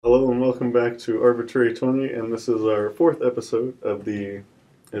welcome back to Arbitrary 20, and this is our 4th episode of the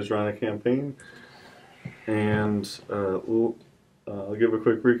Edjrana campaign. And I'll give a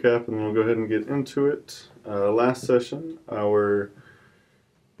quick recap, and then we'll go ahead and get into it. Last session,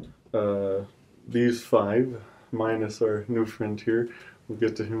 these 5, minus our new friend here, we'll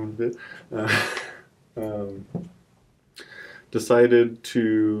get to him in a bit, decided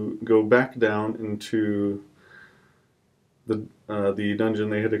to go back down into the dungeon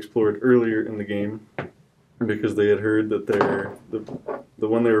they had explored earlier in the game, because they had heard that the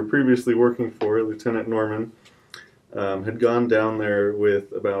one they were previously working for, Lieutenant Norman, had gone down there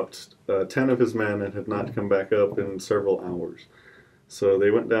with about 10 of his men and had not come back up in several hours. So they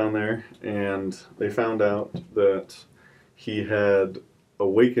went down there and they found out that he had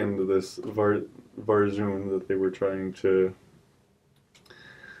awakened this Varzoon that they were trying to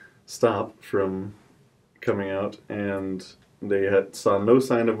stop from coming out, and they saw no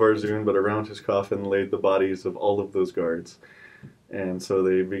sign of Varzoon, but around his coffin laid the bodies of all of those guards. And so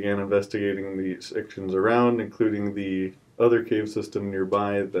they began investigating the sections around, including the other cave system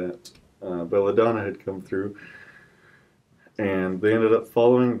nearby that Belladonna had come through. And they ended up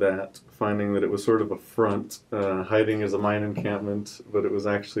following that, finding that it was sort of a front, hiding as a mine encampment, but it was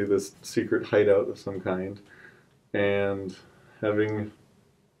actually this secret hideout of some kind. And having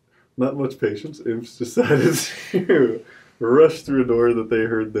not much patience, Imps decided to rush through a door that they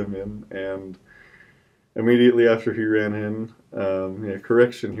heard them in, and immediately after he ran in,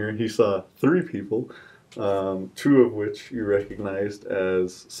 correction here, he saw 3 people, 2 of which you recognized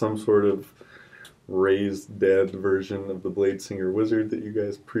as some sort of raised dead version of the Bladesinger wizard that you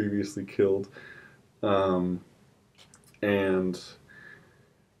guys previously killed, and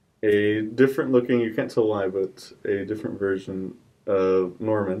a different looking, you can't tell why, but a different version of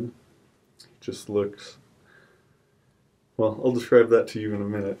Norman. Just looks, well, I'll describe that to you in a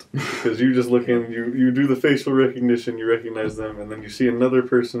minute, because you just look in, you do the facial recognition, you recognize them, and then you see another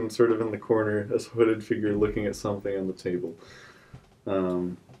person sort of in the corner, a hooded figure looking at something on the table.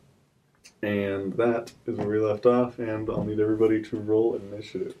 And that is where we left off, and I'll need everybody to roll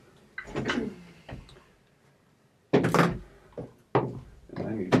initiative. And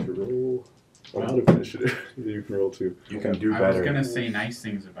I need to roll a lot of initiative. You can roll too. You can do better. I was going to say nice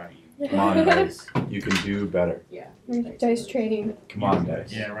things about you. Come on, Dice. You can do better. Yeah. Dice training. Come on,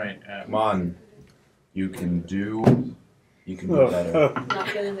 Dice. Yeah, right. Come on. You can do better. Not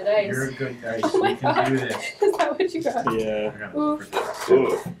feeling the dice. You're a good dice. Oh my You can God. do this. Is that what you got? Yeah. I gotta Oof. look for this.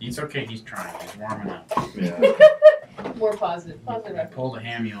 Ooh. It's okay, he's trying. He's warming up. Yeah. More positive. Positive. I pulled a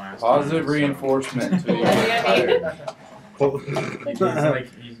hammy last Positive time. so- reinforcement to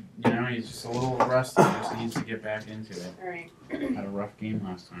Yeah, He's just a little rusty. He just needs to get back into it. Alright. Had a rough game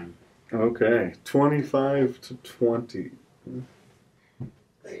last time. Okay, 25 to 20.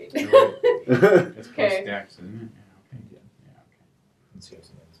 Great. It's plus Okay. Dex, isn't it? Yeah, okay. Yeah, okay. Let's see what's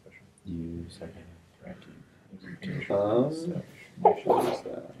special. You second. What is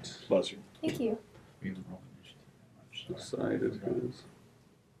that? Bless you. Thank you. We haven't rolled initiative that much, so Decided his.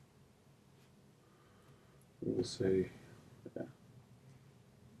 We'll say,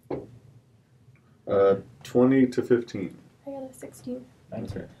 yeah. 20 to 15. I got a 16.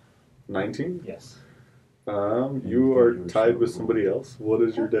 Okay. 19? Yes. You are tied with somebody else. What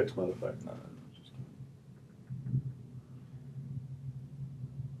is your dex modifier? No,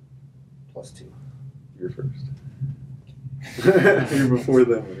 just +2. You're first. You're before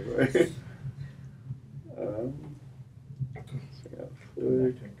them anyway. So I got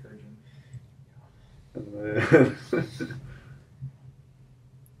flick, and then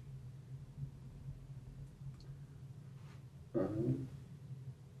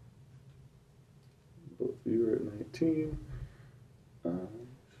both of you are at 19.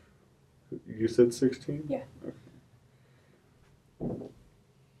 You said 16? Yeah. Okay.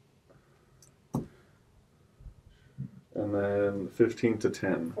 And then 15 to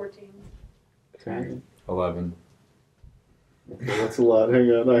 10. 14. 10. 11. Okay, that's a lot.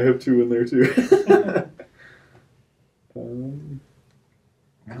 Hang on, I have 2 in there too. Well,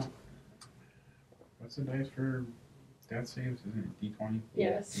 what's the dice for death saves? Isn't it D20?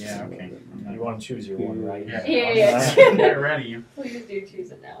 Yes. Yeah, okay. You want to choose your one, right? Yeah. Yeah. Get ready. Please do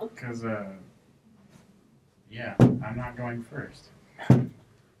choose it now. Because, yeah, I'm not going first. And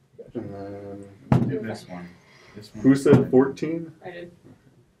then, Do this one. This one. who said 14? I did.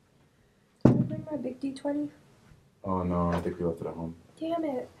 Can I bring my big D20? Oh no, I think we left it at home. Damn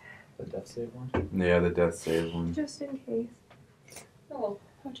it. The death save one? Yeah, the death save one. Just in case. Oh well.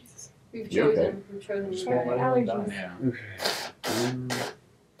 Oh, Jesus. We've You chosen. okay? We've chosen. Just one. won't let anyone Allergies. Yeah. Okay.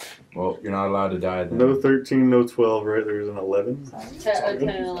 Well, you're not allowed to die then. No 13, no 12, right? There's an 11. Sorry. 10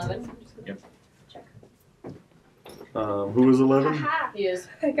 and 11. Who was 11? Aha! He is.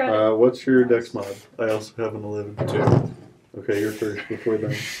 I got it. What's your dex mod? I also have an 11. 2. Okay, you're first before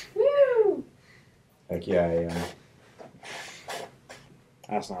them. Woo! Heck yeah, I am.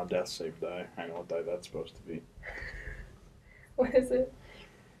 That's not a death save die. I know what die that's supposed to be. What is it?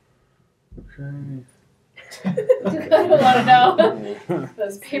 Okay. I don't want to know.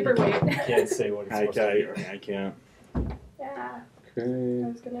 That's Paperweight. Can't say what it's I supposed to be. can't. I can't. Yeah. I Okay.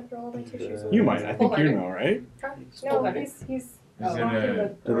 was gonna throw all my tissues. You might. I think you know, right? Huh? No, he's Is Oh, it walking a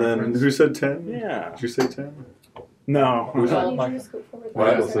the. And then reference? who said 10? Yeah. Did you say 10? No. Who's I Well, need you to scoot forward.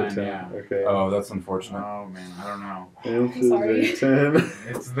 Michael Last said time, 10. yeah. Okay. Oh, that's unfortunate. Oh man, I don't know. Amph I'm sorry. is a 10.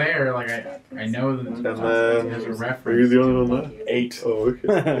 It's there, like I know that And there's a then, reference. are you the only one left? 8. Oh,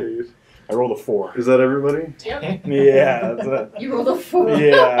 okay. 8. I rolled a 4. Is that everybody? Yep. Yeah, that's it. You rolled a 4.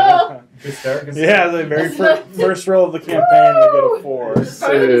 Yeah. Good start. Good Yeah, the very first roll of the campaign, I get a 4. It's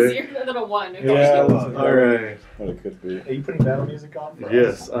probably easier than a 1. Okay. Yeah, Alright. But it could be. Are you putting battle music on? For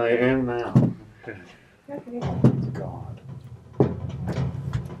Yes, us? I am now. Okay. God.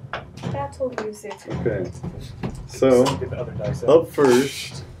 Battle music. Okay. So, Get the other dice up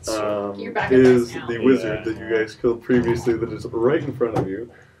first You're back at is this now. the wizard Yeah. that you guys killed previously that is right in front of you.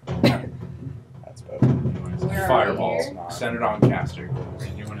 That's better. Where are Fireball. we here? Centered on caster.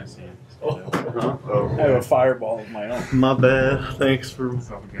 Did you want to see it? Huh? I Oh. have a fireball of my own. My bad. Thanks for. It's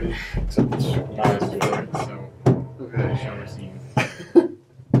all good. Nice. So, Okay. shall we see?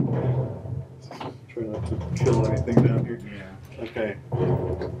 Try not to kill anything down here. Yeah. Okay. I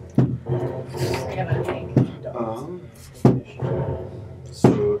gotta think.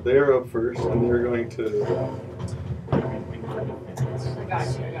 So they're up first, and they're going to. I got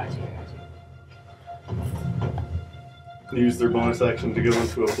you. Use their bonus action to go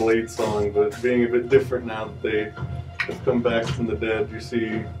into a blade song, but being a bit different now that they have come back from the dead, you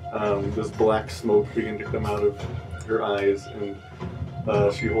see this black smoke begin to come out of her eyes, and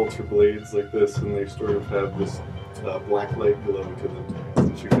she holds her blades like this, and they sort of have this black light glow to them.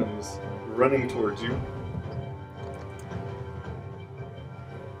 And she comes running towards you.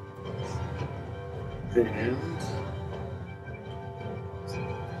 And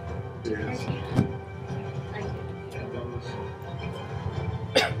yes.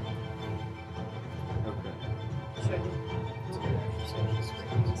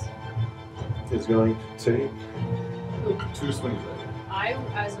 Is going to take 2 swings at it. I,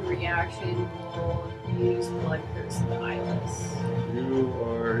 as a reaction, will use Blood Curse of the Eyeless. You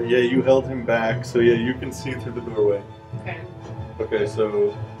are, yeah, you held him back, so yeah, you can see through the doorway. Okay. Okay,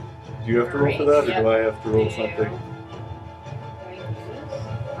 so do you have to roll for that, or do I have to roll something?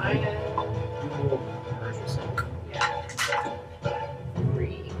 I have. Yeah.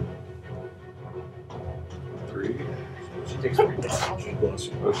 3. 3. She takes 3 damage. Bless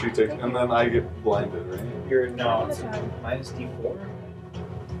you. Oh, she takes, and then I get blinded, right? You're no, it's minus D4.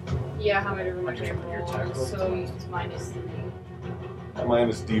 Yeah, how many much I Your roll? attack roll. So it's minus 3.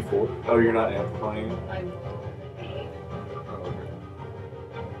 Minus D4. Oh, you're not amplifying it? I rolled an 8. Oh, okay.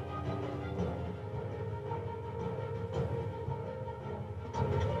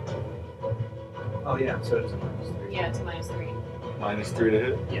 Oh yeah, so it's a minus 3. Yeah, it's a minus 3. Minus 3 to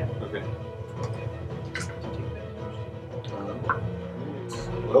hit? Yeah. Okay. Take that.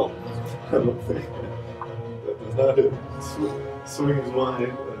 Well, I don't think that does not hit. Swings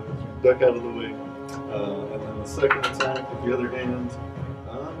wide, duck out of the way. And then the second attack with the other hand,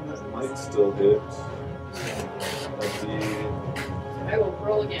 that might still hit. Let's see. I will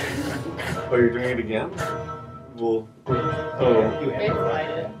roll again. Oh, you're doing it again? Well, You Amplified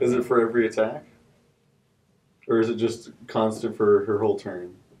it. is it for every attack? Or is it just constant for her whole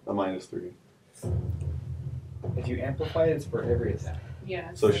turn? A minus 3. If you amplify it, it's for every attack. Yeah.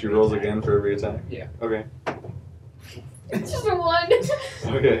 it's So she every rolls attack. again for every attack? Yeah. Okay. It's just a 1.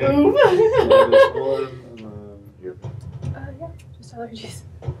 Okay. Ooh. Minus 1, and then you're Yeah, just allergies.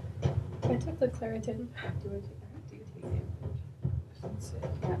 I took the Claritin. Do I take damage?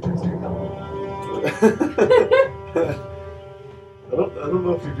 I don't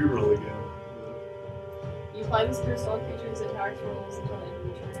know if you do roll again. You apply this curse to all creatures, attacks, rolls until the end of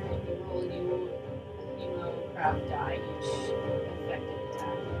the turn, and you roll a new craft die each effective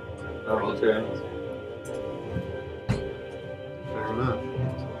attack. Oh, okay. Fair enough.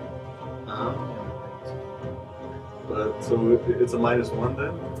 But so it's a minus 1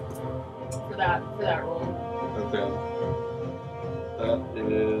 then? For that roll. Okay. That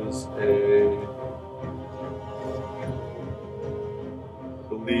is I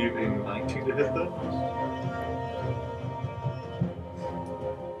believe a 19 to hit though.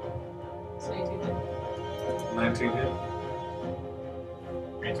 So you do that. 19 hit.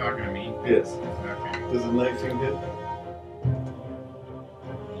 talking to me? Yes. Okay. Does a 19 hit?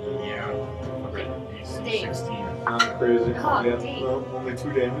 Yeah. AC Dang. 16. Crazy. Oh, yeah. dang. Well, only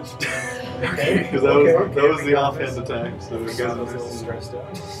 2 damage. Okay. Because that was the offhand attack. So I it was goes a little stressed out.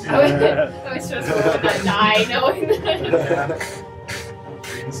 I was stressful when I die knowing that.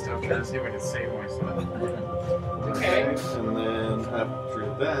 Reading stuff, trying to see if I can save myself. Okay. And then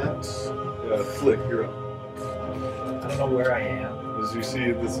after that, Flick, you're up. I don't know where I am. As you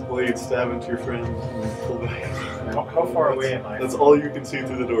see this blade stab into your friend and pull back. How far away am I? That's all you can see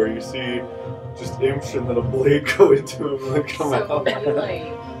through the door. You see just Imsh and then a blade go into him and then come So out. you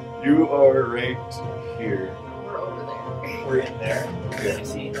like You are right here. we're over there. We're in there. Yeah.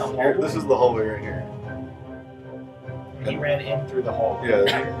 Is he in the Here, hallway? this is the hallway right here. He ran in through the hall.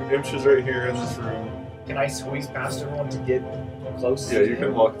 Yeah, Imsh is right here in this room. Can I squeeze past everyone to get close? Yeah, to you can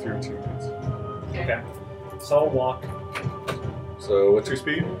him? walk through teammates. Okay. So I'll walk So what's your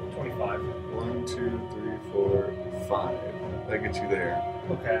speed? 25. 1, 2, 3, 4, 5. That gets you there.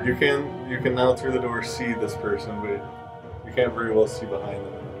 Okay. You can now through the door see this person, but you can't very well see behind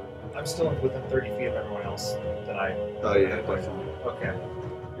them. I'm still within 30 feet of everyone else that I. Oh yeah, definitely. Okay.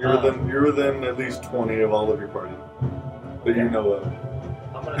 You're within at least 20 of all of your party that you know of.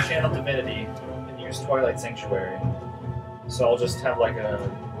 I'm gonna channel divinity and use Twilight Sanctuary. So I'll just have like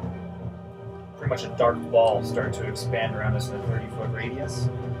pretty much a dark ball start to expand around us in a 30-foot radius.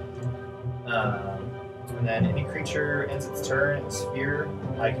 And then any creature ends its turn in the sphere,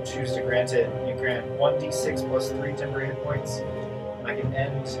 I can choose to grant it. You grant 1d6 plus 3 temporary hit points, and I can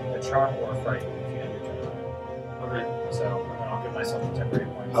end a charm or a fright if you end your turn. Okay. So and I'll give myself the temporary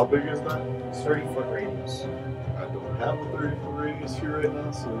hit points. How big is that? 30-foot radius. I don't have a 30-foot radius here right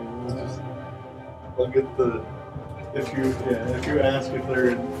now, so we'll just I'll get the if you ask if they're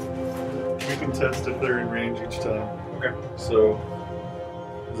in, we can test if they're in range each time. Okay. So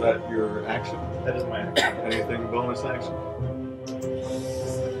is that your action? That is my action. Anything bonus action?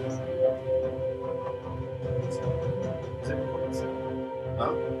 Is it recording sound?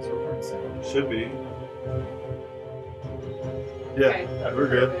 Huh? It's recording sound. Should be. Yeah, Okay. we're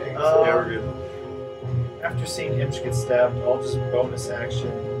good. Perfect. Yeah, we're good. After seeing Imsh get stabbed, I'll just bonus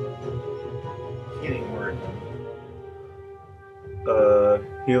action healing word.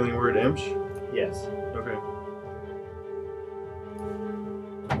 Healing word Imsh? Yes. Okay.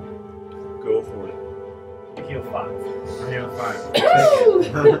 Go for it. Heal 5. I have 5. Woo!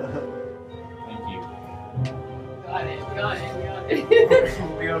 Thank you. Got it.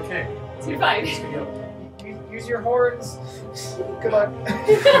 We'll be okay. You're fine. Use your horns. Good luck.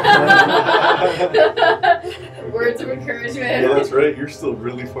 Words of encouragement. Yeah, that's right. You're still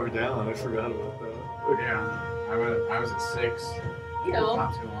really far down. I forgot about that. Yeah. I was at 6. You know.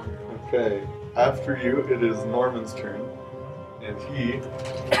 Not too long ago. Okay. After you, it is Norman's turn, and he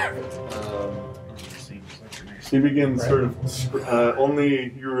begins sort of.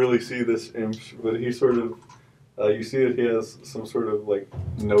 Only you really see this imp, but he sort of. You see that he has some sort of like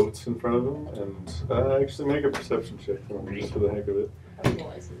notes in front of him, and actually make a perception check for him just for the heck of it. I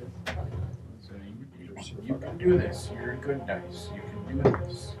realize this is probably So you can do this. You're a good dice. You can do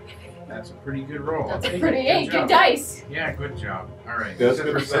this. That's a pretty good roll. not. That's a Good pretty good job. dice. Yeah, good job. All right. That's Is it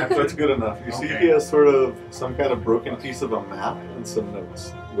good. perception? That's good enough. You see, Okay. he has sort of some kind of broken piece of a map and some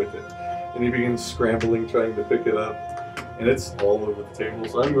notes with it, and he begins scrambling, trying to pick it up, and it's all over the table.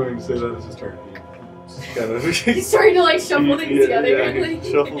 So I'm going to say that is his turn. He's kind of He's starting to like shuffle things together. Yeah, Like,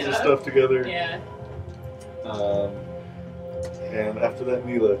 he shuffles his stuff together. Yeah. And after that,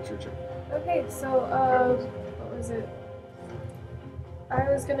 Neela, it's your turn. Okay, so, what was it? I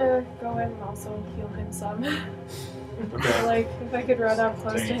was gonna go in and also heal him some. Okay. Like, if I could run up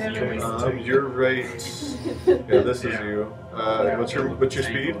close to him Okay. and You're right. Yeah, this is Yeah. you. What's your Take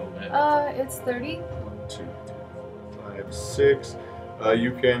speed? a little bit. it's 30. 1, 2, 5, 6.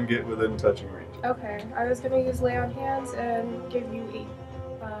 You can get within touching range. Okay, I was gonna use lay on hands and give you 8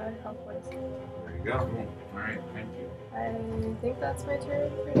 health points. There you go. Cool. All right. Thank you. I think that's my turn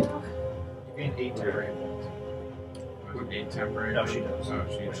for now. You gain 8 temporary hit points. Was it 8 temporary? No, she does. Oh,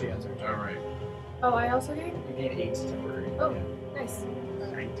 she Well, she answered. All right. Oh, I also gained? You gain 8 temporary. Oh. Yeah. Nice.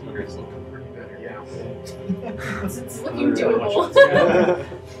 19 is looking pretty better. Yeah. It's looking Alright. doable. I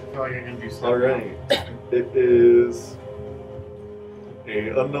feel like I can do something. All right. It is a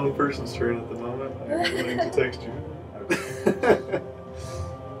unknown person's turn at the moment. I'm going to text you.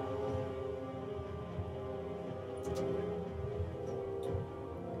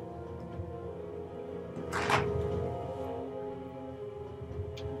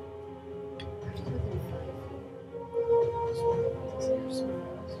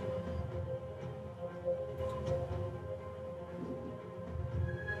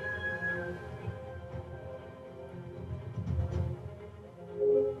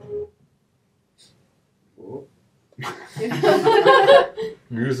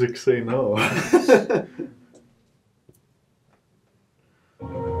 Music say no.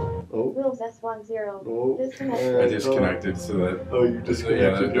 Oh. Wills S10. Oh. Disconnected. I disconnected so that. Oh, you Yeah,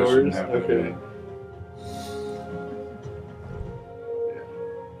 disconnected that yours? shouldn't happen Okay. again.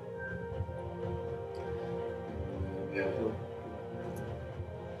 Yeah.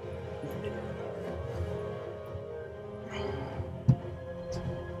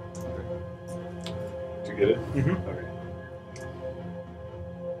 Did you get it? Mhm. Okay.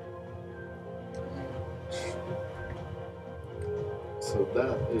 So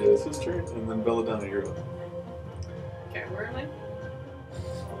that is his turn, and then Belladonna, you're up. Okay, where am I?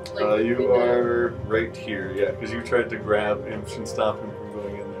 You in the- are right here, yeah, because you tried to grab him and stop him from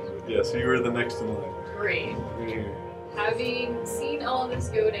going in there. Yeah, so you were the next in line. Great. Right here. Having seen all of this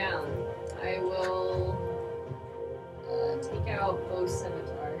go down, I will take out both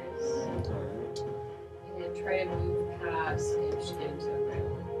scimitars and try to move past him into the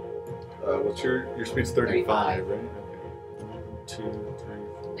ground. What's your speed's 35, 35. right? Okay. 1, 2,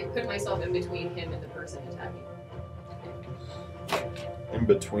 3, I put myself in between him and the person attacking. 4. In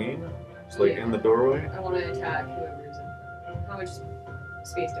between? It's like in the doorway? I want to attack whoever's in. How much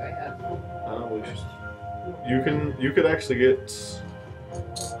space do I have? You could actually get.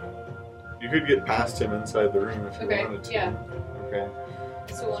 You could get past him inside the room if you Okay, wanted to. yeah. Okay.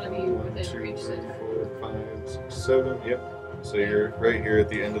 So I want to be 1, within 2, reach 3, then. 4, 5, 6, 7. Yep. So you're right here at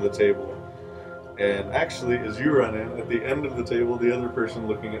the end of the table. And actually, as you run in, at the end of the table, the other person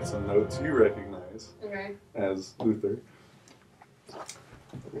looking at some notes you recognize Okay. as Luther,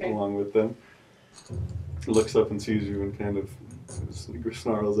 Okay. along with them, looks up and sees you and kind of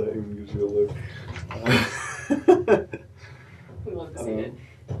snarls at you and gives you a look. We love to see it.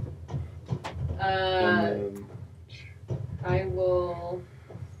 And then, I will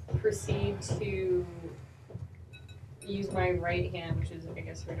proceed to use my right hand, which is, I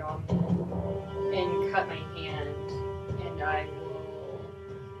guess, her dominant, and cut my hand, and I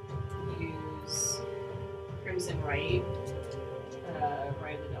will use Crimson Right,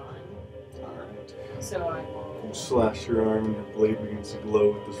 Right of the Dawn. alright. So I will, You slash your arm and your blade begins to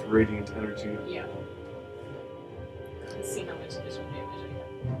glow with this radiant energy. yeah. Let's see how much additional damage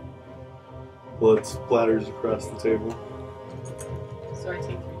I have. Blood splatters across the table. So I take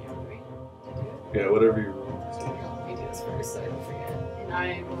 3 damage, right? To do it? Yeah, whatever you roll. Let me do this first so I don't forget. And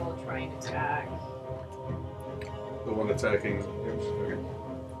I will try and attack. The one attacking him. Okay.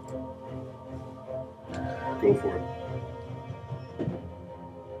 Go for it.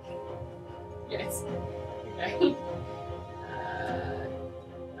 Yes. Okay.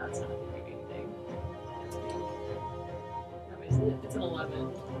 That's not doing anything. How is it? It's an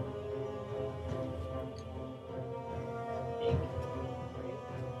 11. I think.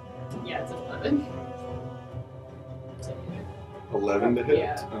 Yeah, it's an 11. 11 to hit?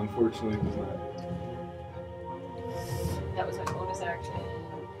 Yeah. Unfortunately, it does not. That was my bonus action.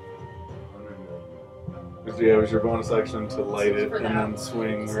 Yeah, it was your bonus action to light it For and that. then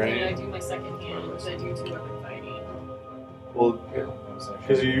swing, So then I right? do my second hand, because I do 2 weapon fighting. Well,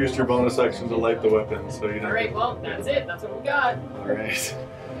 because you used your bonus action to light the weapon, so you don't. Alright, well, that's it. That's what we got. Alright.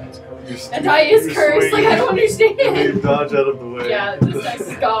 That die is cursed, like I don't And you understand. dodge out of the way. Yeah, this dice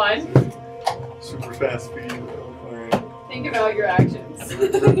is gone. Super fast speed. Alright. Think about your actions.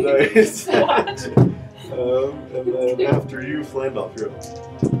 Nice. Watch. And then after you, Flandolf, you're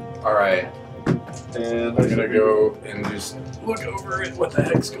up. Alright, And I'm gonna go and just look over at what the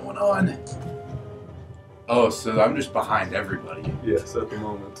heck's going on. Oh, so I'm just behind everybody. Yes, at the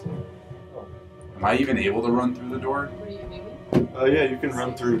moment. Am I even able to run through the door? What are you doing? Yeah, you can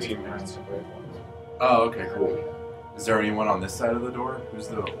run through teammates. Oh, okay, cool. Is there anyone on this side of the door? Who's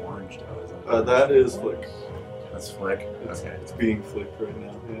the orange? Oh, is that That is Flick. That's Flick. It's, Okay. it's being flicked right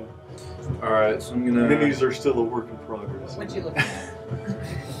now, yeah. Alright, so I'm gonna. Minis are still a work in progress. What you looking at?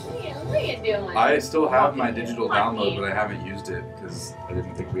 Yeah, what are you doing? I still have my digital download, but I haven't used it because I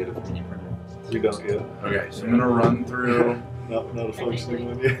didn't think we had a 3D printer. We don't yet. Okay, so I'm gonna run through. Not a functioning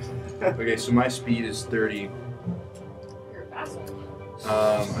one yet. Okay, so my speed is 30. You're a fast one.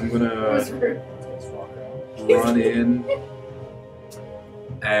 I'm gonna run in.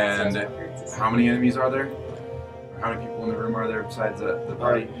 And how many enemies are there? Or how many people in the room are there besides the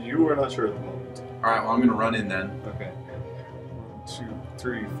party? You are not sure at the moment. Alright, well, I'm gonna run in then. Okay. 1, 2,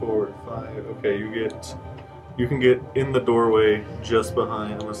 3, 4, 5. Okay, you can get in the doorway just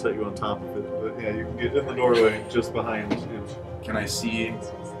behind. I'm gonna set you on top of it, but yeah, you can get in the doorway just behind him. Can I see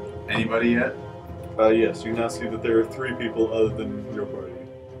anybody yet? Yes, you now see that there are 3 people other than your party.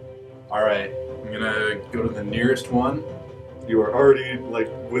 Alright, I'm gonna go to the nearest one. You are already like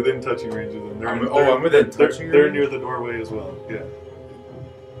within touching range of them. I'm within touching They're range? near the doorway as well. Yeah.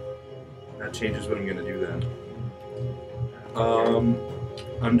 That changes what I'm gonna do then.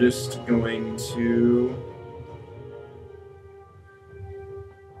 I'm just going to.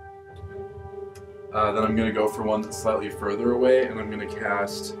 Then I'm gonna go for one that's slightly further away, and I'm gonna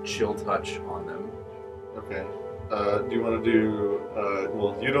cast Chill Touch on them. Okay. Do you want to do?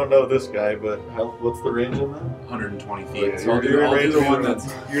 Well, you don't know this guy, but what's the range on that? 120 feet. Yeah, So I'll do you're in I'll do range the of one your-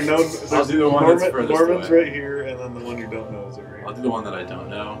 that's. You know, I'll do the one that's furthest Norman's away. right here, and then the one you don't know is over here. I'll do the one that I don't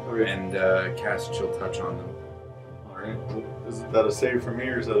know, Okay. and cast Chill Touch on them. All right. Is that a save for me,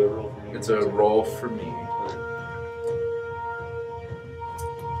 or is that a roll for me? It's a roll for me.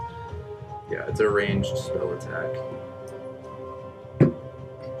 Yeah, it's a ranged spell attack.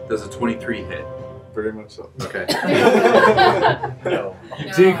 Does a 23 hit? Very much so. Okay. No. You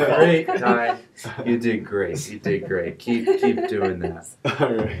No. did great, Ty. You did great. You did great. Keep doing that.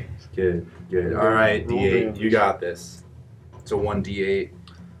 All right. Good. All right, Roll D8. damage. You got this. It's a 1d8.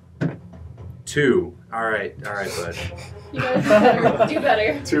 2. All right, bud. You guys do better. Do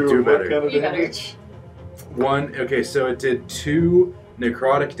better. Two Do of what better. kind of Do better. damage? 1. Okay, so it did 2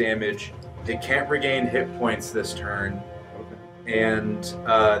 necrotic damage. It can't regain hit points this turn. And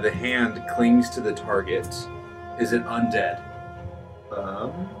the hand clings to the target. Is it undead?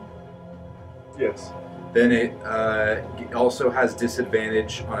 Yes. Then it also has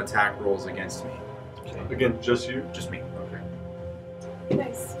disadvantage on attack rolls against me. Again, just you. Just me. Okay.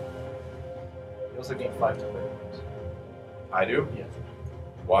 Nice. You also gain 5 to play. I do? Yeah.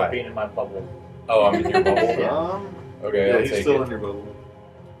 Why? Being in my bubble. Oh, I'm in your bubble? Yeah. Okay, Yeah, I'll he's take still it. in your bubble.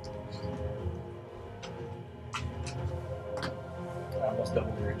 I almost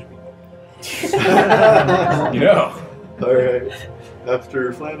doubled your HP. You know. All right.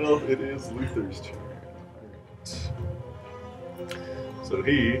 After Flanelf, it is Luther's turn. All right. So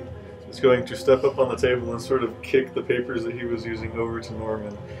he is going to step up on the table and sort of kick the papers that he was using over to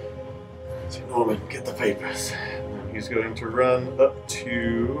Norman. Say, Norman, get the papers. And he's going to run up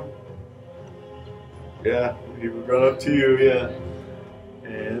to. Yeah, he would run up to you, yeah.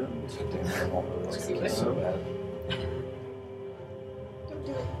 And. So bad. Don't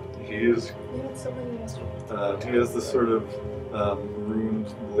do it. He is. We had so many yesterday. He has this sort of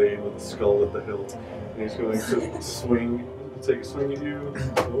ruined blade with a skull at the hilt. And he's going to swing, take a swing at you.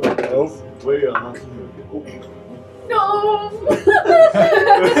 Oh, way off. No!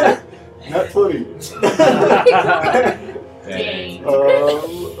 Not 20. Dang.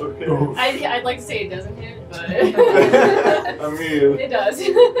 Okay. I'd like to say it doesn't hit, but I mean, it does.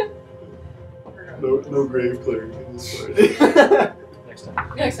 no grave cleric in this part. Next time.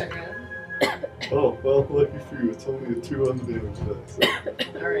 Next time, man. Oh, well, lucky for you, it's only a 2 on the damage die.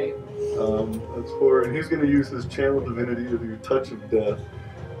 Alright. So, that's 4, and he's going to use his channel divinity to do Touch of Death,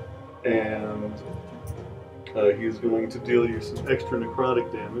 and he's going to deal you some extra necrotic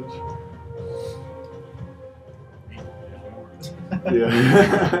damage.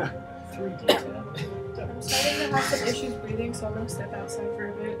 Yeah. 3d10. I'm starting to have some issues breathing, so I'm gonna step outside for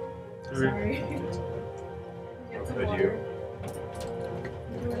a bit. Sorry. Get some Could water. you?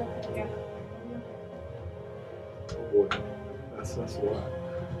 Yeah. Oh boy, that's a lot.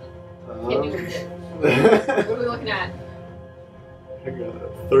 Hit me with it. What are we looking at? I got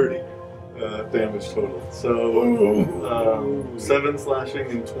 30 damage total. So 7 slashing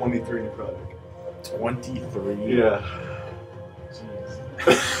and 23 necrotic. 23. Yeah.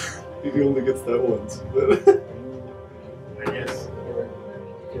 He only gets that once. But I guess.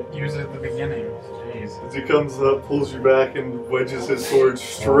 Use it at the beginning. Jeez. as he comes up, pulls you back, and wedges his sword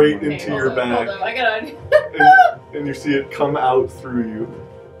straight Okay, into hold your up, back, Hold up. I gotta. and you see it come out through you.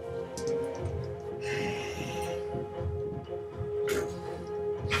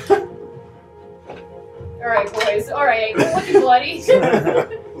 Alright, boys. Alright, we're looking bloody.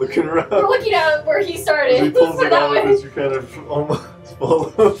 Looking around. We're looking at where he started. As he pulls Put it that out way. as you kind of almost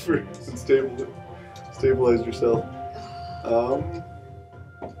fall over and stabilize yourself.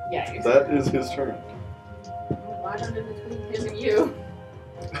 Yeah, you're That is his turn. why not in between his and you?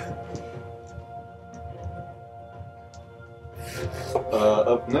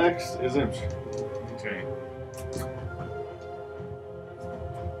 Up next is Imsh. Okay.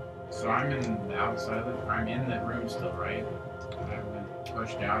 So I'm in the outside of I'm in the room still, right? I haven't been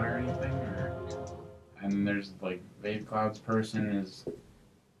pushed out or anything, or and there's like Vape Cloud's person is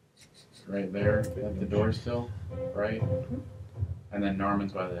right there at the door still, right? And then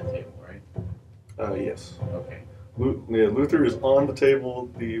Norman's by the table, right? Yes. Okay. Luther is on the table.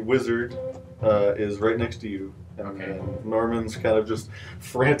 The wizard is right next to you. And Okay. then Norman's kind of just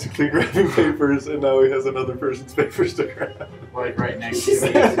frantically grabbing papers, and now he has another person's papers to grab. Like right next She's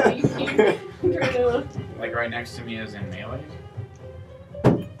to like me. squeaking. Trying to- Like right next to me as in melee?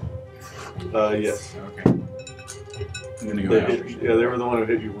 Yes. Okay. I'm gonna go They after hit, you. yeah, they were the one who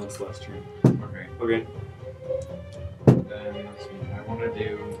hit you once last turn. Okay. Okay. Then let's see. I want to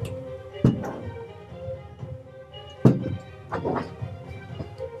do.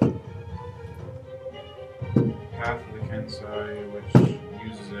 Path of the Kensai, which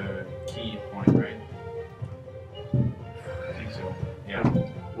uses a key point, right? I think so. Yeah.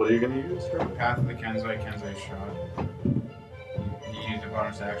 What are you gonna use? For? Path of the Kensai, Kensai shot. You use a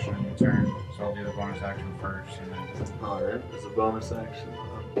bonus action on your turn, so I'll do the bonus action first, and then. Alright, as a bonus action.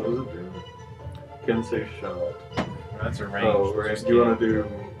 What does it do? Kensei shot. Well, that's a range. Oh, right. Just Do you want kidding. to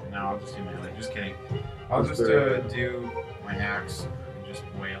do? No, I'll just do melee. Just kidding. I'll What's just there? do my axe and just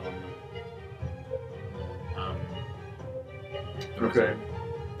wail on the Okay.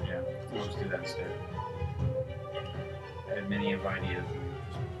 Yeah, I'll just do that instead. I had many of ideas.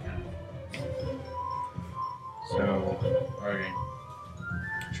 And just kind of... So, okay.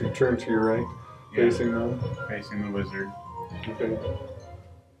 Should you turn to your right, Yeah, facing them? facing the wizard. Okay.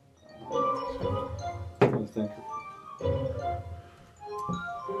 I think.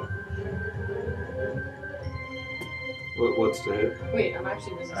 What's to hit? Wait, I'm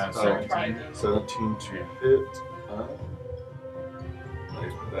actually resistant. Oh, I'll try 17. again. 17 to hit.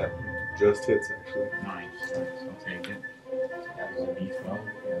 Nice, that just hits actually. Nice. I'll take it. That was a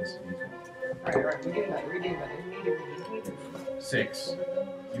D12. Yes, D12. Alright, we're getting better. We're getting better. 6.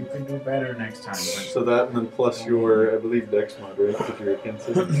 You can do better next time, but So that and then plus your, I believe, Dex mod, right? Because you're a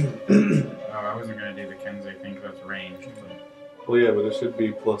Kensei. oh, I wasn't gonna do the Kensei thing 'cause that's ranged. But Well, yeah, but it should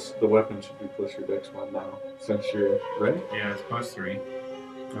be plus, the weapon should be plus your Dex mod now, since you're, right? yeah, it's +3.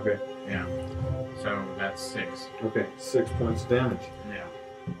 Okay. Yeah. So that's 6. Okay, 6 points damage. Yeah.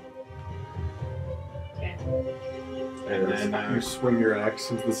 Okay. And As then you swing your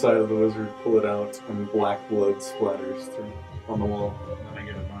axe into the side of the wizard, pull it out, and black blood splatters through on the wall. then I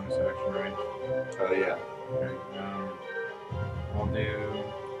get a bonus action, right? Yeah. Okay. I'll do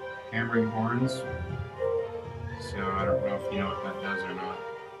hammering horns. So I don't know if you know what that does or not.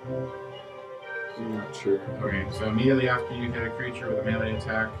 I'm not sure. Okay, so immediately after you hit a creature with a melee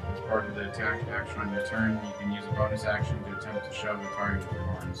attack, as part of the attack action on your turn, you can use a bonus action to attempt to shove the target with your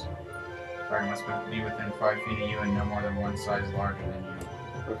horns. The target must be within 5 feet of you and no more than one size larger than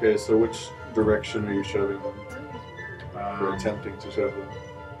you. Okay, so which direction are you shoving them? Or Um, attempting to shove them?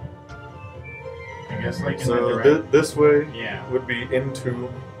 I guess like in the So direct... this way Yeah. would be into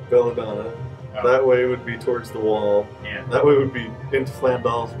Belladonna. Oh, That way would be towards the wall. yeah. That way would be into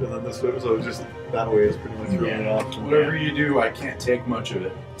Flandolf, and then this way, so just that way is pretty much really Yeah. off. Whatever you do, I can't take much of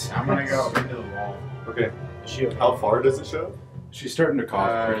it. I'm gonna go into the wall. Okay, how far does it shove? She's starting to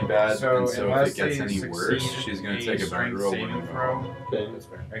cough pretty bad, So and so if unless it gets they any worse, succeed she's going a to take a bad strength roll. saving throw Okay.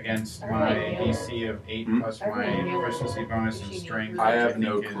 against I my really know. DC of 8 Hmm? plus I really my know. proficiency bonus and strength. I which have think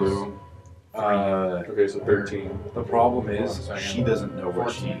no is clue. Okay, so 13. The problem is, Hold on a second. she doesn't know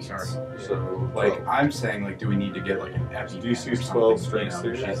what she 14, needs. sorry. So, Like, I'm saying, like, do we need to get, like, an epi DC or 12 something, strength you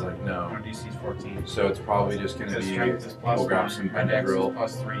know? save? She's like, No, no. DC's 14. So it's probably just going to Because be, strength is plus we'll grab 1, some my dex is Benadryl,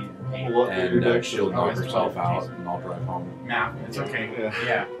 plus 3, and 8. What- and your dex she'll is- knock it's herself 12, out, geez. and I'll drive home. Nah, it's okay.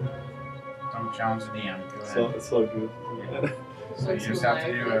 Yeah. Don't challenge the DM. Go So ahead. it's all good. So you just have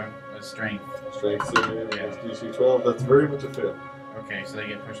to do a strength. Strength save Yeah. is DC 12. That's very much a fail. Okay, so they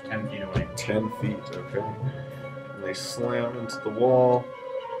get pushed 10 feet away. 10 feet, okay. And they slam into the wall.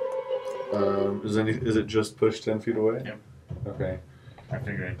 Is it just pushed 10 feet away? Yep. Okay. I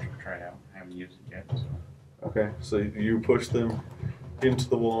figured I'd try it out. I haven't used it yet, so. Okay, so you push them into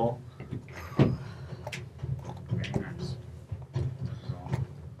the wall. Very nice. So,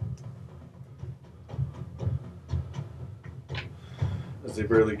 As they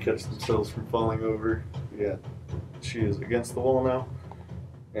barely catch themselves from falling over. Yeah, she is against the wall now.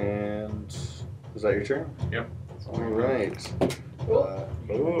 And is that your turn? Yep. All right.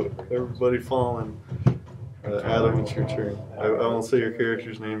 Everybody falling. Adam, it's your turn. I won't say your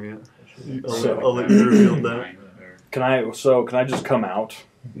character's name yet. I'll let you reveal that. Right there. Can I just come out?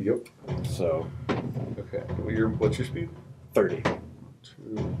 Yep. So Okay. What's your speed? 30.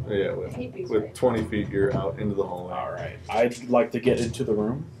 Yeah, I hate these with guys. 20 feet, you're out into the hallway. All right. I'd like to get into the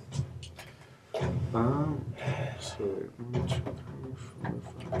room. So wait, 1, 2, 3,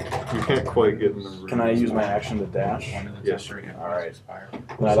 4, 5. You can't quite get in the room. Can I use my action to dash? One of the Yes. district All right. expire.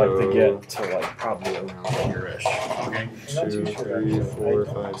 And I'd like to get to like probably around here-ish. Okay. 2, 3, 4,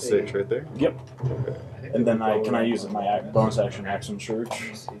 5, 6, right there. Yep. And then can I use my bonus action surge?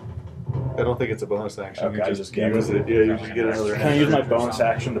 I don't think it's a bonus action. Okay, you I just just get use it. it. Yeah, you just get another Can I use my action. bonus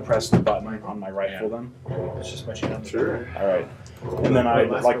action to press the button on my rifle then? It's just my chance. Sure. All right. And then I'd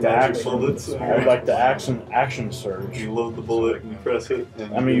like to Magic action. bullets. I'd like to action surge. You load the bullet and you press it. And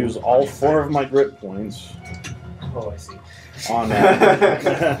I'm gonna use all 4 of my grit points Oh, I see. on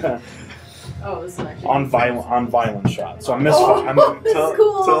Oh, this is actually on violent shots. So I'm Oh, this Tell, is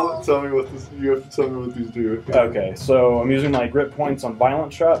cool. tell me what this. You have to tell me what these do. Okay, so I'm using my grit points on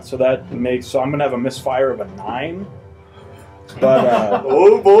violent shots, so that makes I'm gonna have a misfire of a 9. But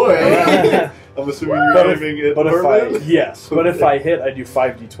Oh boy! I'm assuming you're But if- aiming at but if Norman. but if I hit, I do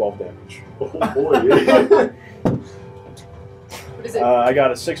 5d12 damage. Oh boy! What is it? I got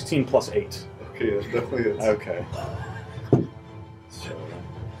a 16 plus 8. Okay, that definitely is. Okay. So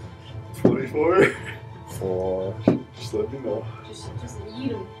 24. 4, Just let me know. just eat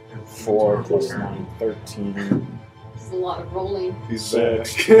them. 4 plus 9, 13, This is a lot of rolling. He's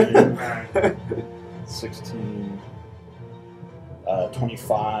 16, back. 16,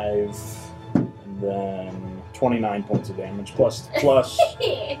 25, and then 29 points of damage plus 4.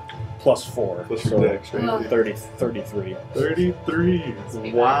 Plus your So dex, right? 33. 33.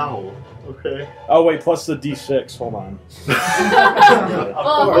 Wow. Okay. Oh wait, plus the d6. Hold on.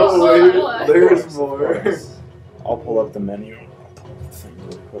 Oh wait, there's more. I'll pull up the menu. I'll pull up the thing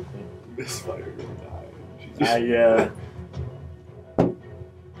really quickly. Misfire or die.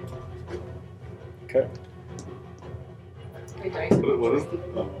 Okay. Wait, dice. What is the?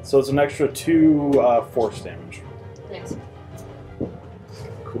 Oh, So it's an extra 2 force damage. Thanks.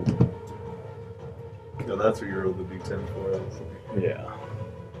 cool. No, that's what you rolled the d10 for. Obviously. Yeah.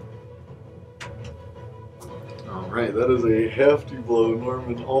 All right, that is a hefty blow.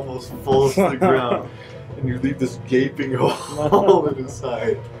 Norman almost falls to the ground, and you leave this gaping hole in his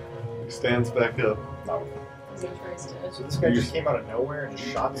side. He stands back up. As he tries to. So this guy just came out of nowhere and just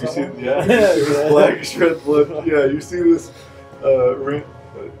shot You see, someone? yeah, you see this blackish red blood. Yeah, you see this.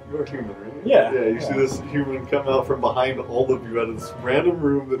 You're human, right? Yeah, Yeah, you see this human come out from behind all of you out of this random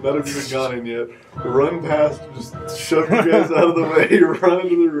room that none of you have gone in yet. Run past, just shove you guys out of the way. You run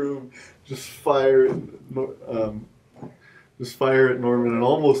into the room, just fire at Norman, and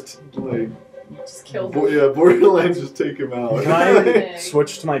almost like, Just kill him. borderline just take him out. Can I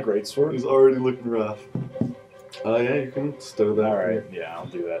switch to my greatsword? He's already looking rough. Yeah, you can stow that. All right. Yeah, I'll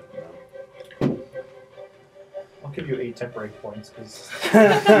do that. I'll give you 8 temporary points because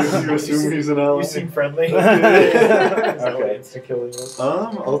You assume he's an ally. you seem friendly. Okay. Insta killing you.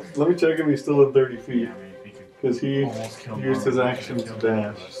 Let me check if he's still at 30 feet, Yeah, I mean, he could because he almost kill used his Norman, action but to he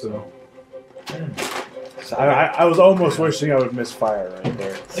killed dash. us, So So I was almost wishing I would misfire right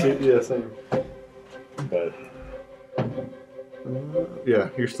there, yeah, same. but Yeah,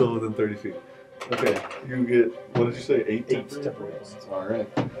 you're still within 30 feet. Okay, you get, what did you say, 8 8 temporary points. Alright,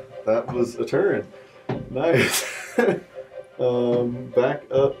 that was a turn. Nice. Back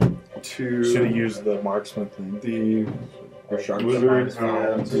up to should have used the marksman thing. the Or sharp wizard,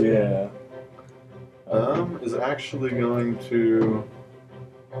 minus and Yeah. is actually going to.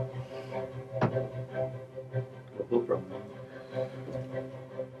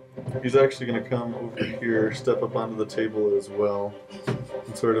 He's actually going to come over here, step up onto the table as well,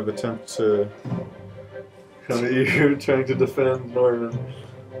 and sort of attempt to come at you, trying to defend Norman.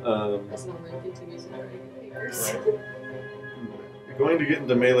 As Norman continues to write papers. Going to get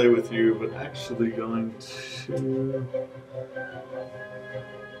into melee with you, but actually going to.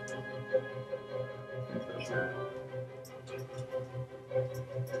 I think that's it.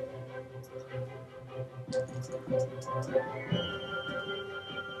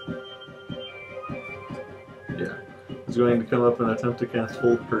 Yeah. He's going to come up and attempt to cast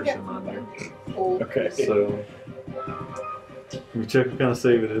Hold Person on you. Old. Okay. So, let me check what kind of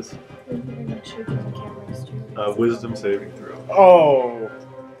save it is. Wisdom saving throw. Oh.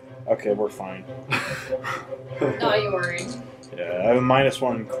 Okay, we're fine. Not you worry. Yeah, I have a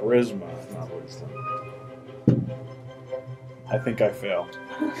 -1 in charisma, not wisdom. I think I fail.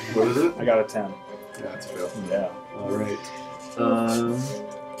 What is it? I got a 10. Yeah, it's a fail. Yeah. Alright.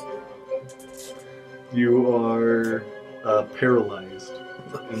 You are paralyzed.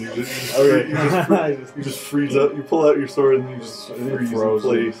 And you just, Okay. you just freeze up. You pull out your sword and you just freeze in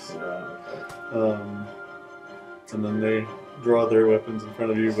place. Yeah. And then they draw their weapons in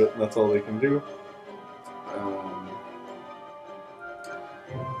front of you, but that's all they can do.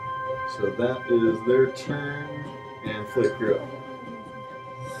 So that is their turn. And Flick, you're up.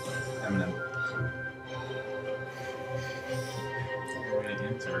 Eminem. Way to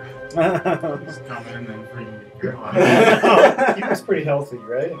enter. Just come in and freaking He was pretty healthy,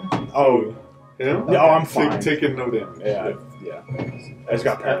 right? Oh, Yeah? No, I'm fine. Taking no damage. Yeah, I just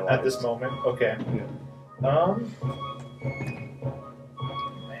got paralyzed. At this moment, okay. Man.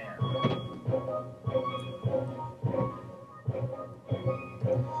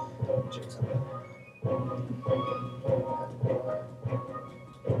 Check something.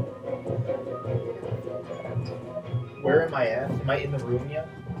 Where am I at? Am I in the room yet?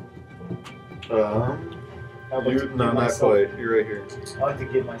 No, not quite. You're right here. I like to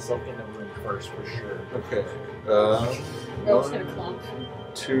get myself in the room first for sure. Okay. We're just gonna clump.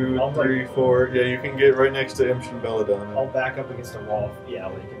 2, I'll 3, 4. Yeah, you can get right next to Imsh and Belladonna. I'll back up against a wall. Yeah,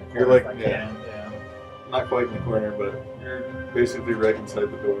 like in the corner You're like- if I yeah. can. Yeah. Not quite in the corner, but you're basically right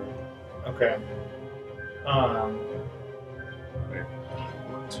inside the door. Okay. 1,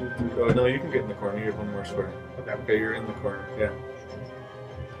 2, 3. Oh no, you can get in the corner. You have one more square. Okay. Okay, you're in the corner. Yeah.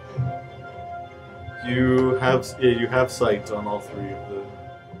 You have sight on all 3 of the.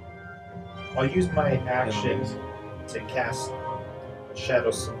 I'll use my action enemies. to cast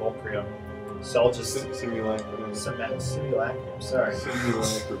Shadow Simulacrum. So I'll just Simulacrum. simulacrum. Sorry.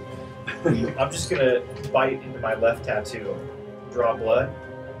 Simulacrum. I'm just gonna bite into my left tattoo, draw blood,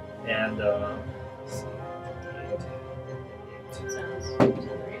 and Sounds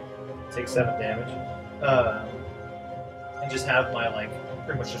great. take 7 damage, and just have my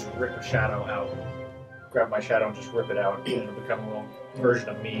pretty much just rip a shadow out. Grab my shadow and just rip it out, and it'll become a little version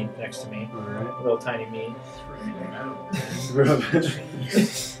of me next to me, Alright. a little tiny me.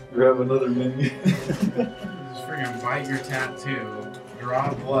 Grab another minion. Just freaking bite your tattoo,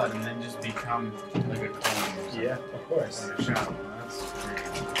 draw blood, and then just become like a clone. Yeah, of course. Like a shadow. That's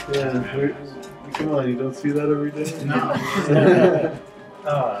great. Yeah. Come on, you don't see that every day? No.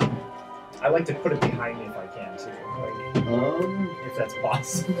 I like to put it behind me if I can too, if that's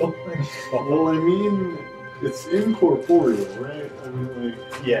possible. Well, I mean, it's incorporeal, right? I mean,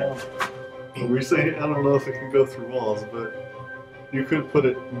 Yeah. we say I don't know if it can go through walls, but you could put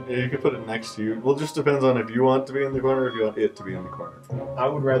it. Yeah, you could put it next to you. Well, it just depends on if you want to be in the corner or if you want it to be in the corner. I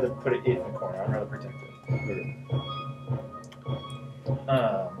would rather put it in the corner. I'd rather protect it.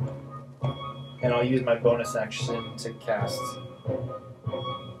 And I'll use my bonus action to cast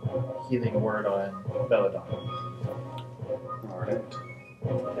Healing Word on Belladonna. All right.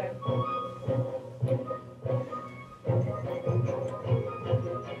 Okay.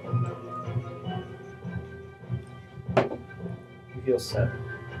 You heal 7.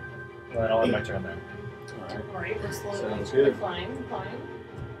 And then I'll end my turn there. Alright, we're slowly Sounds going to good. climb.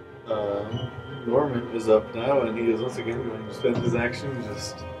 Norman is up now, and he is once again going to spend his action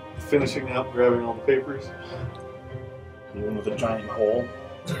just finishing up, grabbing all the papers. Even with a giant hole.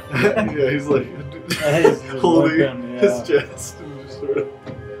 Yeah, he's like He's holding limping, his yeah. chest and just sort of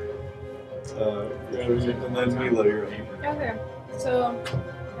grabbing it. And then Mila, you're up. Okay, so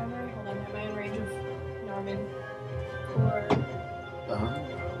am I in range of Norman? Or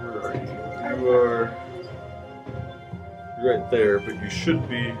Where are you? You are right there, but you should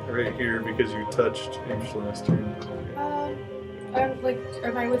be right here because you touched Imsh last turn.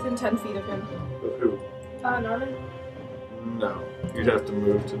 am I within 10 feet of him? Of who? Norman? No. You'd have to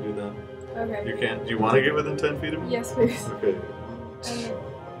move to do that. Okay. You can't. Do you want to get within 10 feet of him? Yes, please. Okay.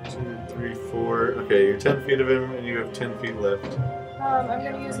 1, 2, 3, 4. Okay, you're 10 feet of him, and you have 10 feet left. I'm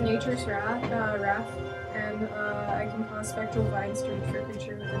gonna use Nature's Wrath, and I can cause Spectral Vines to reach for a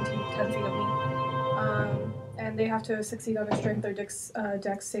creature within 10 feet of me. And they have to succeed on a Strength or Dex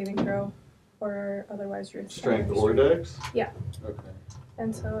saving throw, or otherwise you're Strength or Dex? Yeah. Okay.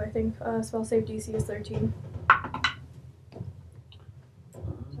 And so I think spell save DC is 13.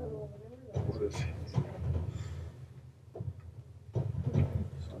 What is he?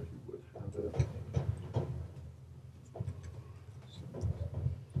 So he would have it.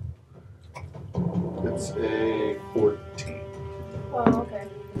 It's a 14. Oh, okay.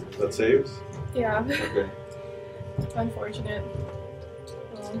 That saves? Yeah. Okay. Unfortunate.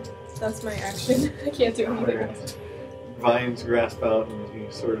 Well, that's my action. I can't do anything else. Vines grasp out and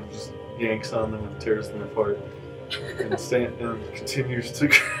he sort of just yanks on them and tears them apart. And continues to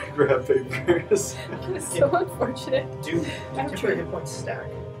grab papers. It's so unfortunate. Do I'm temporary hit points stack?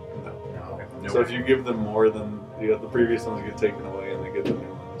 No. Okay. So if you give them more than the privious ones get taken away and they get the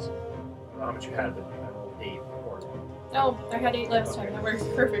new ones. How much you had? I rolled 8 or Oh, I had 8 last time. That works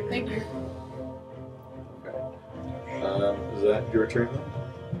perfect. Thank you. Is that your turn then?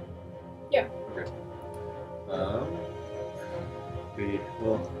 Yeah. Okay.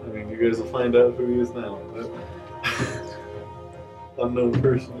 You guys will find out who he is now. But unknown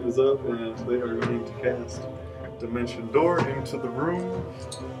person is up, and they are going to cast Dimension Door into the room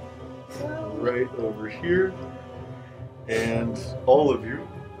right over here, and all of you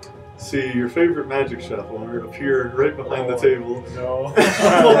see your favorite magic shop owner appear right behind the table. No.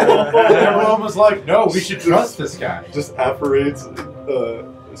 Everyone was like, "No, we should trust this guy." Just apparates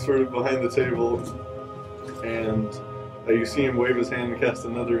sort of behind the table, and you see him wave his hand and cast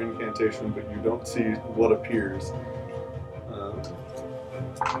another incantation, but you don't see what appears.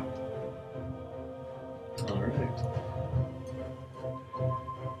 Alright.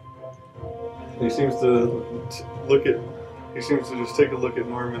 He seems to just take a look at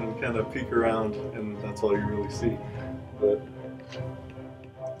Norman and kind of peek around, and that's all you really see. But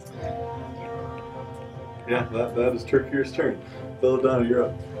yeah, that is Turkir's turn. Belladonna, you're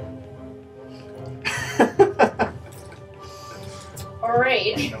up.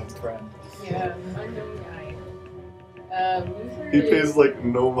 Alright. No friend. Yeah, unknown guy. Luther He is- pays like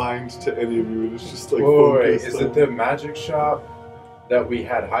no mind to any of you, and it's just like Wait, focused is on- it the magic shop that we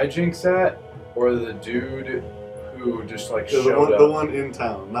had hijinks at, or the dude who just like Yeah, showed the up? one in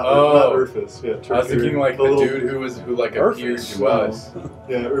town, not Oh. Urfus. Yeah, I was Turkir, thinking like the little- dude who appeared Urfus? to us.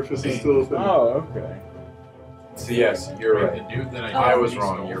 Yeah, Urfus is still a thing. Oh, okay. So yes, you're right. The dude that I was stole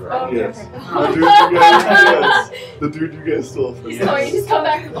wrong. You're from. right. Okay, Yes. okay. The dude you guys stole from. He's going to just come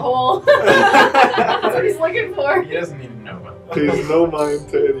back to the hole. That's what he's looking for. He doesn't even know what. Pays no mind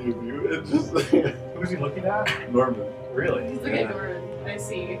to any of you. It just Who's he looking at? Norman. Really? He's looking Yeah. at Norman. I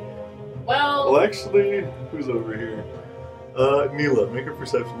see. Well, Well, actually, who's over here? Mila, make a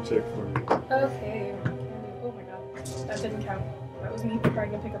perception check for me. Okay. Oh my god. That didn't count. That was me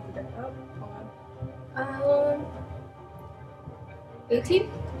trying to pick up the deck. Oh, hold on. 18?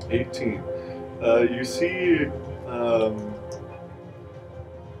 18. You see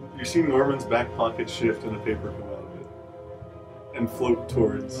Norman's back pocket shift and a paper come out of it and float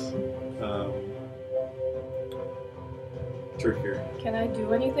towards Turkir. Can I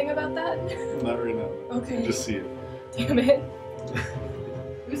do anything about that? Not right now. Okay. You just see it. Damn it.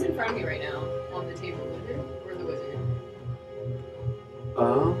 who's in front of me right now on the table? Luther or the wizard?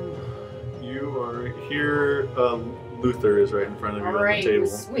 You are here. Luther is right in front of you Alright, on the we're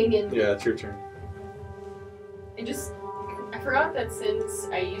table. swinging. Yeah, it's your turn. I forgot that since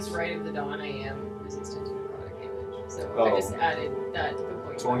I use Rite of the Dawn, I am resistant to necrotic damage. So I Oh. just added that to the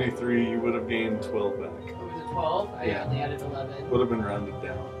point. 23, you would have gained 12 back. What was it, 12? I Yeah. only added 11. Would have been rounded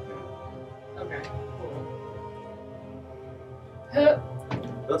down. Okay, cool. Huh.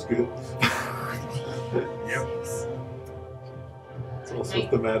 That's good. Yep. It's also Nine-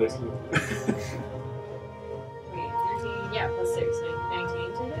 thematic. Wait, 13, yeah, plus 6,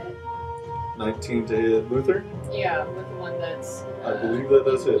 19 to hit? 19 to hit Luther. Yeah, with the one that's. I believe that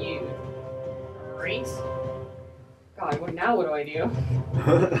does hit. You. Great. God, now what do I do?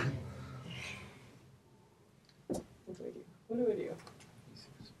 What do I do?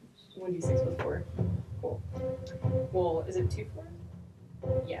 1d6 plus 4. Cool. Well, is it 2 4?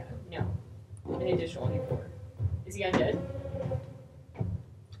 Yeah, no. An additional 1d4. Is he undead?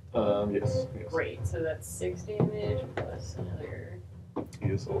 Yes. Great, so that's 6 damage plus another. He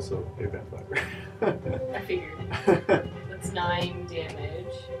is also a vampire. I figured. That's 9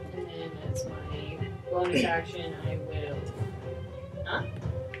 damage. And then as my bonus action, I will. Huh?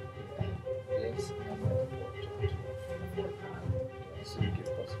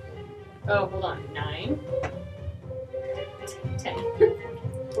 Oh, hold on. 9. 10.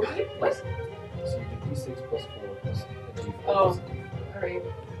 14? What? So you get d6 plus 4 plus a d4. Oh. Alright.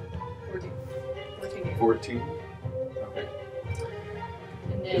 14. 14 damage. 14. Okay.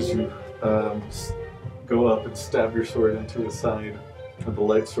 And As then. you go up and stab your sword into his side, and the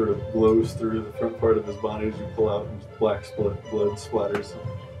light sort of glows through the front part of his body as you pull out, and black blood splatters.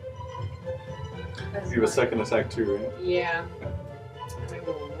 That's You have a fine. second attack too, right? Yeah. I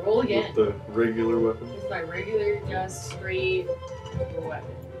will roll again. With the regular weapon. With my regular, just straight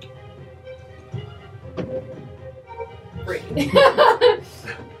weapon. Great.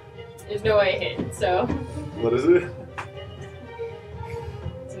 There's no way I hit, so What is it?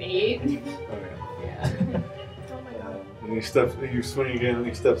 it's an 8. Oh, yeah. Yeah. Oh my god. And you swing again, and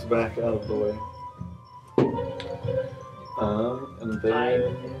he steps back out of the way. And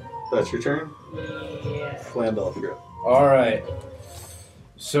then that's your turn. Yeah. Flandolf, you're up. All right.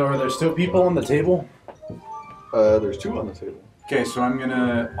 So are there still people on the table? There's 2 on the table. Okay, so I'm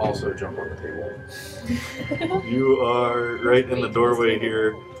gonna also jump on the table. You are right in the doorway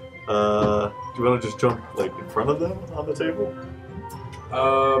here. Do you want to just jump like in front of them on the table?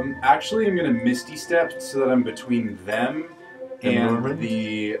 Actually, I'm gonna Misty Step so that I'm between them And and Norman?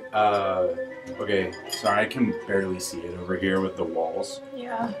 the. Okay, sorry, I can barely see it over here with the walls.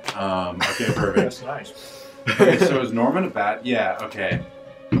 Yeah. Okay, perfect. That's nice. Okay, so is Norman a bat? Yeah. Okay.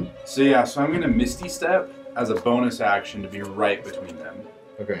 So I'm gonna Misty Step as a bonus action to be right between them.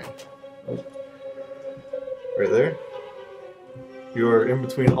 Okay. Right there. You are in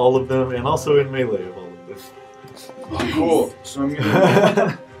between all of them and also in melee of all of them. Oh, cool. So I'm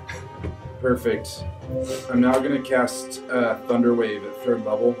gonna. Perfect. I'm now gonna cast Thunder Wave at 3rd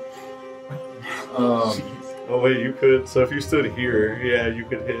level. Oh wait, you could. So if you stood here, yeah, you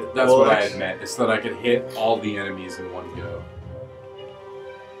could hit. That's well, what I actu- had meant. Is that I could hit all the enemies in one go.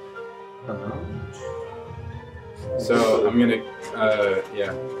 So I'm gonna.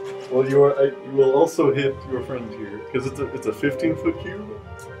 Yeah. Well, you will also hit your friend here because it's a 15-foot cube.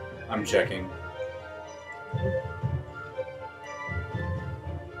 I'm checking.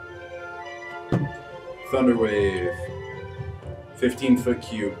 Thunder Wave. 15-foot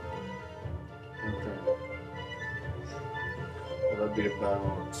cube. Okay. Well, that'd be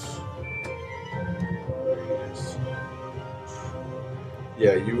about.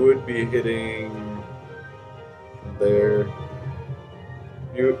 Yeah, you would be hitting there.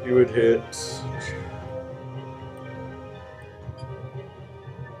 You would hit.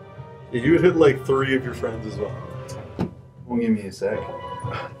 Yeah, you would hit like 3 of your friends as well. Well, give me a sec.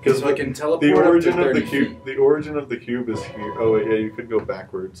 Because So I can teleport the origin up to of the 30 cube, feet. the origin of the cube is here. Oh wait, yeah, you could go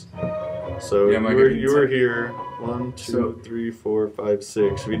backwards. So Yeah, am I you were gonna you were here. 1, 2, So- 3, 4, 5,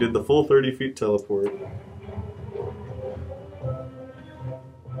 6. We did the full 30 feet teleport.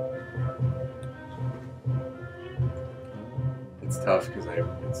 It's tough because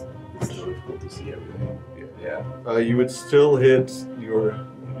it's still difficult to see everything. Yeah. You would still hit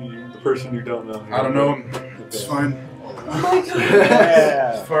the person you don't know. I don't know. It's Okay. fine. Oh my god.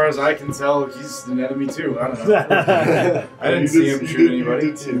 As far as I can tell, he's an enemy too. I don't know. I didn't see him shoot anybody.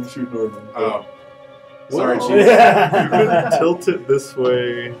 You did see him shoot Norman. Oh. Sorry, Well, Chief. You could tilt it this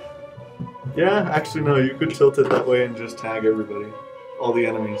way. Yeah, actually no, you could tilt it that way and just tag everybody. All the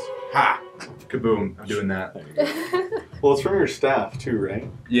enemies. Ha! Kaboom. I'm doing that. Well, it's from your staff too, right?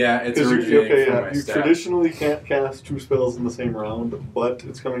 Yeah, it's Because originating from my you staff. traditionally can't cast 2 spells in the same round, but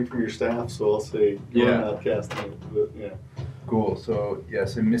it's coming from your staff, so I'll say you're Yeah. not casting it. But yeah. Cool. So, yeah,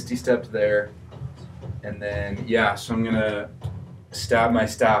 so Misty steps there. And then, yeah, so I'm going to stab my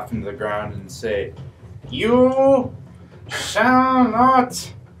staff into the ground and say, "You shall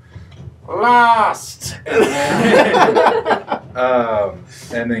not last!"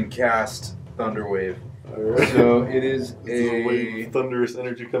 And then cast Thunder Wave. Alright. So it is This is a wave a. of thunderous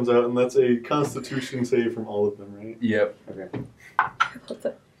energy comes out, and that's a Constitution save from all of them, right? Yep.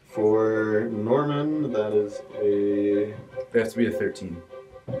 For Norman, that is a. It has to be a 13.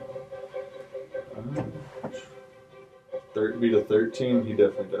 Beat a 13, he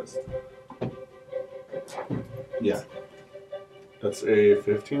definitely does. Yeah. That's a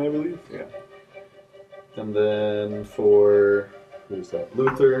 15, I believe? Yeah. And then for. Who's that?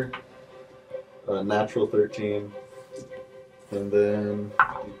 Luther, natural 13. And then.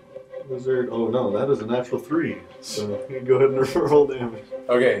 Wizard. Oh no, that is a natural 3. So you can go ahead and roll damage.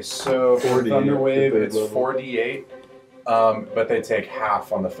 Okay, so for 40 Thunder Wave, at the it's level. 4d8, but they take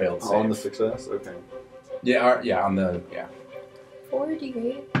half on the failed save. On the success? Okay. Yeah, on the, yeah.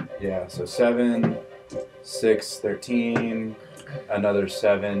 48. Yeah, so 7, 6, 13, another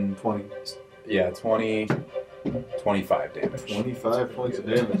 7, 20. yeah, 20, 25 damage. 25 points of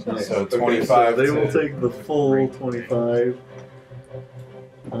damage. Nice. So Okay, 25 so they will to- take the full 25.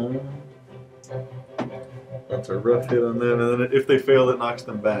 That's a rough hit on them, and then if they fail, it knocks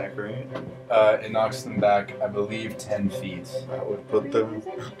them back, right? It knocks them back, I believe, 10 feet. That would put them.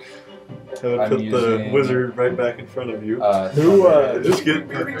 That would I'm put the using- wizard right back in front of you. Who, Just get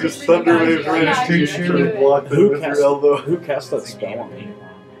just thunderwave right Yeah, at you, you try do to it. block them Who with cast- your elbow. Who cast that spell on me?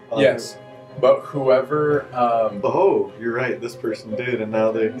 Yes, but whoever, Oh, you're right. This person did, and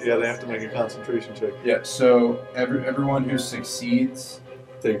now they have to make a concentration check. yeah, so everyone who succeeds,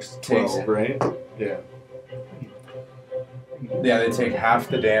 Takes Takes 12, right? Yeah. yeah, they take half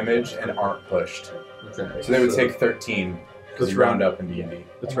the damage and aren't pushed. Okay. So they would take 13, because Let's you round up in D&D.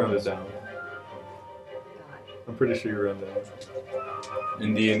 Let's round it down. I'm pretty sure you round down.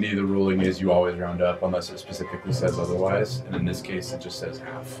 In D&D, the ruling is you always round up unless it specifically says otherwise, and in this case, it just says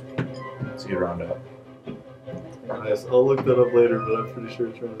half. So you round up. Nice. I'll look that up later, but I'm pretty sure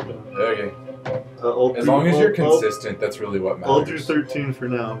it's rounded down. Okay. I'll As do- long as you're I'll- consistent, that's really what matters. I'll do 13 for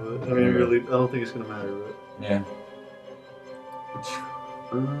now, but I mean, Okay. really, I don't think it's gonna matter. But Yeah.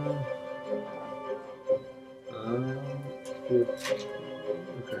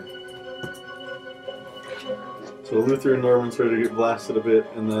 Okay. So Luther and Norman start to get blasted a bit,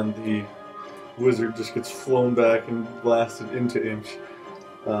 and then the wizard just gets flown back and blasted into Inch.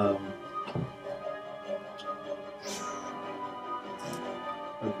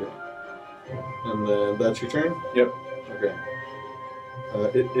 Okay. And then that's your turn? Yep. Okay.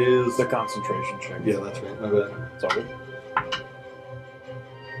 It is. The concentration check. Yeah, that's right. My bad. It's all good. I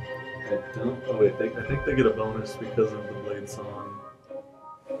don't. Oh wait, I think they get a bonus because of the blade song.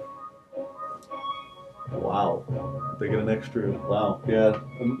 Wow, they get an extra. Wow, yeah,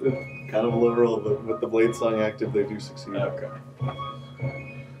 it's kind of a low roll, but with the blade song active, they do succeed. Okay.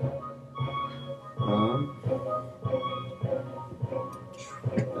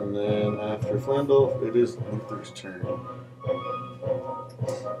 And then after Flandolf, it is Luther's turn.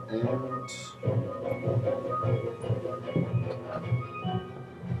 And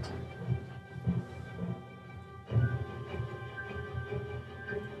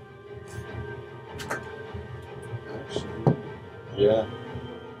actually, yeah,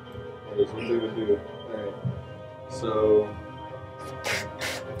 that is what they would do. Alright, so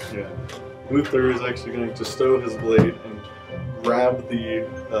yeah, Luther is actually going to stow his blade and grab the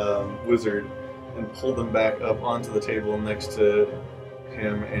wizard and pull them back up onto the table next to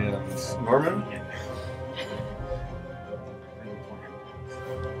him and Norman.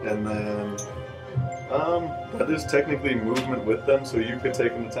 And then that is technically movement with them, so you could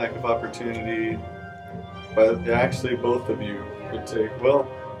take an attack of opportunity. But actually, both of you could take, well,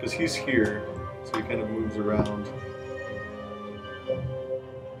 because he's here, so he kind of moves around.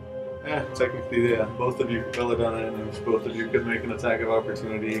 Technically, yeah, both of you, Belladonna and Imps, both of you could make an attack of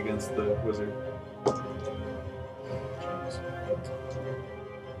opportunity against the wizard.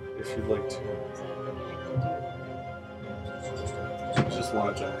 If you'd like to. Just one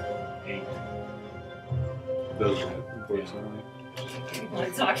attack. 8. Doesn't it, unfortunately. I'm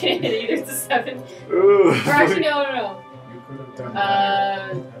not talking it either. It's a 7. Ooh! Or actually, no. You could have done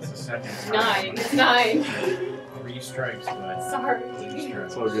better. That's the second time. 9. It's 9. 3 strikes, but Sorry.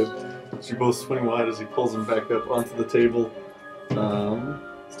 It's all good. So you both swing wide as he pulls him back up onto the table.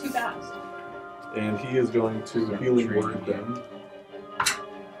 It's too fast. And he is going to healing word them.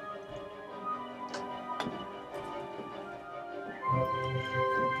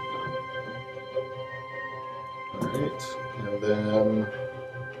 Alright, and then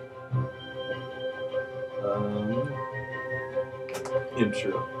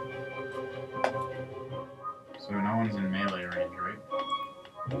Imshira. so no one's in melee range, right?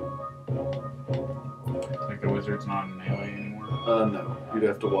 Like the wizard's not in melee anymore. No. You'd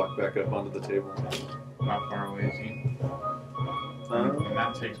have to walk back up onto the table. How far away is he? And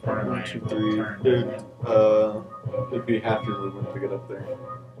that takes part of my 1, 2, 3. turn. doesn't it? It'd be half your movement to get up there.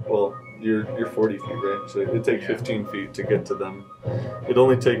 Well, you're 40 feet, right? So it'd take Yeah. 15 feet to get to them. It'd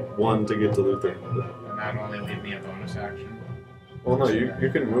only take 1 to get to Luther. And that only leave me a bonus action. Well, no, you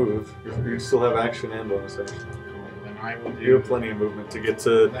can move. You still have action and bonus action. Cool. Then I will You have do. plenty of movement to get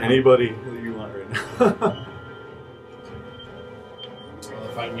to anybody that you want right now. Well,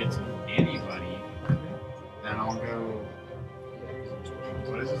 if I can get to anybody, then I'll go.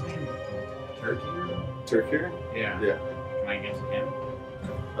 What is his name? Turkey? Turkey? Yeah. Yeah. Can I get to him?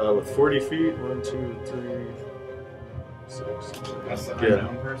 With 40 feet, 1, 2, 3, 6. That's the Yeah.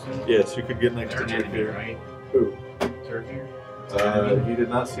 unknown person? Yes, you could get next They're to an enemy, Turkey. right? Who? Turkey? He did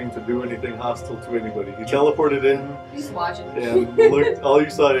not seem to do anything hostile to anybody. He teleported in He's watching. and looked. All you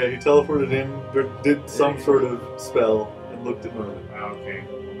saw, yeah, he teleported in, did some sort of spell, and looked at Norman. Oh, okay.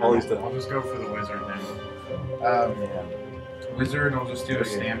 All he's done. I'll just go for the wizard then. Wizard, I'll just do a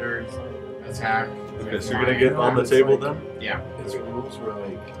standard attack. Okay, with so you're gonna my- get on the table then? Yeah. His rules were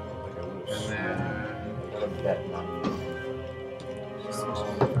like a And then. bet money.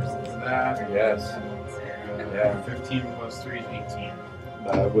 That. Yes. Yeah. 15 plus 3 is 18.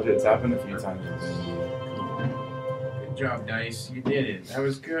 Would It's hit. happened a few times. Good job, Dice. You did it. That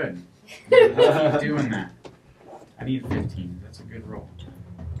was good. Keep doing that. I need 15. That's a good roll.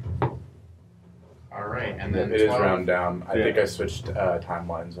 Alright, and then It is 12. round down. I Yeah. think I switched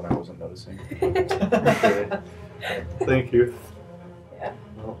timelines when I wasn't noticing. Okay. Thank you. Yeah.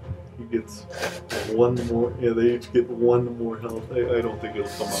 Well, he gets 1 more. Yeah, they each get 1 more health. I don't think it'll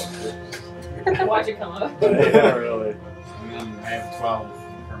come up. Watch it come up. Yeah, really. And then I have 12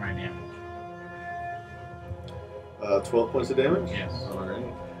 for my damage. 12 points of damage? Yes. Alright.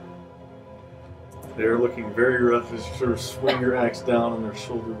 They're looking very rough as you sort of swing your axe down on their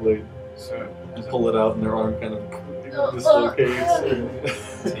shoulder blade So, and pull it out, and their arm kind of dislocates.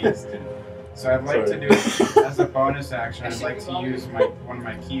 tasty. So I'd like to do, as a bonus action, I'd like to use one of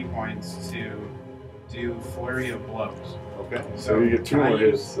my key points to do Flurry of Blows. Okay, so you get 2 Can I more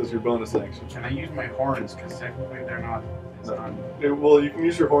use- hits as your bonus action. Can I use my horns? Because technically they're not. It's No. not. Well, you can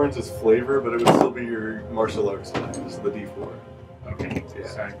use your horns as flavor, but it would still be your martial arts die, this is the D4. Okay. Yeah.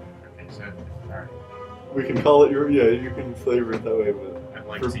 So, alright. We can call it your, yeah, you can flavor it that way, but I'd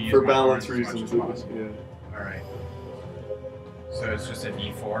like for, to use for my balance horns as much reasons, as it was, possible. yeah. Alright. So it's just a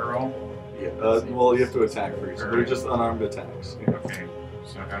D4 roll? Yeah. Well, you have to attack first. They're just unarmed attacks. Yeah. Okay.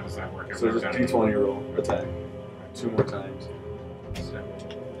 So how does that work? So just D20 roll attack 2 more times. So,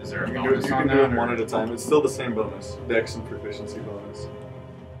 is there a You can do, bonus you on can do that? them one or- at a time. It's still the same bonus, Dex and proficiency bonus,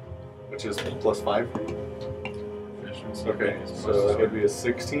 which is +5 for you. Efficiency Okay, is so plus that would two. be a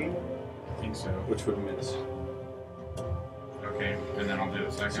 16, I think so. which would miss. Okay, and then I'll do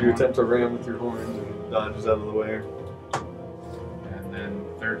the second So you one. attempt to ram with your horns and dodges out of the way. And then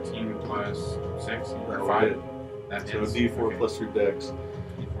 13 plus 6 or That'll 5. hit. That So is. D4 okay. plus your Dex.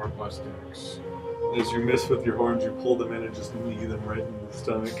 D4 plus Dex. As you miss with your horns, you pull them in and just knee them right in the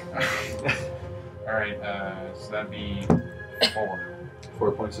stomach. Alright, so that'd be 4.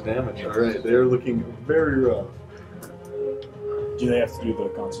 4 points of damage. Alright, they're looking very rough. Do they have to do the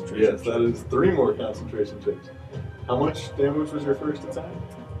concentration? Yes, that is 3 more concentration checks. How much damage was your first attack?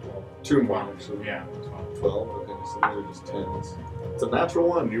 2 more, actually. Yeah, 12. Okay, so those are just 10s. It's a natural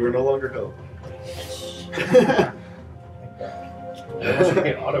 1. You are no longer held. Once you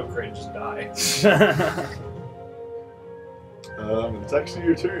get auto crit, and just die. It's actually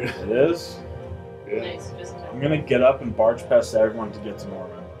your turn. It is. Yeah. Nice. Just I'm gonna get up and barge past everyone to get to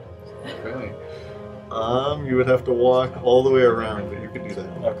Norman. Okay. You would have to walk all the way around, but you could do that.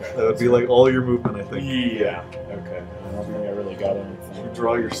 Okay. That would be like all your movement, I think. Yeah. Okay. I don't think I really got You anything.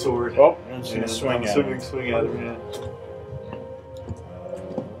 draw your sword. Oh, I'm just gonna and swing at him. Swing at him, yeah.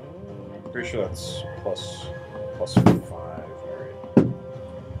 I'm pretty sure that's plus 5, right?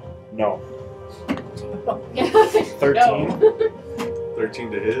 No. 13? No.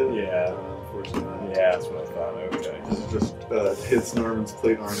 13 to hit. Yeah. Unfortunately not. Yeah, that's what I thought. Okay. This is just hits Norman's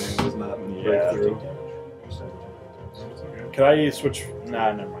plate armor and does not break Yeah. through. Could I switch?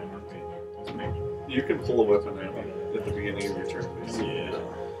 Nah, never mind. You can pull a weapon out at the beginning of your turn, basically. Yeah.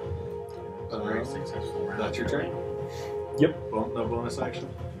 Very successful round. That's your turn? Yep. No bonus action?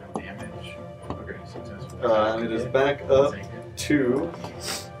 No damage. Okay, successful. And it is back up to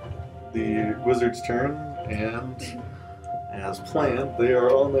the wizard's turn, and as planned, they are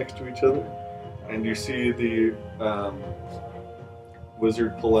all next to each other. And you see the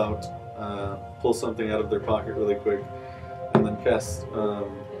wizard pull something out of their pocket really quick, and then cast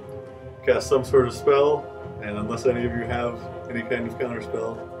some sort of spell. And unless any of you have any kind of counter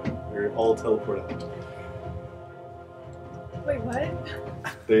spell, you're all teleport out. Wait, what?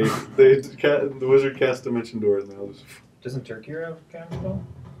 The wizard cast Dimension Door, and they'll just. Doesn't Turkey have counter spell?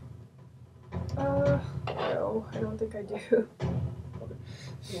 No, I don't think I do.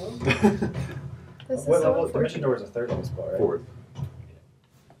 This is What so level? Dimension unfortunate. Door is a 3rd level spell, right? 4th.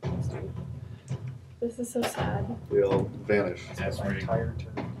 This is so sad. They all vanish. That's my pretty entire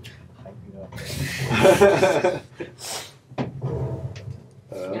turn. Hype it up.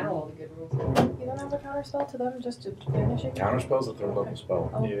 Now all the good rules. You don't have a counter spell to them, just to vanishing? Counterspell's a 3rd level spell.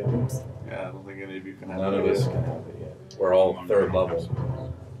 Oh, Yeah. oops. Yeah, I don't think any of you can have None it of us yet. can have it yet. We're all 3rd level.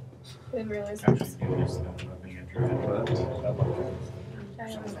 Didn't realize Actually, this. do this stuff about being a druid.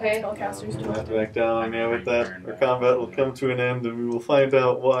 Okay. Spellcasters do We'll it. have to back down, yeah, with that. Our combat will come to an end, and we will find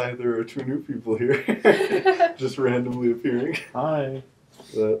out why there are 2 new people here. Just randomly appearing. Hi.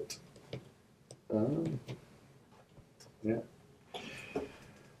 But, yeah.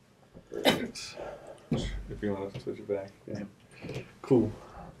 Perfect. If you want to switch it back. Yeah. Cool.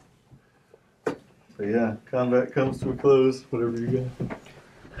 But yeah, combat comes to a close, whatever you got.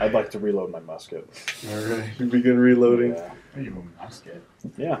 I'd like to reload my musket. Alright, you begin reloading. Yeah. Oh, you have a musket.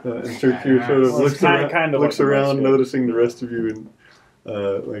 Yeah. And Turkey sort of Well, looks it's kinda- around, kind of looks like a around musket. noticing the rest of you,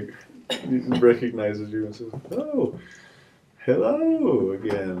 and recognizes you and says, "Oh, hello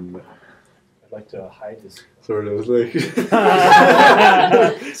again." I'd like to hide this. Sort of like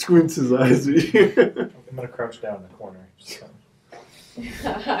squints his eyes at you. I'm gonna crouch down in the corner. Just, Wait,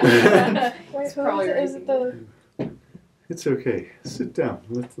 It's who probably is it the... It's okay. Sit down.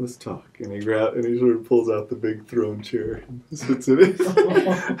 Let's talk. And he sort of pulls out the big throne chair and sits in it.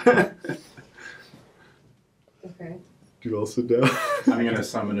 Okay. Do you all sit down? I'm gonna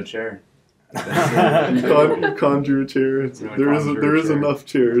summon a chair. You conjure a chair. I'm gonna There conjure a is chair. enough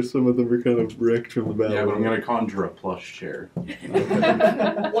chairs. Some of them are kind of wrecked from the battle. Yeah, but I'm gonna conjure a plush chair.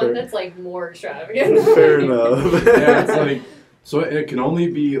 One that's like more extravagant. Fair enough. Yeah, it's like, so it can only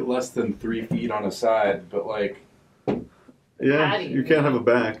be less than 3 feet on a side, but like, Yeah, Patty. you can't have a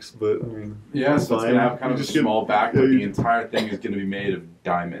backs, but I mean, yeah, so it's fine. gonna have kind You of a just get- small back, yeah, but the you- entire thing is gonna be made of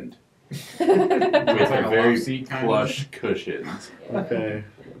diamond with Like a a very love seat kind of? plush cushions, Okay,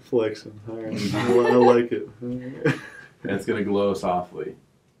 flexing. All right, well, I like it. and it's gonna glow softly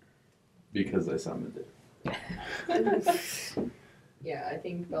because I summoned it. Yeah, I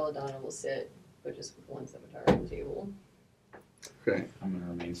think Belladonna will sit, but just with one scimitar at the table. Okay. I'm gonna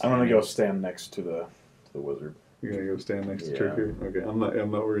remain I'm standing. gonna go stand next to the wizard. You're gonna go stand next to Yeah. Trigger? Okay, I'm not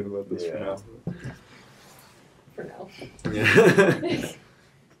worried about this Yeah. For now. for now. Yeah.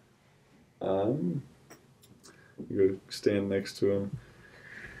 You go stand next to him.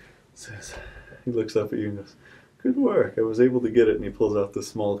 Says, he looks up at you and goes, "Good work. I was able to get it." And he pulls out this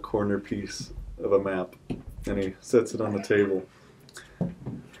small corner piece of a map and he sets it on the table.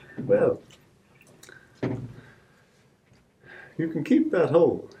 Well, you can keep that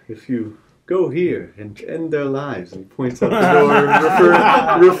hole if you go here and end their lives. And he points out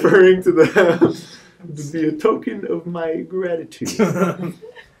the door, referring to them to be a token of my gratitude.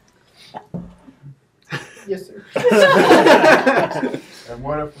 Yes, sir. And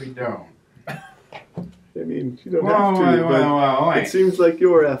what if we don't? I mean, you don't have to, Well, but it seems like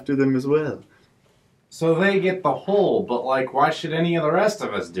you're after them as well. So they get the hole, but like, why should any of the rest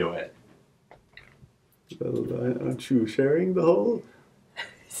of us do it? Well, aren't you sharing the hole?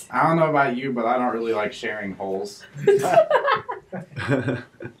 I don't know about you, but I don't really like sharing holes.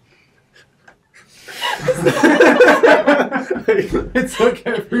 It took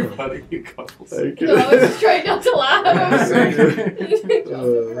everybody a couple I seconds. No, I was just trying not to laugh.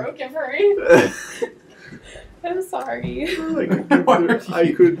 Uh, Broken for me. I'm sorry.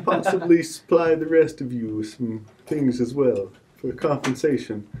 I could possibly supply the rest of you with some things as well for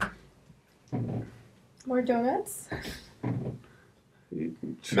compensation. More donuts?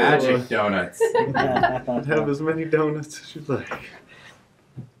 Sure, Magic donuts. have as many donuts as you'd like.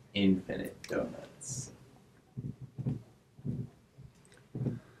 Infinite donuts.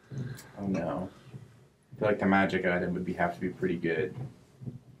 Oh no. I feel like the magic item would have to be pretty good.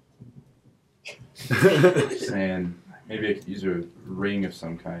 Just saying, maybe I could use a ring of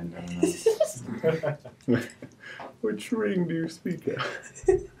some kind. I don't know. Which ring do you speak of?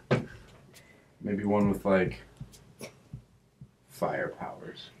 Maybe one with like fire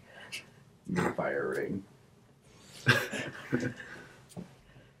powers. The fire ring.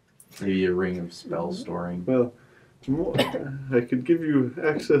 Maybe a ring of spell storing. Well, I could give you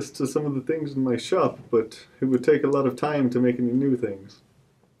access to some of the things in my shop, but it would take a lot of time to make any new things.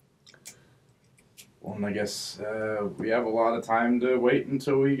 Well, and I guess we have a lot of time to wait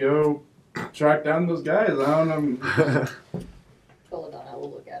until we go track down those guys. I don't know. Belladonna will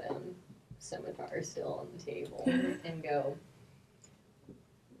look at him, scimitar still on the table, and go,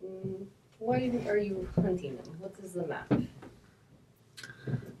 why are you hunting them? What is the map?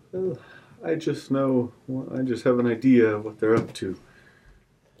 Well, I just know, I just have an idea of what they're up to.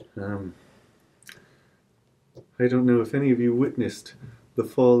 I don't know if any of you witnessed the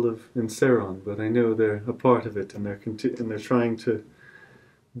fall of Enceron, but I know they're a part of it, and they're trying to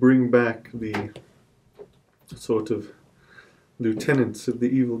bring back the sort of lieutenants of the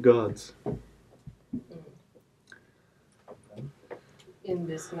evil gods. In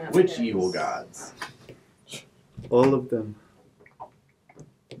this map. Which has- evil gods? All of them.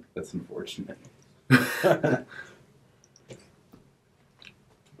 That's unfortunate.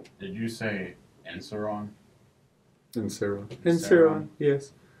 Did you say Enceron? Enceron. Enceron. Enceron,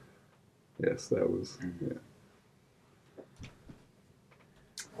 yes. Yes, that was, yeah.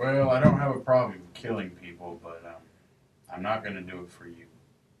 Well, I don't have a problem killing people, but I'm not going to do it for you.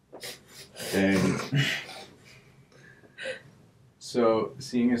 And so,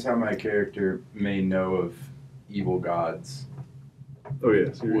 seeing as how my character may know of evil gods, Oh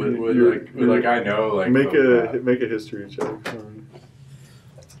yes. would I know like make oh, a history check.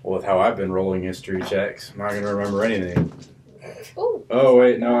 well, with how I've been rolling history checks, I'm not going to remember anything. Oh. Oh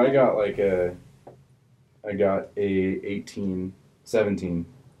wait, no, I got a 17.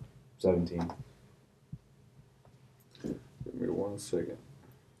 Give me 1 second.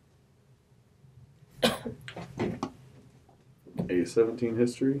 A 17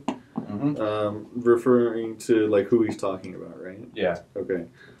 history, Mm-hmm. referring to like who he's talking about, right? Yeah. Okay,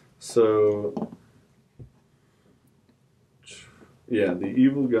 so yeah, the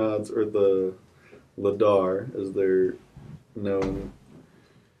evil gods, or the Ladar, as they're known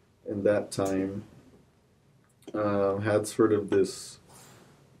in that time, had sort of this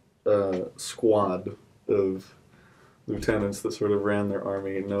squad of lieutenants that sort of ran their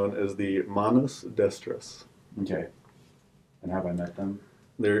army, known as the Manus Destras. Okay. And have I met them?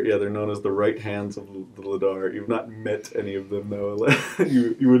 They're known as the right hands of the Ladar. You've not met any of them, though.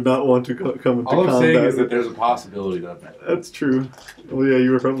 you would not want to come into All I'm combat. saying is that there's a possibility that I've met them. That's true. Well, yeah,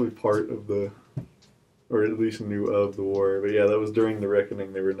 you were probably part of the, or at least knew of the war. But yeah, that was during the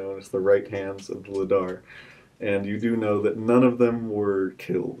Reckoning. They were known as the right hands of the Ladar. And you do know that none of them were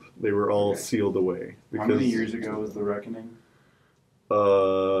killed. They were all Okay. sealed away. How many years ago was the Reckoning?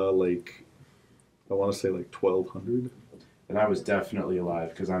 Like, I want to say like 1200. then I was definitely alive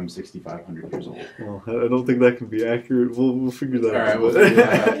because I'm 6,500 years old. Well, I don't think that can be accurate. We'll figure that All right, out. we'll figure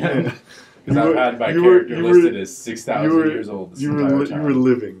that out. Because I've had my character listed as 6,000 years old this entire time. You were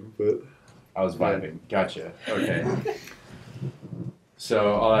living, but I was vibing. Gotcha. Okay.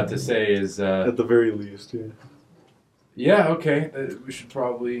 So all I have to say is... at the very least, yeah. Yeah, okay. We should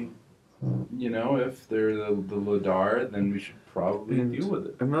probably, if they're the Ladar, then we should probably deal with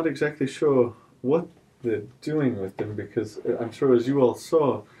it. I'm not exactly sure what they're doing with them, because I'm sure, as you all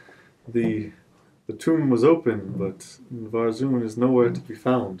saw, the tomb was open, but Varzun is nowhere to be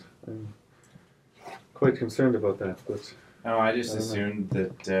found. I'm quite concerned about that, but... Oh, I just assumed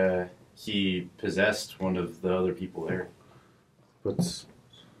that he possessed one of the other people there. But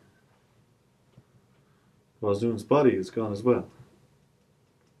Varzun's body is gone as well.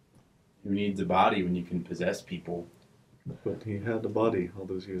 Who needs a body when you can possess people? But he had a body all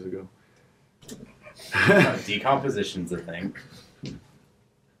those years ago. Decomposition's a thing.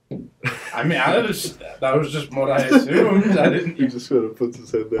 I mean, that was just what I assumed. I didn't. He just sort of puts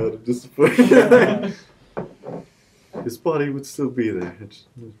his head down and disappointed. His body would still be there. It's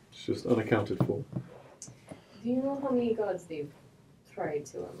just unaccounted for. Do you know how many gods they've tried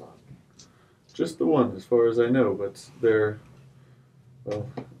to unlock? Just the one, as far as I know, but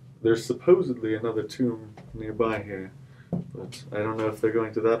there's supposedly another tomb nearby here, but I don't know if they're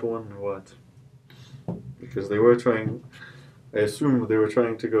going to that one or what. Because they were trying, I assume they were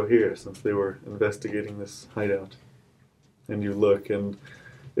trying to go here since they were investigating this hideout. And you look, and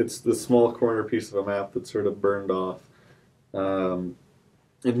it's the small corner piece of a map that's sort of burned off. And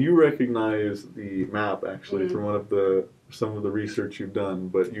you recognize the map, actually, from some of the research you've done,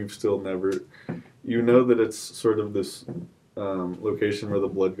 but you've still never... You know that it's sort of this location where the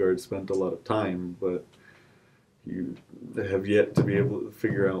Blood Guard spent a lot of time, but you have yet to be able to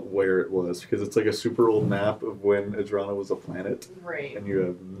figure out where it was, because it's like a super old map of when Edjrana was a planet. Right. And you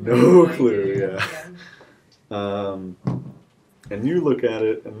have no clue, yeah. And you look at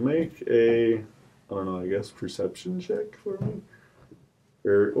it and make a, I don't know, I guess perception check for me?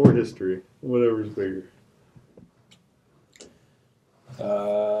 Or history, whatever's bigger.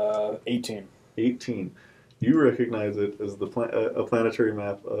 18. 18. You recognize it as a planetary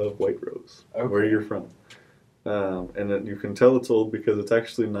map of White Rose, where you're from. And then you can tell it's old because it's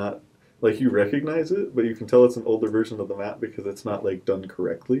actually not, like, you recognize it, but you can tell it's an older version of the map because it's not, like, done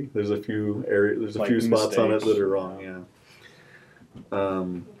correctly. There's a few few spots on it that are wrong, yeah.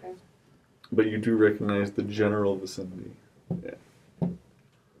 Okay. But you do recognize the general vicinity. Yeah.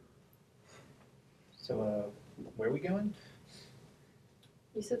 So, where are we going?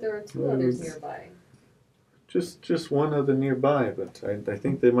 You said there were two others nearby. Just one other nearby, but I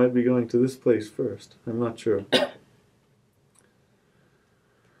think they might be going to this place first. I'm not sure.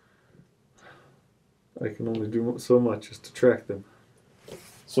 I can only do so much as to track them.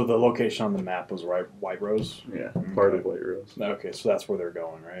 So the location on the map was White Rose? Yeah, part of White Rose. Okay, so that's where they're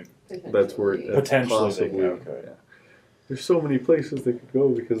going, right? That's where it Potentially possibly. okay. Yeah. There's so many places they could go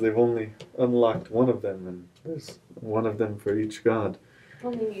because they've only unlocked one of them, and there's one of them for each god. How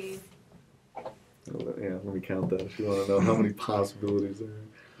many? Yeah, let me count that if you want to know how many possibilities there are.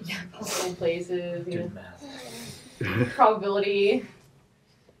 Yeah, possible places. Do Yeah. the math. Probability.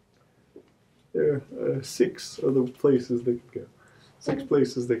 There are 6 other places they could go. 6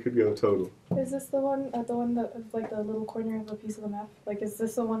 places they could go total. Is this the one that like the little corner of a piece of the map? Like, is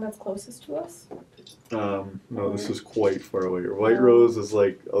this the one that's closest to us? No, this is quite far away. White Rose is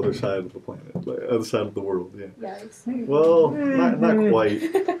like other side of the planet, like other side of the world. Yeah. Yikes. Well, not quite.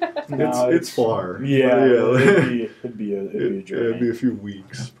 No, It's far. Yeah, But it'd be a journey. It'd be a few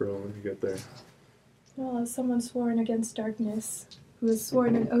weeks probably when you get there. Well, as someone sworn against darkness, who has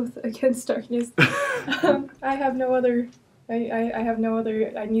sworn an oath against darkness, I have no other. I have no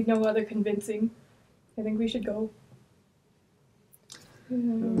other. I need no other convincing. I think we should go.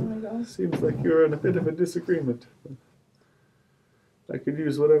 Seems like you're in a bit of a disagreement. I could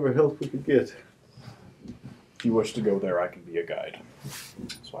use whatever help we could get. If you wish to go there, I can be a guide.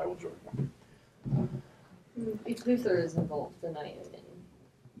 So I will join you. If Luther is involved, then I am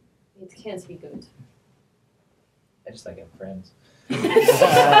in. It can't be good. I just like having friends.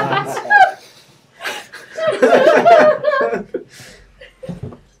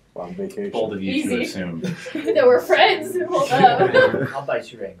 On vacation. Bold of you Easy. to assume. That we're friends. Hold up. I'll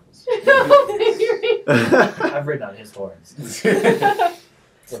bite your ankles. I've ridden on his horns.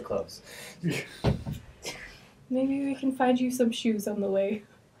 We're close. Maybe we can find you some shoes on the way.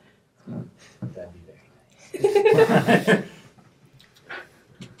 That'd be very nice.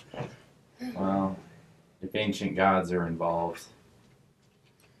 Well, if ancient gods are involved,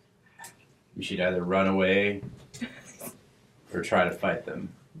 we should either run away or try to fight them.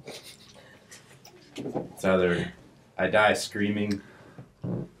 It's either I die screaming,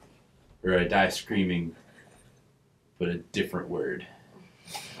 or I die screaming, but a different word.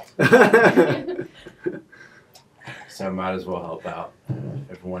 So I might as well help out.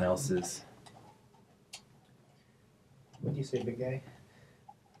 Everyone else is. What do you say, big guy?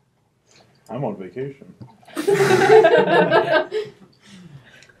 I'm on vacation.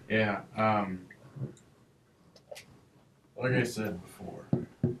 Yeah, like I said before,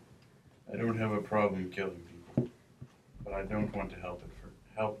 I don't have a problem killing people, but I don't want to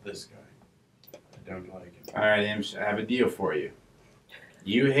help this guy. I don't like him. All right, Imsh, I have a deal for you.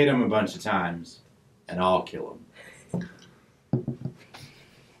 You hit him a bunch of times, and I'll kill him.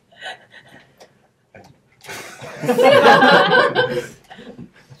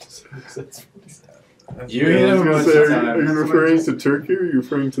 You hit him a bunch of Are you times. referring to Turkey or are you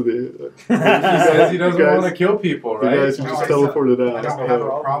referring to the He says he doesn't guys- want to kill people, the right? guys who No, just I teleported I out? don't have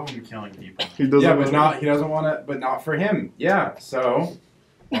a problem killing people. He doesn't. Yeah, but want- not he doesn't want to. But not for him. Yeah. So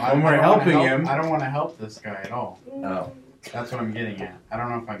Well, when we're I don't wanna helping help- him. I don't want to help this guy at all. Oh. That's what I'm getting at. I don't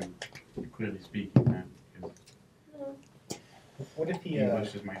know if I'm clearly speaking that. Because What if he?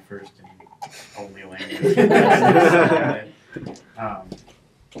 English is my first and only language. um,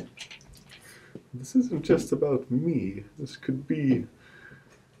 This isn't just about me. This could be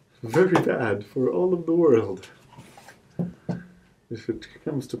very bad for all of the world if it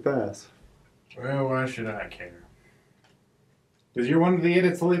comes to pass. well, why should I care? Because you're one of the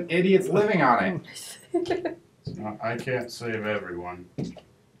idiots living on it. It's not, I can't save everyone. Think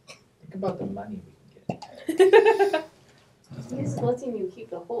about the money we can get. He's letting you keep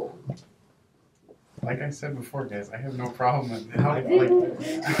the hole. Like I said before, guys, I have no problem with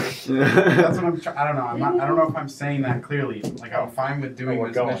that's what I'm. I don't know. I don't know if I'm saying that clearly. Like I'm fine with doing we're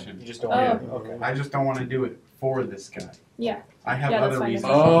this going. mission. You just don't. Yeah. Okay. I just don't want to do it for this guy. Yeah. I have Yeah, that's other fine.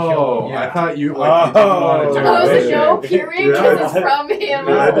 reasons. Oh, Yeah. I thought you like you didn't want to do I was it. like, no, period, because it's from him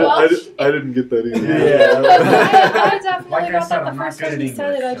Yeah, as well. I didn't get that either. I definitely Like I got said, that the I'm not first good time at he said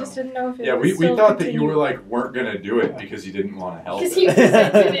it. I English, just so- didn't know if it Yeah, was we still thought that you continued. were like weren't gonna do it because you didn't want to help. Because him. he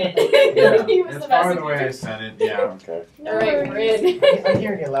presented it. Yeah. He was That's the probably the way I messenger. said it. Yeah. Okay. No Alright, we're worries. in. I'm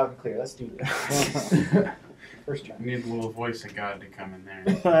hearing you loud and clear. Let's do this. First try. I need a little voice of God to come in there.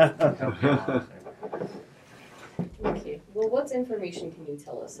 And help you out. Okay, well, what information can you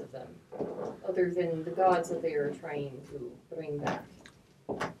tell us of them? Other than the gods that they are trying to bring back?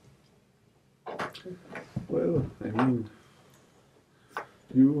 Well, I mean,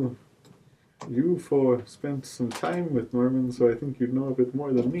 you spent some time with Norman, so I think you know a bit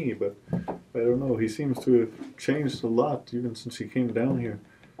more than me, but I don't know. He seems to have changed a lot even since he came down here.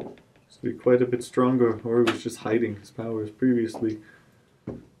 He's to be quite a bit stronger, or he was just hiding his powers previously.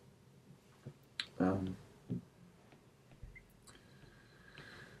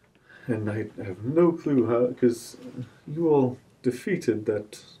 And I have no clue how, because you all defeated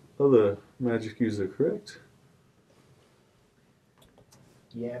that other magic user, correct?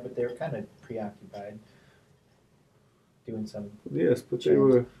 Yeah, but they're kind of preoccupied doing some. Yes, but they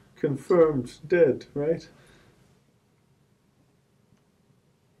were confirmed dead, right?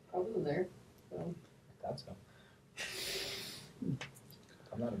 Probably there. Thought so.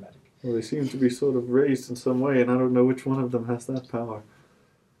 I'm not a magic. Well, they seem to be sort of raised in some way, and I don't know which one of them has that power.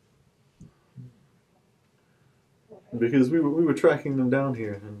 Because we were tracking them down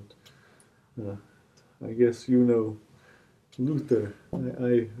here, and I guess you know Luther.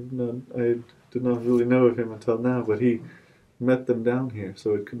 I did not really know of him until now, but he met them down here,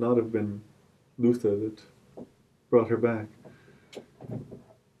 so it could not have been Luther that brought her back. I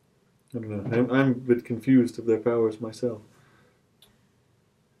don't know. I'm a bit confused of their powers myself.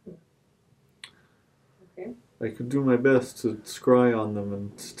 Okay. I could do my best to scry on them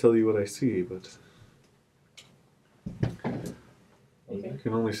and tell you what I see, but Maybe. I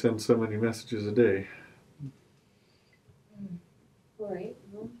can only send so many messages a day. Alright,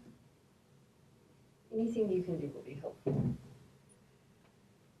 well, anything you can do will be helpful.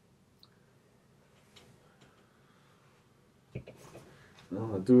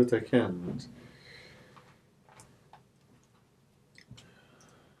 I'll do what I can.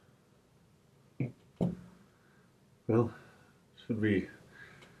 Well, should we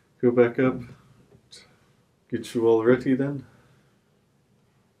go back up? Get you all ready then?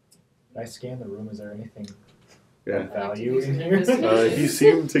 Can I scan the room? Is there anything Yeah. of value in here? He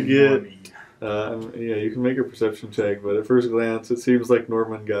seemed to get. Yeah, you can make a perception check, but at first glance, it seems like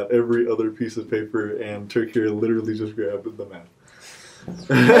Norman got every other piece of paper, and Turkey literally just grabbed the map.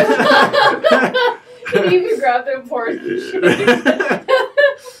 And you can grab them for It's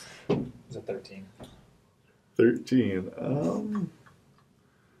a 13. 13.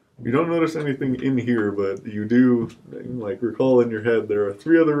 You don't notice anything in here, but you do, like, recall in your head there are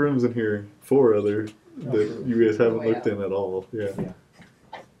 3 other rooms in here, 4 other, that you guys haven't looked in at all. Yeah. Do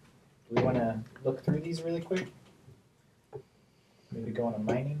we want to look through these really quick? Maybe go on a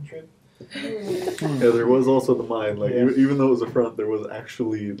mining trip? Yeah, there was also the mine. Like, even though it was a front, there was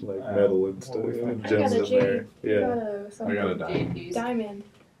actually, like, metal and stuff, and gems in there. Yeah. I got a diamond. Diamond.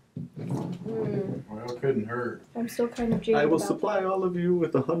 Well, it couldn't hurt. I'm still kind of jaded I will about supply that. all of you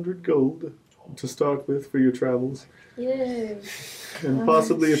with 100 gold to start with for your travels. Yay. And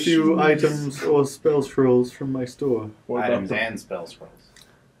possibly a few items or spell scrolls from my store. What about Items the, and spell scrolls.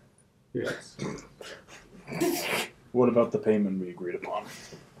 Yes. what about the payment we agreed upon?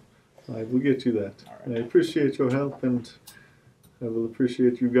 I will get you that. All I right. appreciate your help, and I will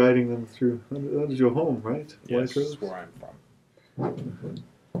appreciate you guiding them through. That is your home, right? Yes, White Rose? where I'm from.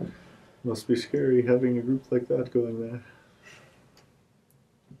 Must be scary having a group like that going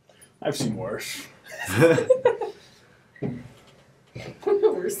I've seen worse. there.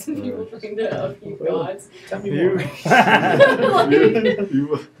 Worse than people trying to upheave gods. Tell me You,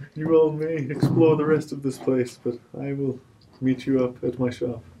 more. you all may explore the rest of this place, but I will meet you up at my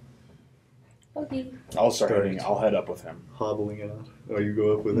shop. Okay. I'll start heading. I'll head up with him. Hobbling out. Oh, you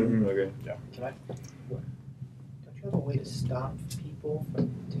go up with him? Okay. Can I? What? Don't you have a way to stop people from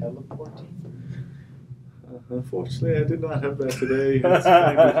teleporting? Unfortunately, I did not have that today. It's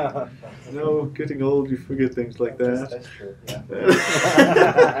kind of, getting old, you forget things like that. That's true. Yeah.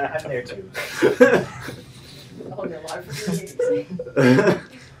 I'm there too. Oh no, I forget.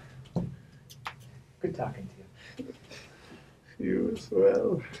 Good talking to you. You as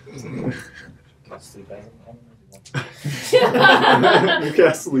well. Can I sleep as I'm You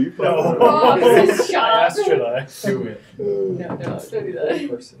can't sleep. No. Oh, this is I shot. asked, should I? Do it. No, don't do that.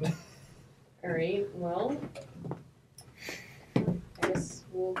 Person. Alright, well, I guess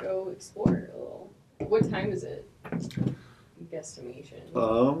we'll go explore a little. What time is it? Guesstimation.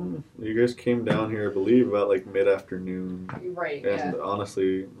 You guys came down here, I believe, about like mid-afternoon, Right, and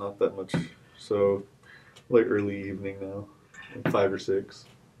honestly, not that much. So, like early evening now, like 5 or 6.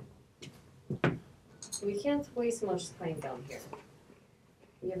 We can't waste much time down here.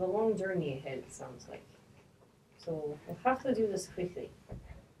 We have a long journey ahead, it sounds like. So we'll have to do this quickly.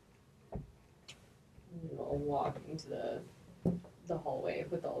 And I'll walk into the hallway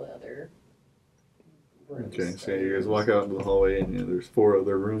with all the other rooms. Okay, so you guys walk out into the hallway, and there's 4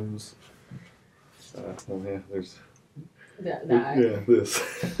 other rooms. There's That. yeah, this.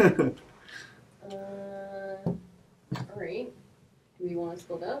 Alright. Do we want to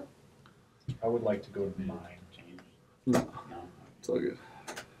split up? I would like to go to the mine. No, No. it's all good.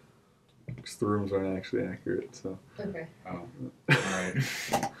 Because the rooms aren't actually accurate, so. Okay. Oh. Alright.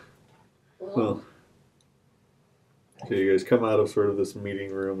 Well, okay, you guys come out of sort of this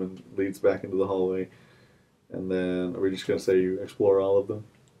meeting room and leads back into the hallway. And then, are we just going to say you explore all of them?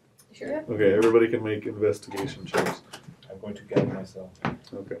 Sure. Okay, everybody can make investigation checks. I'm going to gather myself.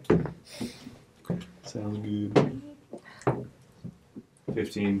 Okay. Sounds good.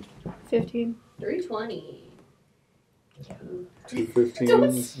 15. 15. 320. 2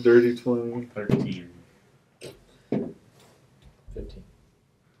 15s, dirty 20. 13. 15.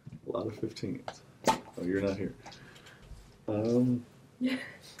 A lot of 15s. Oh, you're not here.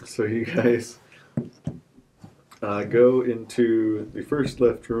 So you guys go into the first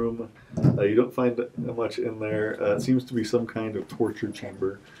left room. You don't find much in there. It seems to be some kind of torture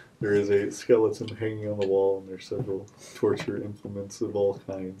chamber. There is a skeleton hanging on the wall, and there's several torture implements of all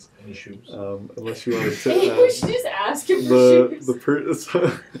kinds. Any shoes? Unless you want to Maybe we should just ask him for shoes.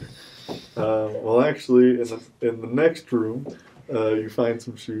 Well, actually, in the next room, you find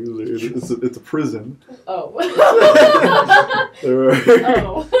some shoes. It's a prison. Oh. There are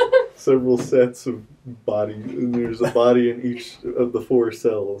Oh. several sets of bodies, and there's a body in each of the 4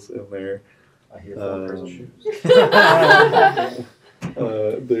 cells in there. I hear 4 pairs of shoes.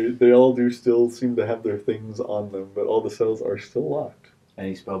 They all do still seem to have their things on them, but all the cells are still locked.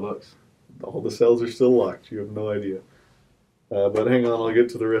 Any spell books? All the cells are still locked. You have no idea. But hang on, I'll get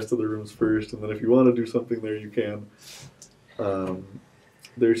to the rest of the rooms first, and then if you want to do something there, you can.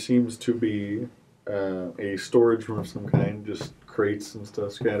 There seems to be a storage room of some kind, just crates and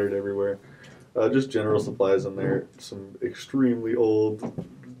stuff scattered everywhere. Just general supplies in there. Some extremely old,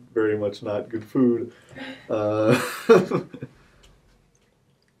 very much not good food.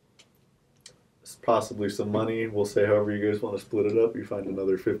 Possibly some money. We'll say however you guys want to split it up. You find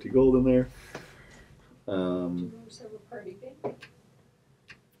another 50 gold in there. Just have a party thing.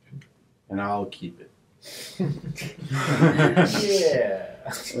 And I'll keep it. Yeah.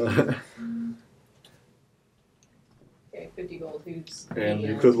 50 gold. Who's And you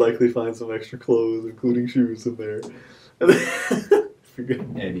medium? could likely find some extra clothes, including shoes, in there. If you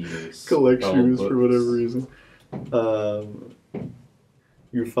could Anyways. collect spell shoes for whatever books. reason.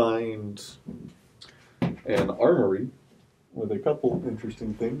 You find an armory with a couple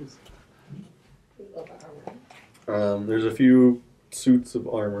interesting things. We love our armor. There's a few suits of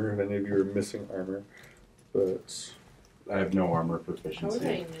armor, if any of you are missing armor, but I have no armor How would I proficiency.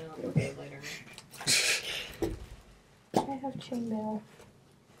 know? Okay, later. I have chainmail.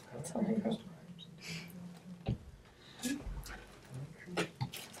 That's all I know.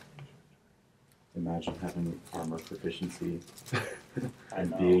 Imagine having armor proficiency I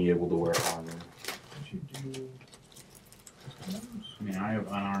and know. being able to wear armor. I mean, I have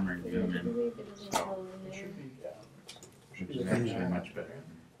unarmored I human, believe it is all in there. which is actually much better.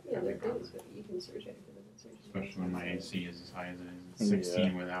 Yeah, there is, but you can search it. Especially when my AC is as high as it is. It's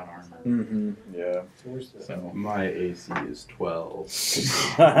 16 without armor. Mm-hmm. Yeah. So, My AC is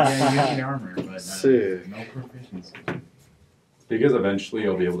 12. yeah, you need armor, but Sick. no proficiency. Because eventually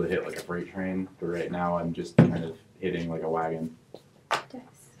I'll be able to hit like a freight train, but right now I'm just kind of hitting like a wagon. Dice.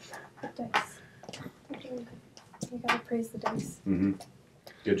 Dice. You gotta praise the dice. Mm-hmm.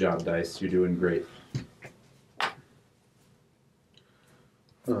 Good job, Dice. You're doing great.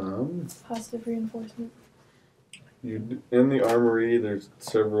 Positive reinforcement. In the armory, there's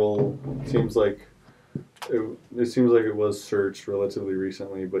several. It seems like it was searched relatively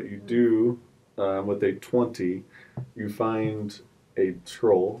recently, but you do with a 20, you find a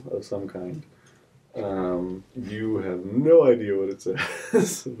troll of some kind. You have no idea what it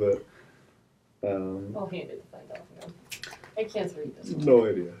says, but I'll hand it to find out. No. I can't read this one. no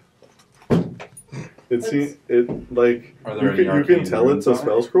idea. It like Are there you any can arcane tell it's runes a on it?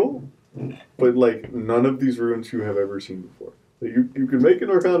 spell scroll, but like none of these runes you have ever seen before. Like, you can make an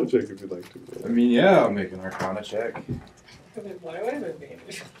Arcana check if you'd like I to. mean, yeah, I'll make an Arcana check. Why do I have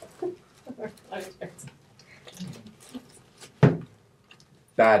advantage?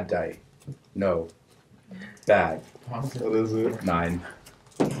 Bad die. No. Bad. What is it? 9.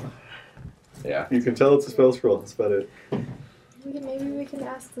 Yeah. You can tell it's a spell scroll. That's about it. Maybe we can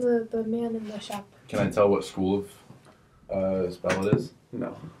ask the man in the shop. Can I tell what school of spell it is?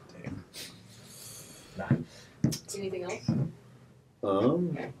 No. Anything else?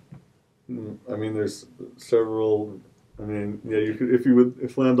 I mean, there's several. I mean, yeah, you could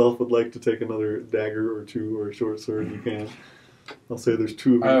if Landolph would like to take another dagger or two or a short sword, you can. I'll say there's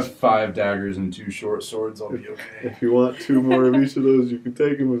 2 of I have each. 5 daggers and 2 short swords. I'll be okay. If you want 2 more of each of those, you can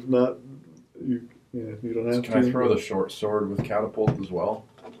take them. If not, you don't have Can to. I throw the short sword with catapult as well?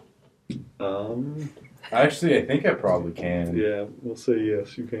 Actually, I think I probably can. yeah, we'll say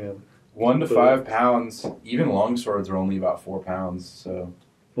yes, you can. 1 to But- 5 pounds. Even long swords are only about 4 pounds. So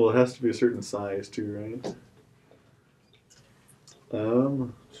Well, it has to be a certain size too, right?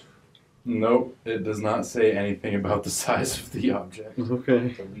 nope, it does not say anything about the size of the object. Okay.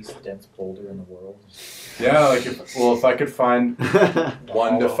 The least dense boulder in the world. Yeah, like if I could find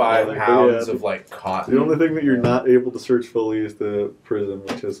 1 to 5 Yeah, pounds the- of like cotton. The only thing that you're not able to search fully is the prison,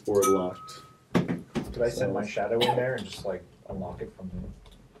 which has 4 locked. Could I send my shadow in there and just like unlock it from the?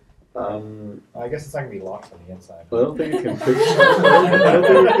 I guess it's not gonna be locked from the inside. I don't think it can pick. I don't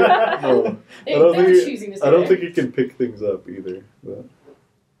think it can, no. Hey, I don't they were think choosing to I don't say think it can pick things up either. But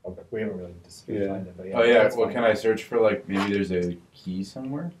Okay, we haven't really Yeah. defined it, but yeah. Oh yeah, that's well fine. can I search for like maybe there's a key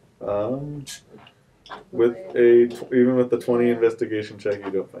somewhere? with even with the 20 investigation check, you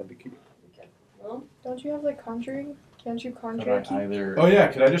don't find a key. Well, Don't you have like conjuring? Can't you Could conjure a I key? either? Oh yeah,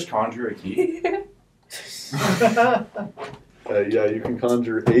 could I just conjure a key? Yeah, you can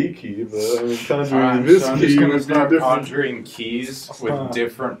conjure a key, but I mean, conjuring Alright, this so I'm key just gonna would be start different. conjuring keys with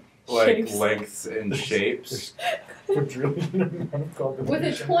different like Shapes. lengths and shapes. Quadrillion amount of with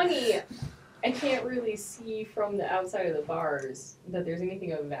a combinations. 20, I can't really see from the outside of the bars that there's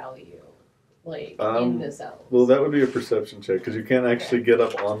anything of value, like in the cells. Well, that would be a perception check because you can't actually get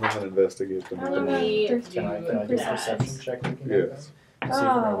up on them and investigate them. How long We There's- do Can I do a that. perception check looking Yes. at that? See if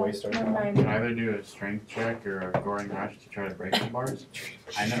my Oh, waist starts never going. mind. Can I either do a strength check or a goring rush to try to break the bars?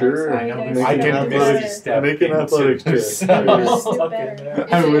 I know. Sure. I know. Sorry, this guys. I Make can an misty athletics- step make an into athletics the check. cells. Do Stuck better. in there.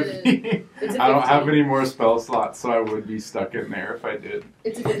 I would It's be. It's a I don't have 15. any more spell slots, so I would be stuck in there if I did.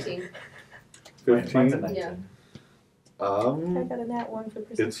 It's a 15. Mine's a 15. 19. Yeah. I got a nat 1 for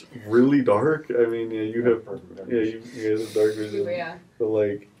perception. It's really dark. I mean, yeah, you have you guys have dark vision, Yeah. but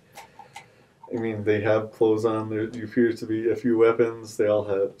like, I mean, they have clothes on. There appears to be a few weapons. They all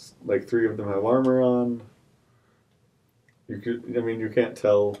have like 3 of them have armor on. You can't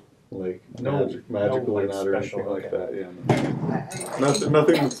tell like No, magical or like not, or special, anything like okay. that. Yeah.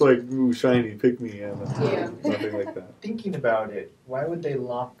 Nothing that's like ooh, shiny, pick me, and Yeah. nothing like that. Thinking about it, why would they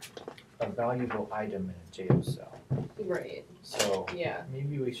lock a valuable item in a jail cell? Right. So Yeah.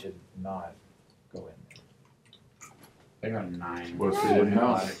 maybe we should not go in there. I got a 9. What if we didn't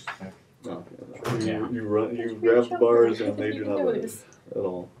know? Athletics check. No, Yeah. you run, you grab the bars, and they do not move notice. at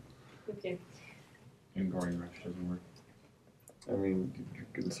all. Okay. And Goring Rush doesn't work. I mean, you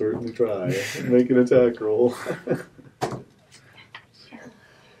can certainly try. Make an attack roll.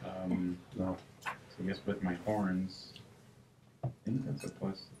 No. So I guess with my horns, I think that's a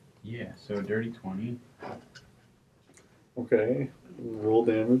plus. Yeah, so dirty 20. Okay, roll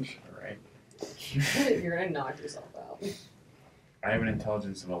damage. Alright. You're gonna knock yourself out. I have an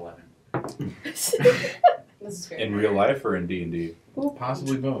intelligence of 11. This is fair. In real life or in D&D?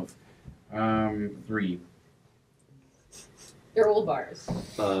 Possibly both. 3. They're old bars.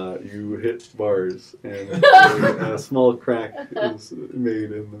 You hit bars, and a small crack is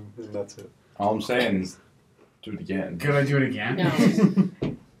made in them, and that's it. All I'm saying is do it again. Could I do it again?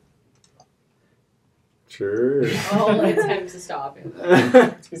 No. Sure. I'll attempt to stop him.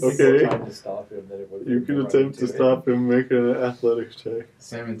 Okay. Time to stop him, then it would You can attempt to stop him. Make an athletics check.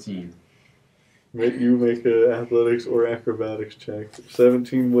 17. Make an athletics or acrobatics check.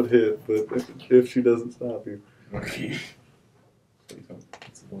 17 would hit, but if she doesn't stop you. Okay.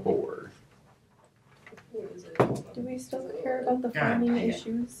 4. What is it? Do we still care about the God farming dang it.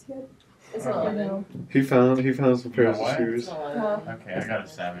 issues yet? It's Oh, an Or 11. no? He found some pairs of what? shoes. It's an 11. Okay, I got a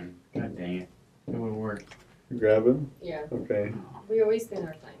 7. God dang it. It would work. You grab him. Yeah. Okay. We are wasting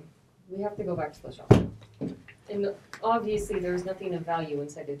our time. We have to go back to the shop. And obviously there's nothing of value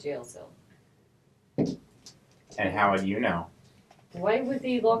inside the jail cell. And how would you know? Why would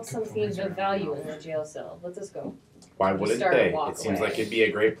they lock something of value in the jail cell? Let us go. Why Just wouldn't start and they? walk It seems away. like it'd be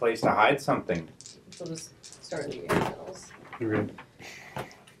a great place to hide something. So just start leaving ourselves. Okay.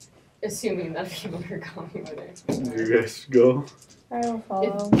 Assuming that people are coming with it. You guys go. I'll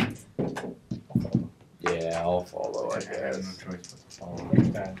follow. Yeah, I'll follow, I I have no guess. choice but to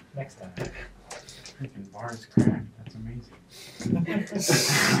follow. Next time. Freaking bars cracked. That's amazing.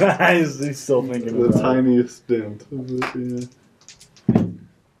 He's still thinking The about it. tiniest dent. Yeah.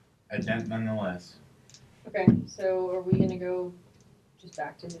 A dent nonetheless. Okay, so are we gonna go just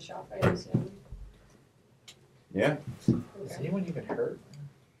back to the shop, I assume? Yeah. Is Okay. anyone even hurt?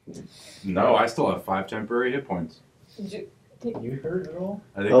 No, I still have 5 temporary hit points. You hurt at all?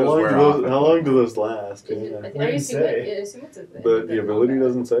 I think How those long, wear do off. those, how long do those last? Is Yeah. it, What I did it assume say? it, I assume it's at the The end of ability combat.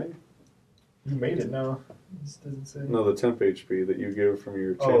 doesn't say? You made it, no. This doesn't say. No, the temp HP that you give from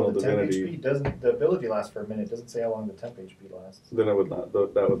your channel Oh, the temp divinity. HP doesn't. The ability lasts for a minute. It doesn't say how long the temp HP lasts. Then it would not.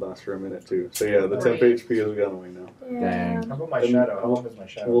 That would last for a minute too. So yeah, the temp Right. HP has gone away now. Yeah. How about my And shadow? How long does my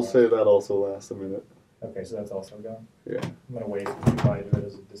shadow We'll last? say that also lasts a minute. Okay, so that's also gone. Yeah. I'm gonna wave goodbye to it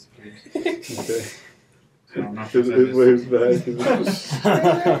as it disappears. Okay. So I'm not It, gonna it waves back.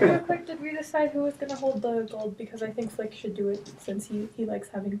 Real quick, did we decide who was gonna hold the gold? Because I think Flick should do it since he likes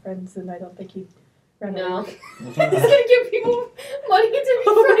having friends, and I don't think he'd run No. away. He's gonna give people money to be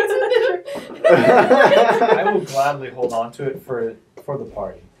friends with I will gladly hold on to it for the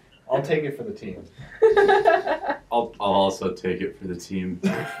party. I'll take it for the team. him. I'll also take it for the team.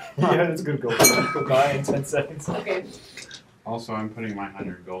 Yeah, it's gonna go goodbye in 10 seconds. Okay. Also, I'm putting my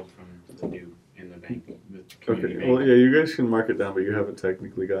 100 gold from the due in the bank. The community Okay. bank. Well, yeah, you guys can mark it down, but you haven't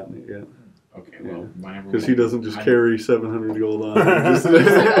technically gotten it yet Okay, well, whenever because he doesn't just I- carry 700 gold on. It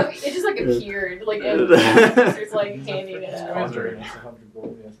just like appeared, like and it's like handing it out. Sure. Yes, 100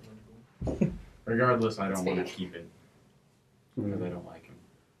 gold, yes, 100 gold. Regardless, I don't It's want to fake. keep it because I don't like him.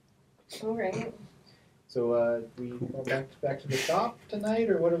 Alright. So, we go back to the shop tonight,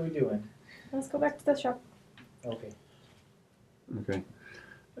 or what are we doing? Let's go back to the shop. Okay. Okay.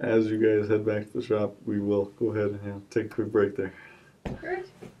 As you guys head back to the shop, we will go ahead and take a quick break there. Great.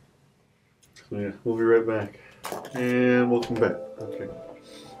 So yeah, we'll be right back. And welcome back. Okay.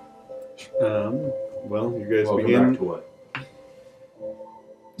 Well, you guys Welcome begin back to what?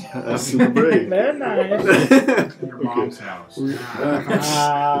 after the break. Very nice. Your mom's house. We-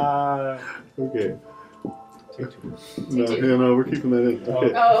 Okay. Take 2. No, yeah, no, we're keeping that in.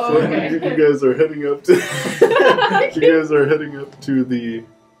 Okay. Oh, So okay. you guys are heading up to you guys are heading up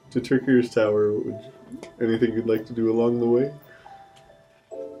to Tricker's Tower. Anything you'd like to do along the way?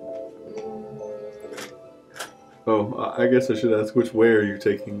 Oh, I guess I should ask, which way are you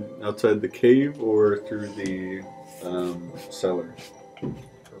taking? Outside the cave or through the cellar?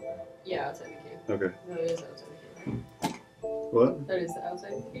 Yeah, outside the cave. Okay. No, it is outside the cave. What? That is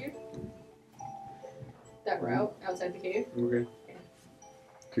outside the cave? That route outside the cave? Okay.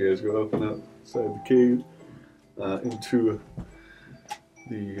 So you guys go up and outside the cave into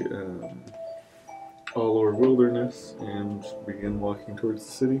the all-over wilderness and begin walking towards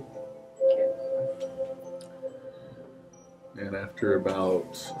the city. And after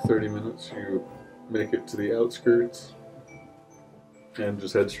about 30 minutes, you make it to the outskirts and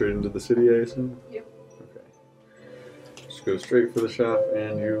just head straight into the city, I assume? Yep. Okay. Just go straight for the shop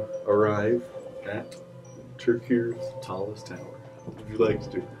and you arrive at Turkir's tallest tower. What would you like to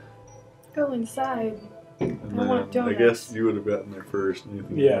do? Go inside. And I want then I donuts. guess you would have gotten there first.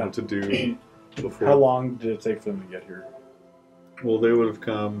 Anything you Yeah. wanted to do before? How long did it take for them to get here? Well, they would have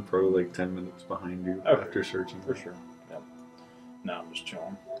come probably like 10 minutes behind you Okay. after searching. For sure. Yep. No, I'm just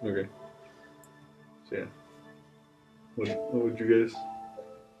chilling. Okay. So yeah. What would you guys?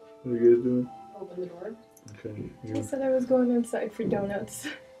 What are you guys doing? Open the door. Okay. I said I was going inside for donuts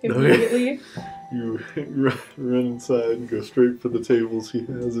Okay. immediately. You run inside and go straight for the tables he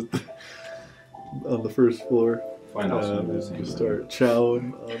has on the first floor. Find out some And of you start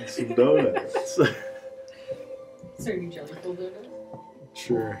chowing on some donuts. Serving jelly filled donuts.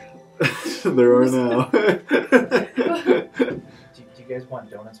 Sure. There are now. Do you guys want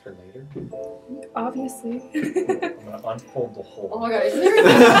donuts for later? Obviously. I'm gonna unfold the whole. Oh my god, isn't there a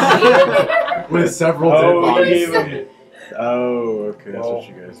dead body? With several Oh, dead you bodies. gave him. Oh, okay. That's Well, what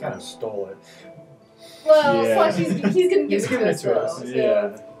you guys kind of did. stole it. Well, Yeah. Slash, he's gonna give He's it to giving it us, to though. us, So.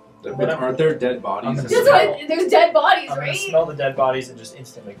 Yeah. But aren't there dead bodies? I'm That's gonna why there's dead bodies, I'm gonna right? smell the dead bodies and just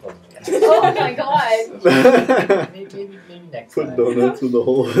instantly close them. Oh my god. Maybe next Put time. donuts in the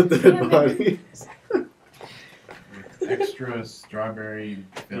hole with dead body. Extra strawberry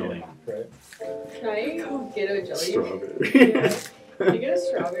filling. Right. Can I get a jelly? Strawberry. Yeah. Can I get a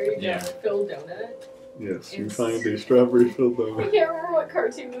strawberry Yeah. filled donut? Yes, you It's- find a strawberry-filled I donut. can't remember what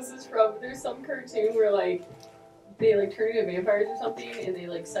cartoon this is from. But there's some cartoon where like they like turn into vampires or something, and they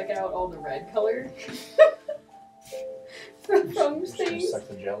like suck out all the red color from You should things. just suck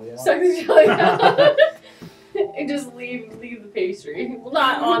the jelly out. Suck the jelly out and just leave the pastry. Well,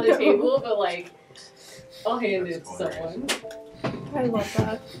 not on the table, but like I'll hand it to That's someone. I love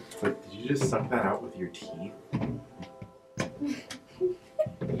that. But did you just suck that out with your teeth?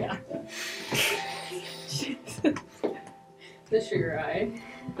 Yeah. The sugar eye.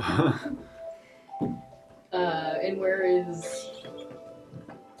 And where is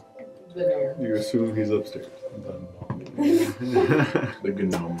the gnome? You assume he's upstairs. The gnome. Like a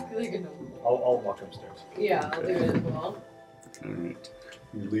gnome. I'll walk upstairs. Yeah, I'll do it as well. Alright.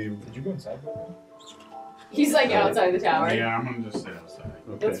 You leave. Did you go inside with me? He's like outside the tower. Yeah, I'm gonna just sit outside.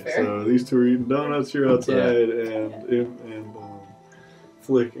 Okay, That's fair. so these two are eating donuts, you're outside, and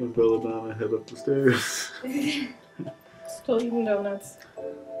Flick and Belladonna head up the stairs. Still eating donuts.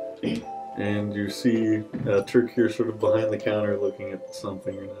 And you see Turk here sort of behind the counter looking at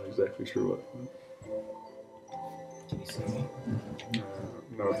something, you're not exactly sure what. Can you see me?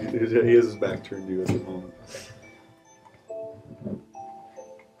 No, he has his back turned to you at the moment.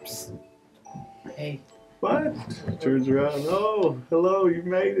 Hey, What? Turns around, oh, hello, you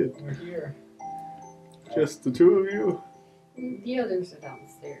made it. we're here. Just the two of you? The others are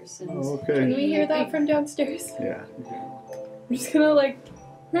downstairs. And Oh, Can okay. we hear that from downstairs? Yeah. I'm just gonna like,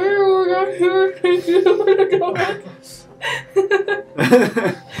 hey, we're not here. Thank you for the donuts.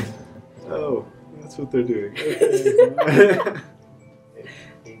 Oh, that's what they're doing. Okay.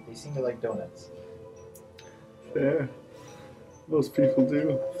 They seem to like donuts. Fair. Most people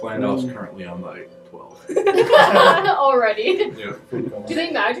do. Flandel's currently on like 12. already. Yeah. Do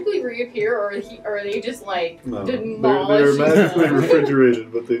they magically reappear, or are they just like No, they're demolishing magically them?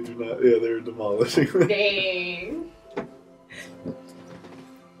 refrigerated, but they do not. Yeah, they're demolishing them. Dang.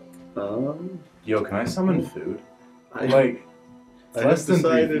 Yo, can I summon food? I, Like, I less have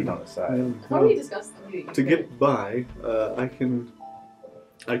than 3 decided feet on the side. I thought we discussed to get by.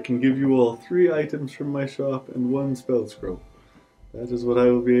 I can give you all 3 items from my shop and 1 spell scroll. That is what I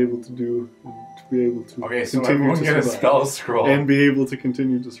will be able to do to be able to Okay, so continue everyone to get a survive. spell scroll. And be able to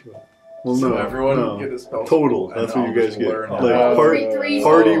continue to survive. Well, so no, everyone no. get a spell Total. scroll. That's and what you I'll guys just get. learn Like how- three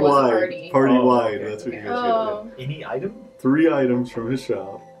party scrolls wide. party. Party Oh, wide. okay. That's what you guys Oh, Any item? get. 3 items from his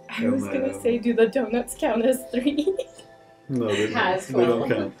shop. I was gonna say, do the donuts count as 3? No, they don't. Has They don't 12.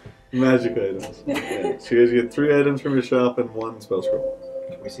 count. Magic items. Yeah. So you guys get 3 items from his shop and 1 spell scroll.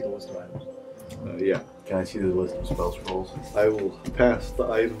 Can we see the list of items? Yeah. Can I see the list of spell scrolls? I will pass the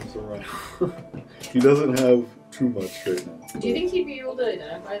items around. He doesn't have too much right now. Do you think he'd be able to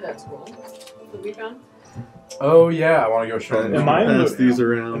identify that scroll that we found? Oh yeah, I want to go show them. Am I in pass the- these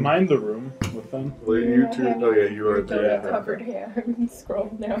around. Am I in the room with them? Well, you two. Oh yeah, you are there. Covered hand scroll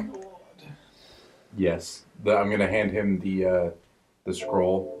now. Yes. I'm gonna hand him the the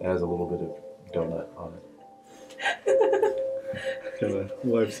scroll. It has a little bit of donut on it. Kind of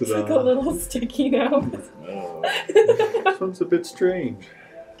wipes it It's like a off. little sticky now. This one's a bit strange.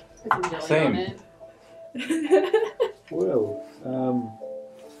 Put some jelly Same. on it. Well,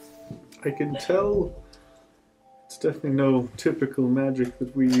 I can tell it's definitely no typical magic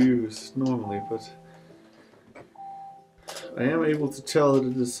that we use normally, but I am able to tell that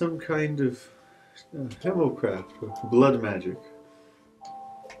it is some kind of hemocraft or blood magic.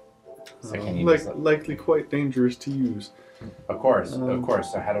 So can you just- Likely quite dangerous to use. Of course.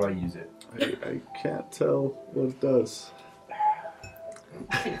 So how do I use it? I can't tell what it does.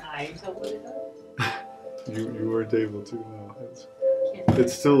 Can I tell what it does? You weren't able to. No, Can't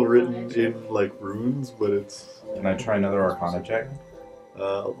it's still written knowledge. in like runes, but it's Can I try another Arcana check?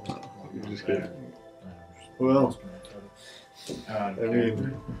 no, you just get. Well, I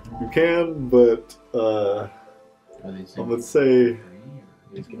mean, you can, but I would say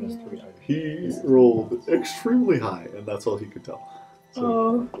He's given us 3 items. he rolled extremely high, and that's all he could tell. So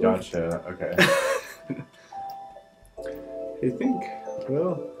Oh. Gotcha. Okay. I think,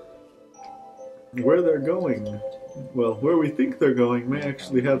 well, where they're going, well, where we think they're going may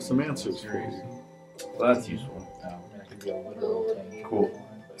actually have some answers for you. Well, that's useful. That could be a literal thing. Cool.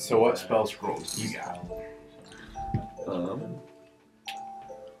 So what spell scrolls do you got?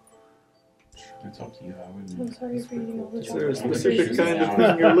 It's up to you. I I'm wouldn't. sorry for eating all the Is there a chocolate. specific kind of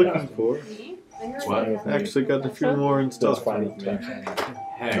thing you're looking for? Me? I heard What? it. Actually, got a few more in That's stock. fine with me.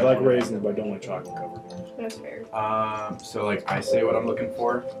 Hey. I like raisins, but I don't like chocolate covered ones. That's fair. So like I say what I'm looking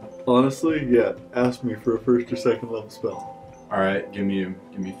for. Honestly, yeah. Ask me for a first or second level spell. All right, give me a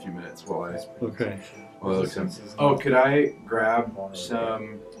few minutes while I Okay. look some. Oh, could I grab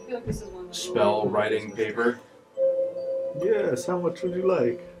some I feel like this is one that's spell writing paper? Yes. How much would you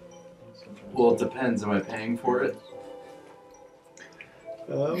like? Well, it depends. Am I paying for it?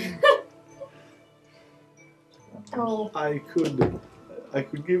 Oh. I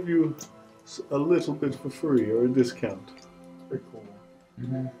could give you a little bit for free or a discount. Pretty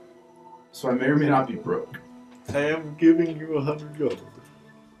cool. So I may or may not be broke. I am giving you 100 gold.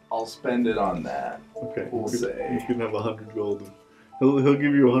 I'll spend it on that. Okay. We'll you say. can have 100 gold. He'll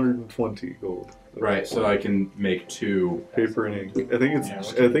give you 120 gold. Right, so I can make 2. Paper and ink. I think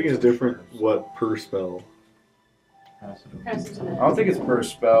it's different what per spell. Pass it to I them. don't think it's per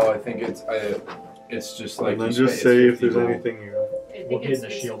spell. I think it's just like. And then you just spend- say it's if there's 50 gold. anything you. I We're think getting the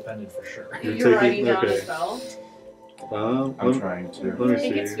it's shield pendant for sure. You're You're writing taking- down okay. a spell. I'm trying to. Let I me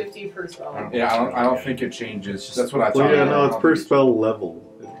think it's see. 50 per spell. Yeah, I don't think it changes. That's what I thought. Well, yeah, no, I it's don't per think spell level.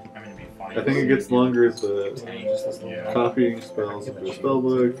 I'm gonna be funny. I think it gets longer as the Yeah. copying spells of your spell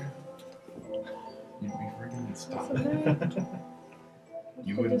book. You'd be freaking stuck. So that-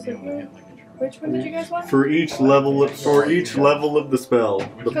 You wouldn't be able to hit like a drum. Which one did you guys want? For each level of the spell,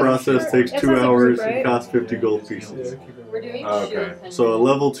 the process takes It 2 says a hours group, and right? costs 50 gold pieces. We're doing Okay. shield pendant. So a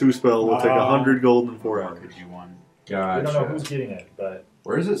level 2 spell will take Wow. 100 gold in 4 hours. Could you one? We don't know who's Gotcha. getting it, but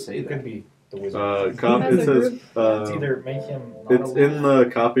Where does it say it could that? be the wizard. It says it's uh, either make him. it's in the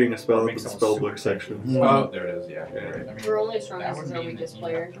copying a spell Or in make the someone spell super book section. Oh, there it is. Yeah. Yeah. Right. I mean, We're only as strong that as would our mean weakest that you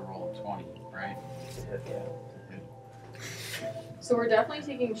player. have to roll a 20, right? So we're definitely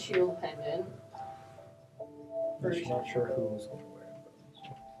taking shield pendant. I'm not sure who's going to wear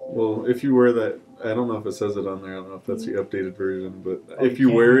it. Well, if you wear that, I don't know if it says it on there. I don't know if that's the updated version, but Oh, if you you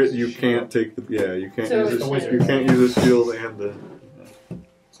can't wear use it, the you shield. can't take the you can't So use it's a, the you can't use a shield and the.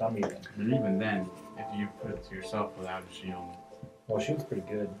 It's not me then. But even then, if you put it to yourself without a shield, Well, shield's pretty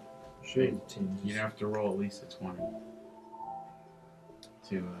good. Shield team. you'd have to roll at least a 20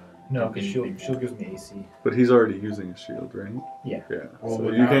 to. No, do because anything. shield gives me AC. But he's already using a shield, right? Yeah. Yeah. Well, so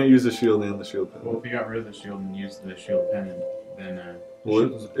you without- can't use the shield and the shield Well, pendant. if you got rid of the shield and used the shield pendant, then. Well,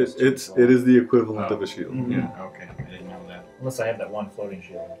 shield is a plus it is the equivalent Oh. of a shield. Mhm. Yeah. Okay, I didn't know that. Unless I have that one floating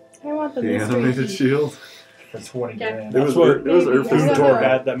shield I want the The mystery animated key. shield. for 20 Yeah. grand. It was what it was maybe Urfa's that's Thuntor what-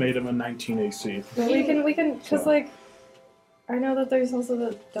 had that made him a 19 AC. We can, cause like, I know that there's also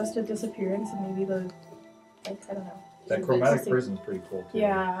the dusted disappearance and maybe the, like, I don't know. That chromatic prism's pretty cool too.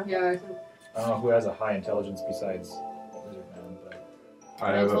 Yeah. Yeah, I think I don't know who has a high intelligence besides Wizard Man, but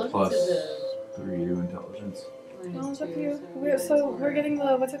I have a intelligence plus is 3 to intelligence. No, it's up to you. We're getting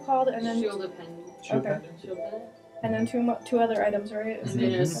the, what's it called? And then, shield pendant. Shield Okay. pendant? Shield pendant. and then two other items, right? And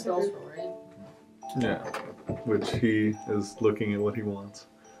then a spell scroll, right? Yeah. Which he is looking at what he wants.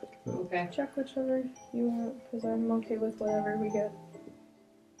 Okay. Check whichever you want, because I'm okay with whatever we get.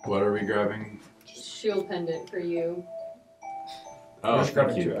 What are we grabbing? Shield pendant for you. Oh, Just thank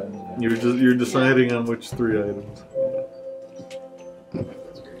grabbing 2 you. items. You're deciding on which 3 items.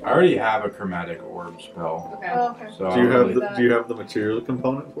 That's great. I already have a chromatic orb spell. Okay. Oh, okay. So Do you have do the that. Do you have the material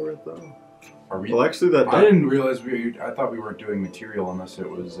component for it though? Are we? Well, actually, that I didn't realize I thought we weren't doing material unless it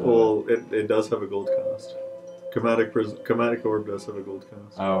was. Well, it does have a gold cost. Chromatic orb does have a gold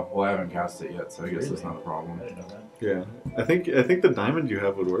cost. Oh well, I haven't cast it yet, so I guess that's not a I problem. didn't know that. Yeah, I think the diamond you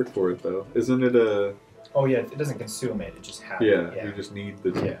have would work for it though. Isn't it a? Oh yeah, it doesn't consume it. It just has. Yeah, Yeah. you just need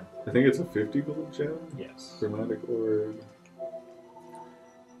the. Yeah. I think it's a 50 gold gem. Yes. Chromatic orb.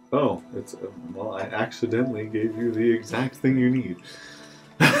 Oh, it's well. I accidentally gave you the exact thing you need.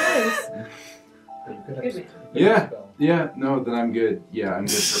 Nice. But you could have Good man. Yeah. spell. Yeah, no, then I'm good. Yeah, I'm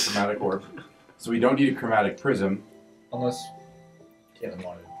good for chromatic orb. So we don't need a chromatic prism, Unless Caitlin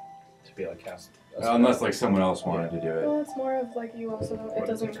wanted to be like cast. a spell. unless like someone else wanted to do it. Well, it's more of like you also don't. It What is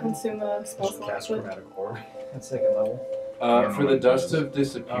doesn't it? consume a spell Just slot. cast but- chromatic orb at second level. For the dust of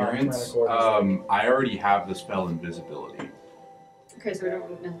disappearance, chromatic orb is I already have the spell invisibility. Okay, so we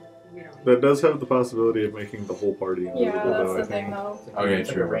don't. That does have the possibility of making the whole party invisible, Yeah, that's though, I the thing think. though. Okay, it's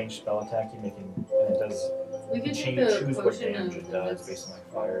like true. a ranged spell attack. You making and it does. We You could can take the choose what potion damage of. it does based on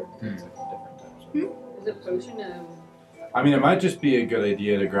like fire and things like different types. Of Is it potion of? I mean, it might just be a good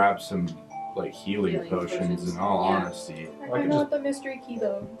idea to grab some like healing Healing potions. potions, In all yeah. honesty, I Well, I kind could of just- want the mystery key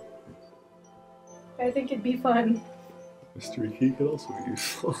though. I think it'd be fun. Mystery key could also be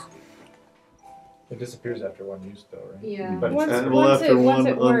useful. It disappears after one use though, right? Yeah. But Once- it's, Well, once after it one,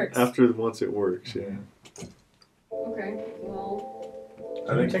 works. once it works, yeah. Okay. Well.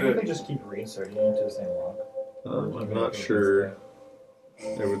 I you think technically that just keep reinserting into the same lock. I'm not sure.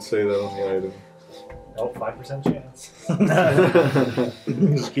 I would say that on the item. Oh, 5% chance.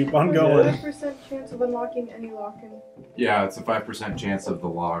 Just keep on going. 5% chance of unlocking any lock in. yeah, it's a 5% chance of the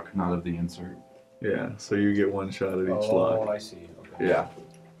lock, not of the insert. Yeah, so you get one shot at each Oh, lock. I see. Okay. Yeah,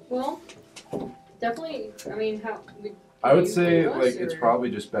 Well. Definitely. I mean, how? I would you say heal us, like it's or- probably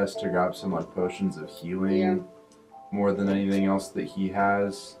just best to grab some like potions of healing Yeah. more than anything else that he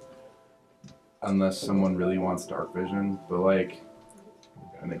has, unless someone really wants dark vision. But like,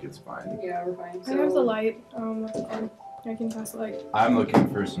 I think it's fine. Yeah, we're fine. I have the light. What's it called? I can cast light. I'm looking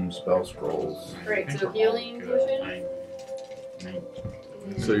for some spell scrolls. Right, I think so we're all healing good. potion?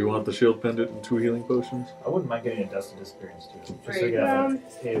 So you want the shield pendant and 2 healing potions? I wouldn't mind getting a dust of disappearance too. Just so Right. you have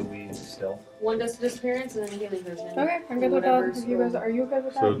AoE stealth. One dust of disappearance and then a healing potion. Okay, I'm good with Whatever that. If you guys, scroll. are you good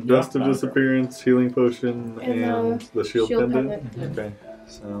with that? So dust of Yeah. disappearance, healing potion, And, and the shield, shield pendant? pendant. Okay,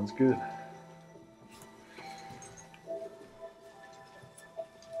 sounds good.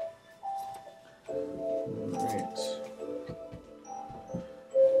 Alright.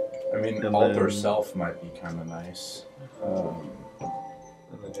 I mean, And alter then- self might be kind of nice.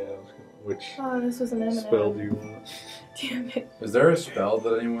 And then, yeah, which Oh, this was an M&M. spell do you want? Damn it. Is there a spell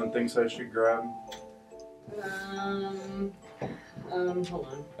that anyone thinks I should grab? Hold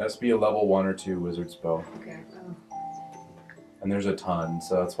on. It has to be a level 1 or 2 wizard spell, Okay. and there's a ton,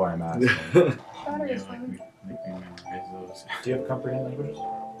 so that's why I'm asking. Shatter Yeah, is like fine. we memorize those. Do you have comprehend languages?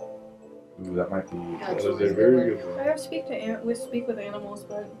 Ooh, that might be. That's That is a always very good good I one. have speak with animals,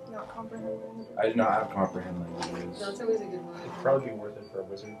 but not comprehend language. I do not have comprehend languages. That's always a good one. It'd probably be worth it for a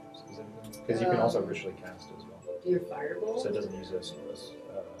wizard specifically. Because you can also ritually cast as well. Your firebolt? So it doesn't use this.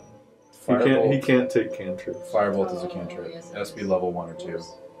 He can't take cantrips. Firebolt is a Oh, cantrip. yes, It has to be yes. level 1 or 2.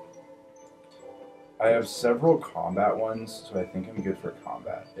 I have several combat ones, so I think I'm good for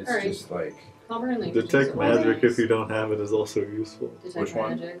combat. It's Alright. just like Comprehend language. Detect magic, if you don't have it, is also useful. Detect Which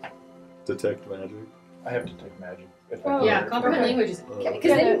one? magic. Detect magic. I have detect magic. If Oh. I Yeah, can- comprehend Okay. language is Oh. because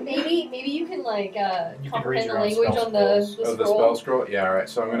Yeah. then maybe you can like You can comprehend raise the your own language spell on the scrolls. the scroll. spell scroll. Yeah, all right.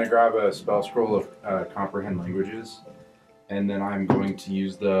 So I'm gonna grab a spell scroll of comprehend languages, and then I'm going to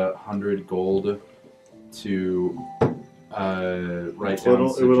use the 100 gold to write So down.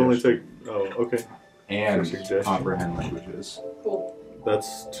 it would only suggestion take. Oh, okay. and suggestion. comprehend languages. Cool.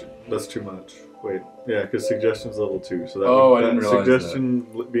 That's too much. Wait, yeah, because suggestion's level 2, so that Oh, would, I didn't that realize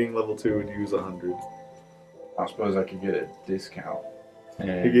suggestion being level 2 would use 100. I suppose I could get a discount.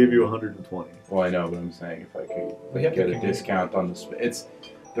 And, He gave you 120. Well, I know, but I'm saying if I could We have to get a communicate. discount on it's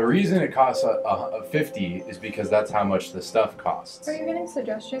the reason it costs a 50 is because that's how much the stuff costs. Are you getting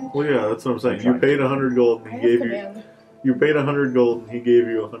suggestion? Well, yeah, that's what I'm saying. You Trying to- paid 100 gold, and I he have gave you. command. You paid 100 gold, and he gave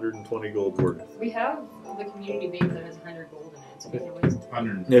you 120 gold worth. We have the community base that has 100 gold in it, so we can always.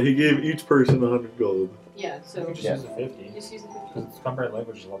 100. Yeah, he gave each person 100 gold. Yeah, You so can just Yeah. use the 50. just use the 50. Because comprehend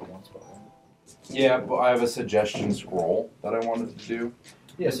language is level 1 spell. Right? Yeah, but I have a suggestion scroll that I wanted to do.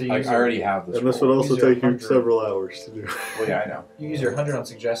 Yeah, so you I use already have this. And this would also These are take you 100. several hours to do. Well, yeah, I know. You use your 100 on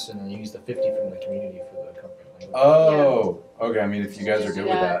suggestion, and you use the 50 from the community for the comprehend language. Oh, okay. I mean, if you guys are Just good do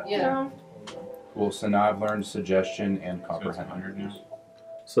with that, Yeah. No. cool. So now I've learned suggestion and So it's comprehend 100 now. languages.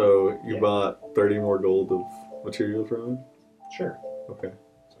 So you Yeah. bought 30 more gold of materials from him? Sure. Okay.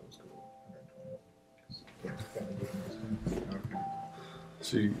 So it was cool.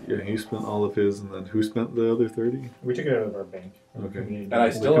 So he spent all of his, and then who spent the other 30? We took it out of our bank. Okay. And I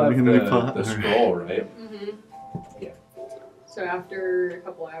still have community pot? the scroll, right? Mm-hmm. Yeah. So after a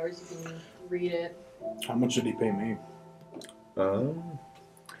couple hours, you can read it. How much did he pay me?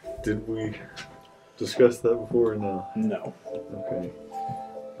 Did we discuss that before or no? No. Okay.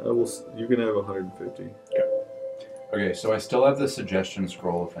 You can have 150. Okay, so I still have the suggestion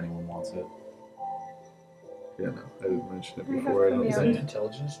scroll if anyone wants it. Yeah, no, I didn't mention it We have before. I don't Is Yeah. it think. an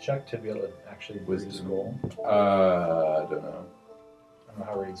intelligence check to be able to actually read the Wisdom. scroll? I don't know. I don't know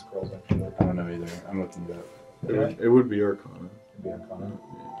how reading scrolls actually work. I don't know either. I'm looking it up. It would be Arcana. It'd be Arcana.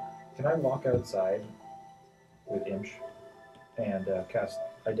 Can I walk outside with Imsh and cast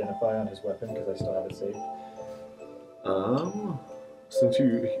Identify on his weapon because I still have it saved?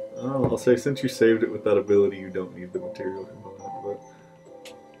 I'll say since you saved it with that ability, you don't need the material component,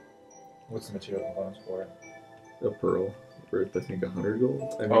 What's the material components for it? but a pearl worth, I think, 100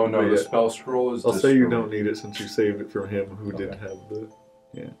 gold. I mean, Oh no, but the yeah, spell scroll is I'll say you destroyed. don't need it since you saved it from him who did Okay. have the.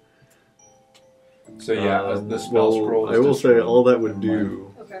 So yeah, the spell well, scroll is I will say destroyed. all that would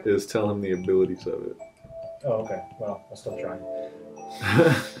do Okay. is tell him the abilities of it. Oh, okay. Well, I'll still try.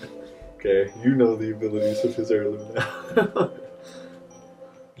 Okay, you know the abilities of his heirloom now.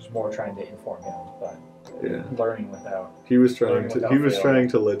 Just more trying to inform him, but Yeah, learning without he was trying Learning to. without He was failing. trying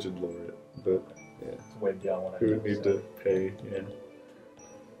to legend lore it, but it's way beyond what I he do. would need so. to pay. Yeah.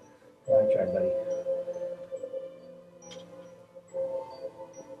 I tried, buddy.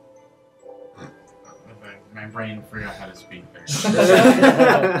 My brain forgot how to speak there.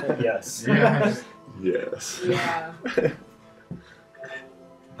 Yes. Yeah. Yes. Yeah.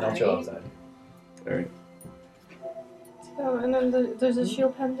 I'll chill outside. All right. Oh, and then there's a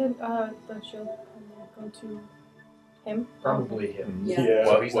shield pendant. The shield pendant go to him. Probably him. Yeah.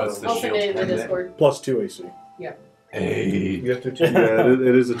 So What- he's what's not the I'll send it in the pendant? Discord. Plus 2 AC. Hey. You have to attune. Yeah,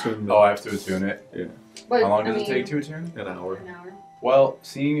 it is attunement. Oh, I have to attune it. But, How long does I it take mean, to attune? An hour. An hour. Well,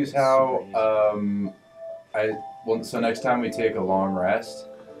 seeing as how so next time we take a long rest,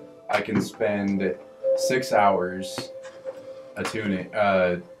 I can spend 6 hours attuning,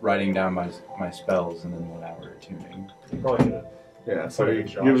 writing down my spells, and then 1 hour attuning. You probably should have. Yeah, so Okay, he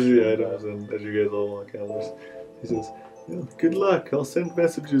Josh, gives you the and, items, and as you guys all walk out, he says, "Yeah, good luck. I'll send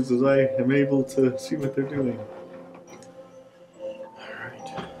messages as I am able to see what they're doing."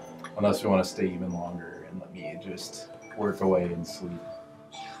 Alright. Unless we want to stay even longer and let me just work away and sleep.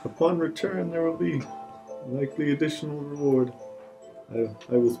 Upon return, there will be likely additional reward. I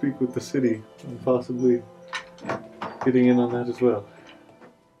will speak with the city and possibly getting in on that as well.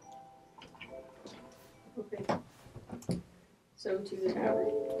 Okay. So to the tower.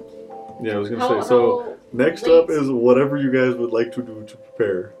 Yeah, I was gonna How, say. So how next late- up is whatever you guys would like to do to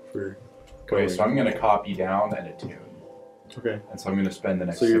prepare for. Okay, so I'm going. gonna copy down and attune, Okay. and so I'm gonna spend the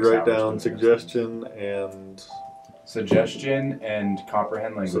next. So you 6 write hours down doing those suggestion and. suggestion and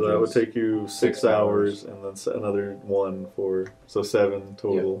comprehend languages. So that would take you 6 6 hours, and then another one for 7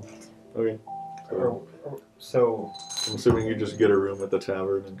 total. Okay. So So, I'm assuming you just get a room at the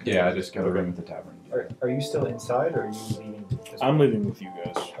tavern. And Yeah, I just got a Okay. room at the tavern. are you still inside or are you leaving? this I'm way? leaving with you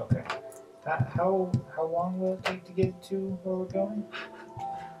guys. Okay. How long will it take to get to where we're going?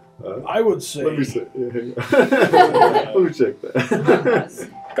 I would say Let me see. Yeah, hang on. Let me check that.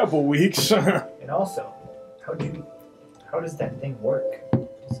 a couple weeks. And also, how does that thing work?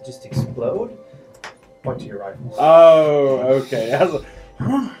 Does it just explode? Point to your rifle. Oh, okay.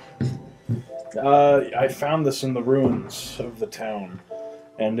 I found this in the ruins of the town,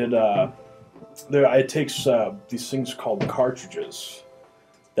 and it takes these things called cartridges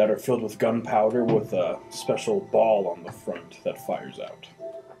that are filled with gunpowder with a special ball on the front that fires out.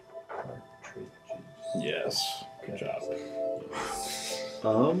 Yes, good job.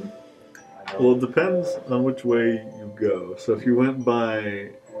 Well, it depends on which way you go. So if you went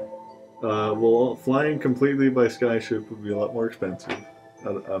by, flying completely by skyship would be a lot more expensive.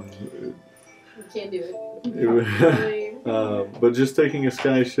 You can't do it. It would- but just taking a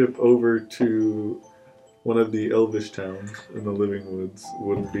skyship over to one of the elvish towns in the Living Woods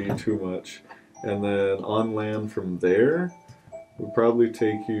wouldn't be too much. And then on land from there would probably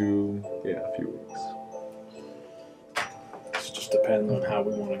take you, a few weeks. It just depends on how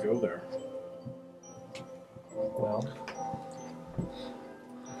we want to go there. Well,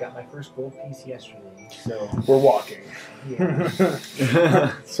 I got my first gold piece yesterday, so We're walking. yeah.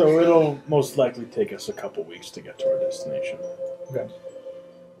 So it'll most likely take us a couple weeks to get to our destination. Okay.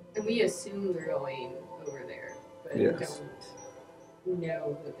 And we assume we're going over there, but Yes. don't.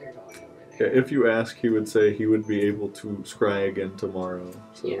 know that they're going over Yeah, there. if you ask, he would say he would be able to scry again tomorrow.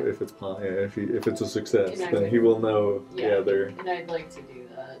 So Yeah. if it's if it's a success, And I then would- he will know. Yeah. They're And I'd like to do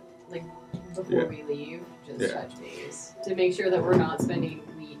that, like before Yeah. we leave, just Yeah. touch base to make sure that we're not spending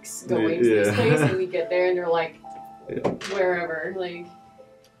weeks going to Yeah. this place and we get there and they're like Yeah. wherever, like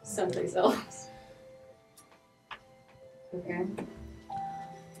someplace else. Okay.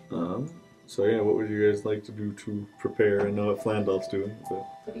 So yeah, what would you guys like to do to prepare? I know what Flandolf's doing,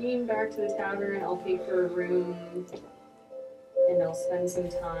 but Being back to the tavern, I'll pay for a room and I'll spend some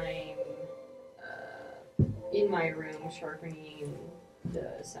time in my room sharpening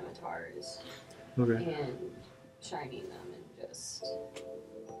the scimitars okay. and shining them and just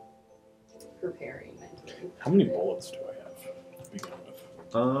preparing mentally. How many bullets do I have to begin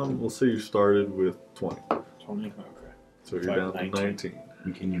with? We'll say you started with 20, 20? Okay. so you're Like down to 19. 19.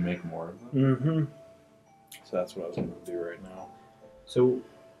 And can you make more of them? Mm-hmm. So that's what I was going to do right now. So,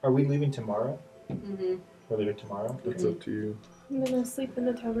 are we leaving tomorrow? Mm-hmm. We're leaving tomorrow? That's up to you. I'm gonna sleep in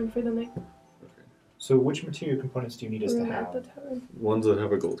the tavern for the night. So, which material components do you need us to Room at the have? tavern. Ones that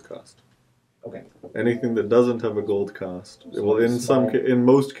have a gold cost. Okay. Anything that doesn't have a gold cost, So well, in small. in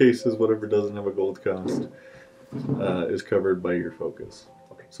most cases, whatever doesn't have a gold cost is covered by your focus.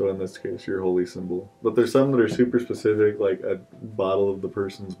 Okay. So in this case, your holy symbol. But there's some that are super specific, like a bottle of the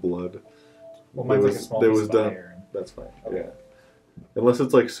person's blood. Well, That mine's like a was- small that piece was of done. iron. That's fine. Okay. Yeah. Unless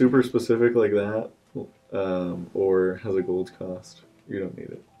it's like super specific like that, or has a gold cost, you don't need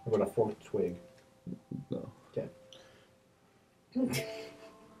it. What about a forked twig? No.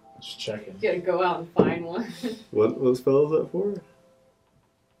 Just checking. You gotta go out and find one. What spell is that for?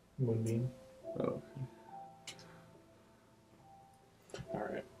 Moonbeam. Oh. All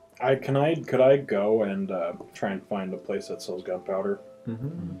right. Could I go and try and find a place that sells gunpowder,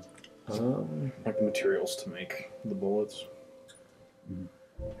 Mm-hmm. like materials to make the bullets?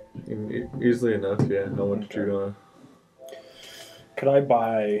 Easily enough, yeah. How much do you gonna? Could I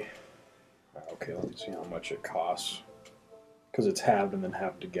buy? Okay, let me see how much it costs. Because it's halved and then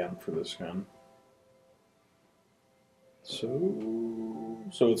halved again for this gun. So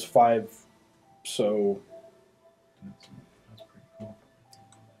it's 5. So That's pretty cool.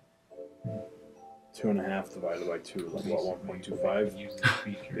 2.5 divided by 2 is what, 1.25. Use this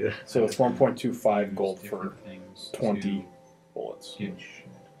feature. Yeah. So it's 1.25 Use gold for different things 20 to bullets. gauge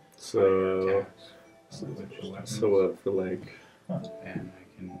So, attacks, which weapons, so what for like and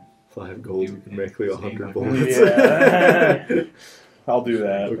I can 5 gold? You can make like Save 100 my bullets. Yeah. I'll do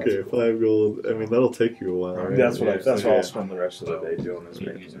that. Okay, 5 gold. I mean, that'll take you a while. Right? That's what Yeah, that's so what I'll yeah. spend the rest of the day doing is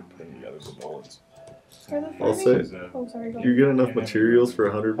Yeah. making putting together the bullets. Are the I'll farming- say- Oh, sorry. Go You on. get enough materials for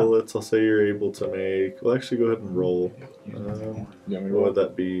 100 bullets. I'll say you're able to make. Well, actually, go ahead and roll. You want me to What roll? would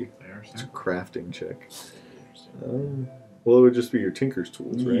that be? They are It's a simple. crafting check. Well, it would just be your tinker's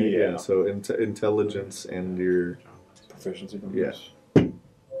tools, right? Yeah. So intelligence and your. Proficiency Yeah. numbers.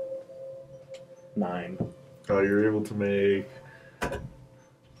 9. You're able to make.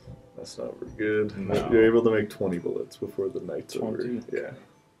 That's not very good. No. You're able to make 20 bullets before the night's 20? over. Yeah.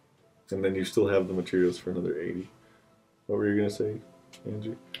 And then you still have the materials for another 80. What were you gonna say,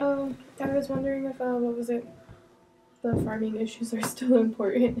 Angie? I was wondering if what was it? The farming issues are still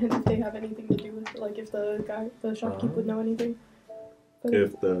important, and if they have anything to do with it, like if the shopkeep would know anything. But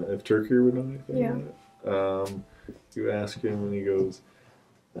If Turkey would know anything Yeah. about it. You ask him and he goes,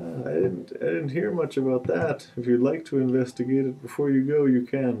 I didn't hear much about that. If you'd like to investigate it before you go, you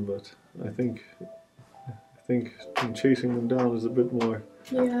can, but I think chasing them down is a bit more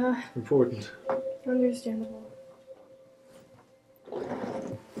yeah, important. understandable.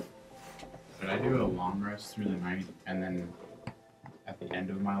 Could I do a long rest through the night, and then at the end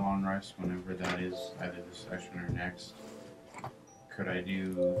of my long rest, whenever that is, either this session or next, could I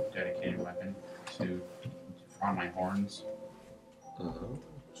do dedicated weapon to on my horns? Do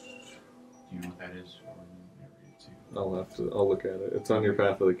you know what that is? Or maybe it's I'll look at it. It's on your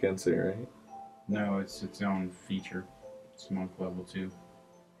path of the Kensei, right? No, it's its own feature. It's monk level 2.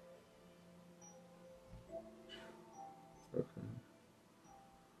 Okay.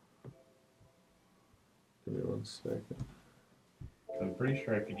 Give me 1 second. I'm pretty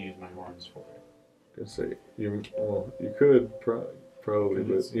sure I could use my horns for it. Gonna say you could probably,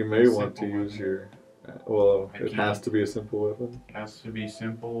 but you may It's a want to simple use weapon. your. I It has can't. to be a simple weapon. It has to be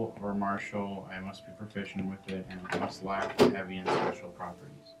simple or martial. I must be proficient with it, and it must lack heavy and special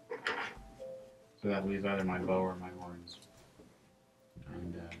properties. So that leaves either my bow or my horns.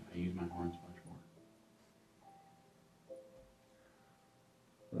 And I use my horns much more.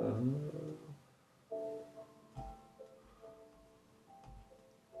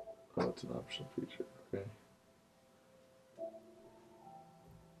 Oh, it's an optional feature. Okay.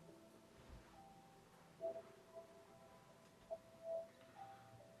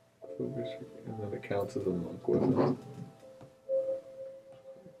 counts as a monk weapon.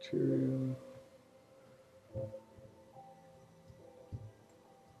 Cheerio.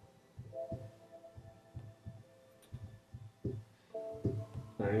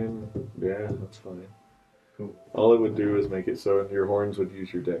 Yeah, that's fine. Cool. All it would do is make it so your horns would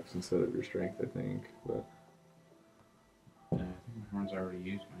use your dex instead of your strength, I think. But I think my horns already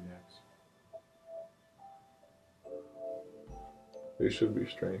used my dex. they should be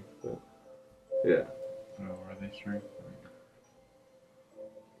strength, but yeah. Oh, are they strength?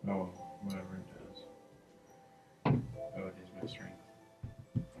 Oh, whatever it does. Oh, it is my strength.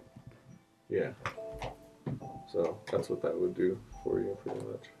 Yeah. So that's what that would do for you, pretty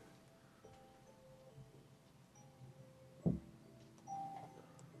much.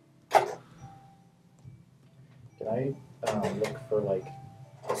 Can I look for like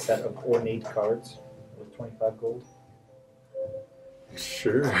a set of ornate cards with 25 gold?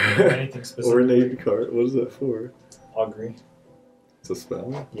 Sure. Or anything specific? Ornate card. What is that for? Augury. It's a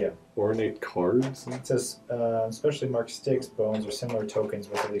spell? Yeah. Ornate cards? It says, specially marked sticks, bones, or similar tokens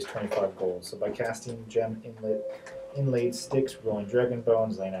with at least 25 gold. So by casting gem inlaid sticks, rolling dragon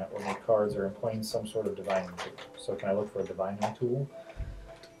bones, laying out ornate cards, or employing some sort of divining tool. So can I look for a divining tool?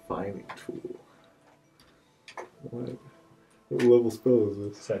 Divining tool. What level spell is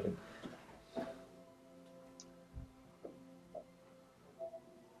this? Second.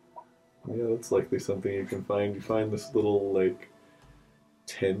 Yeah, that's likely something you can find. You find this little, like,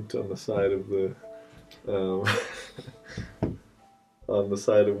 tent on the side of the, on the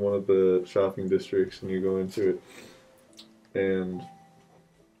side of one of the shopping districts, and you go into it, and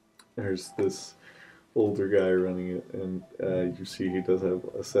there's this older guy running it, and you see he does have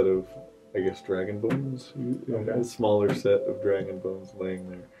a set of, I guess, dragon bones. Okay. A smaller set of dragon bones laying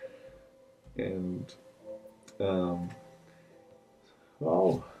there. And,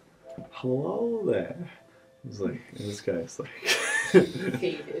 oh, hello there. He's like, and this guy's like,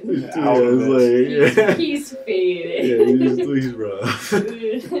 Faded. yeah, it's like, yeah. He's faded. Yeah, he's rough.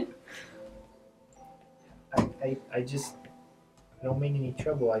 I just don't mean any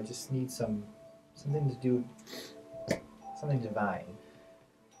trouble. I just need something to do, something divine.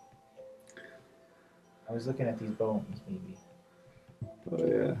 I was looking at these bones, maybe. Oh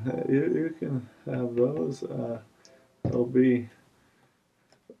yeah, you can have those. They'll be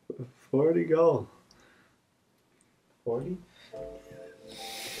 40 gold. 40?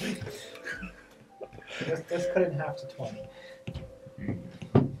 Let's cut it in half to 20.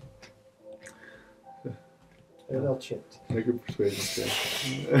 They're a little chipped. Make a persuasion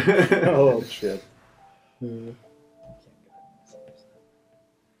check. Oh shit. I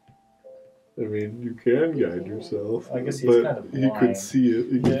mean, you can guide yourself. I guess he's but kind of he could blind. see it.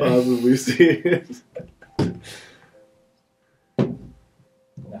 He could Yeah. possibly see it.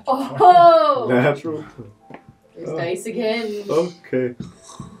 Oh! Natural. There's dice again. Okay.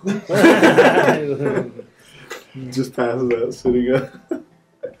 Just passes out sitting up.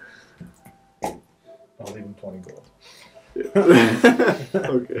 I'll leave him 20 gold.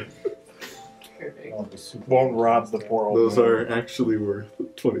 Okay. Perfect. I'll be super Won't rob the poor old Those man. are actually worth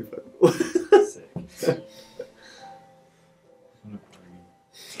 25. sick.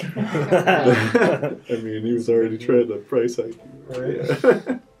 I mean, he was already trying to price hike you. Right.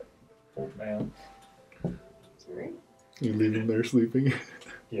 Yeah. Old man. Sorry. You leave him there sleeping.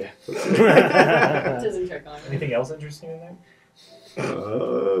 Yeah. Doesn't check on me. Anything else interesting in there?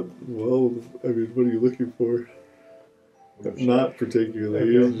 Well, I mean, what are you looking for? Not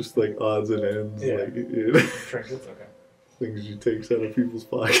particularly. Okay. It's just like odds and ends, Yeah. like you know, Trinkets? Okay. things you takes out of people's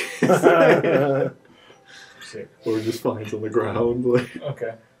pockets, Sick. or just finds on the ground. Like,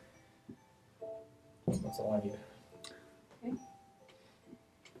 Okay. That's all I need.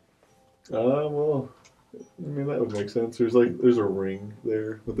 well, I mean that would make sense. There's a ring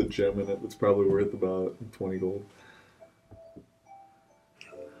there with a gem in it that's probably worth about 20 gold.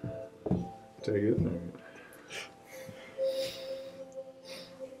 Take it. All right.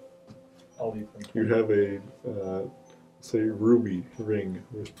 I'll leave them. You have a say ruby ring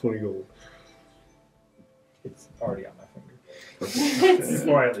worth 20 gold. It's already on my finger. It's-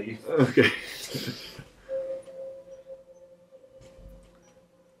 Before I leave. Okay.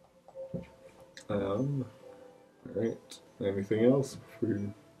 Alright. Anything else before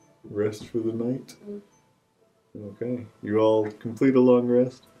you rest for the night? Okay. You all complete a long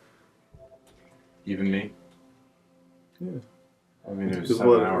rest? Even me? Yeah. I mean, it was Because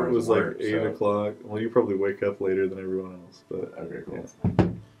 7 what, hours it was of like work, 8 so- o'clock. Well, you probably wake up later than everyone else, but Okay, cool. yeah.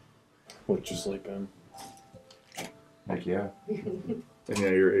 What you sleep in? Heck yeah. And yeah,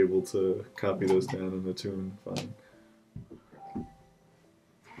 you're able to copy those down in the tune fine.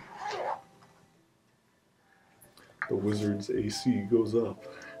 The wizard's AC goes up.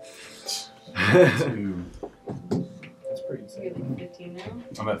 Two. That's pretty So you're insane. like 15 now?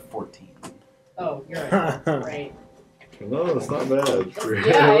 I'm at 14. Oh, you're right. Right. No, that's not bad. For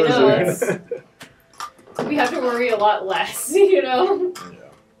Yeah, I a know, wizard. We have to worry a lot less, you know?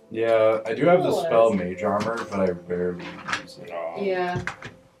 Yeah, I do have the Cool. spell Mage Armor, but I rarely use it. Yeah.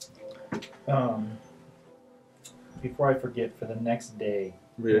 Before I forget, for the next day,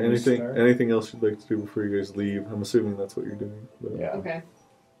 Yeah, Can we start? anything else you'd like to do before you guys leave? I'm assuming that's what you're doing. But, Yeah. Okay.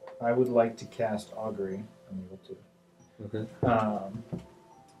 I would like to cast Augury. I'm able to. Okay.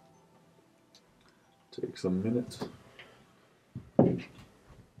 Takes a minute. And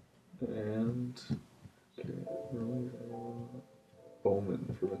roll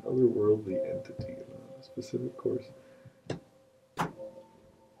omen from an otherworldly entity on a specific course.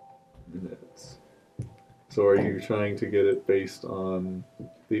 Minutes. So are you trying to get it based on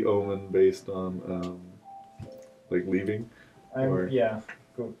the omen, based on like leaving? Or- Yeah.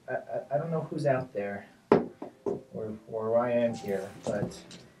 Go. I don't know who's out there, or I am here, but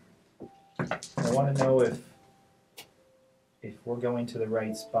I want to know if we're going to the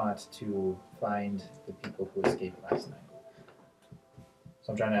right spot to find the people who escaped last night.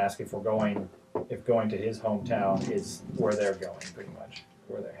 So I'm trying to ask if going to his hometown is where they're going, pretty much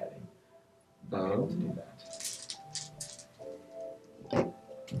where they're heading. I'm able to do that.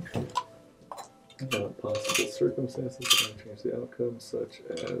 Possible circumstances that might change the outcome, such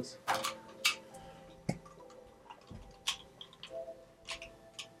as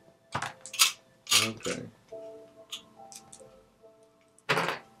okay.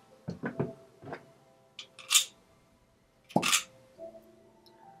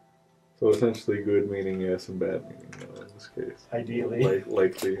 So essentially, good meaning yes and bad meaning no in this case. Ideally,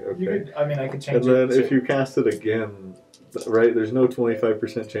 Likely, you okay. could. I mean, I could And change then it. if you cast it again, right? There's no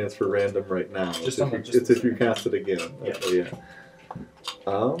 25% chance for random right now. Just It's on the- if, just it's the if you second cast it again. Yeah. Okay, yeah.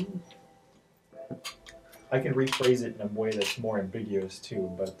 I can rephrase it in a way that's more ambiguous too,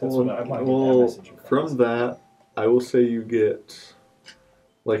 but that's Well, what I want to get that message across. from that, I will say you get,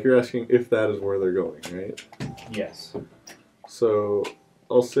 like you're asking if that is where they're going, right? Yes. So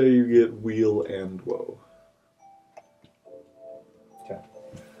I'll say you get wheel and woe.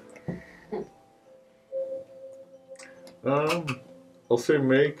 I'll say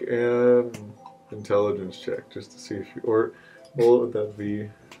make an intelligence check just to see if you, or what would that be?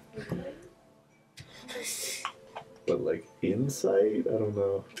 But like insight? I don't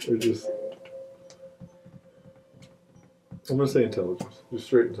know. Or just, I'm gonna say intelligence, just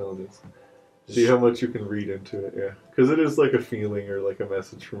straight intelligence. See how much you can read into it, yeah. Because it is like a feeling or like a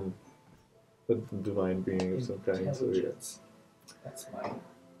message from a divine being of some kind. So yeah. Intelligence. That's my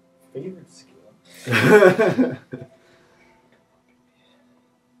favorite skill.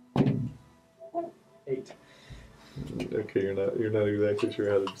 Eight. Okay, you're not exactly sure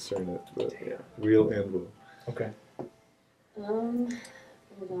how to discern it, but yeah, wheel and woe. Okay. Hold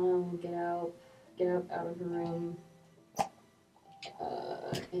on, get out of her room,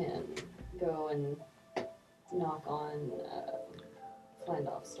 and go and knock on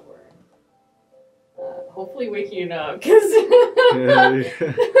Flandoff's door. Hopefully waking it up, cause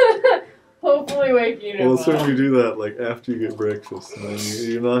hopefully waking him Well, up. assume you do that like after you get breakfast, and then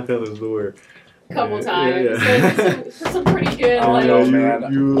you knock on his door. Couple Yeah, times. yeah. For some pretty good, Oh, like, no,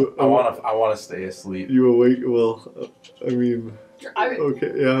 man. You, I want to stay asleep. You awake? Well, I mean,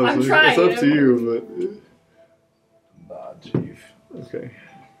 okay, yeah. I'm It's trying. up to you, Nah, chief. but okay.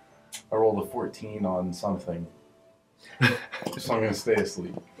 I rolled a 14 on something. So I'm going to stay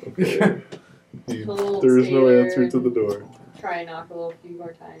asleep. Okay. We'll There is stay no there answer to the and door. Try and knock a few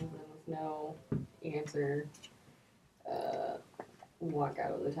more times, and with no answer, walk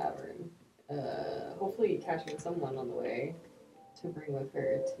out of the tavern. Hopefully catching someone on the way to bring with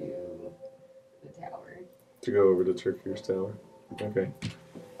her to the tower. To go over to Turkey's Tower. Okay.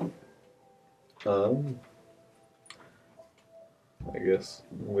 I guess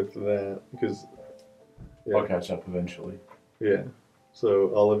with that, because I'll catch up eventually. yeah. So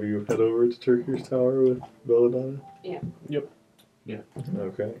all of you head over to Turkey's Tower with Belladonna? Yeah. Yep. Yeah.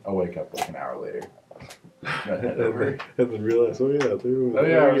 Okay. I'll wake up like an hour later. Head And over. then realize, oh yeah, Oh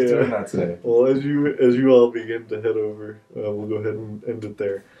yeah, I was doing that today. Well, as you all begin to head over, we'll go ahead and end it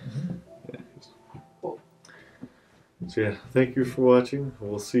there. Yeah. Cool. So yeah, thank you for watching.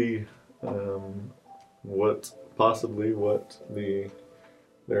 We'll see what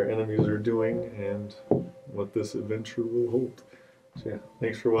their enemies are doing and what this adventure will hold. So yeah,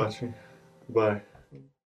 thanks for watching. Bye.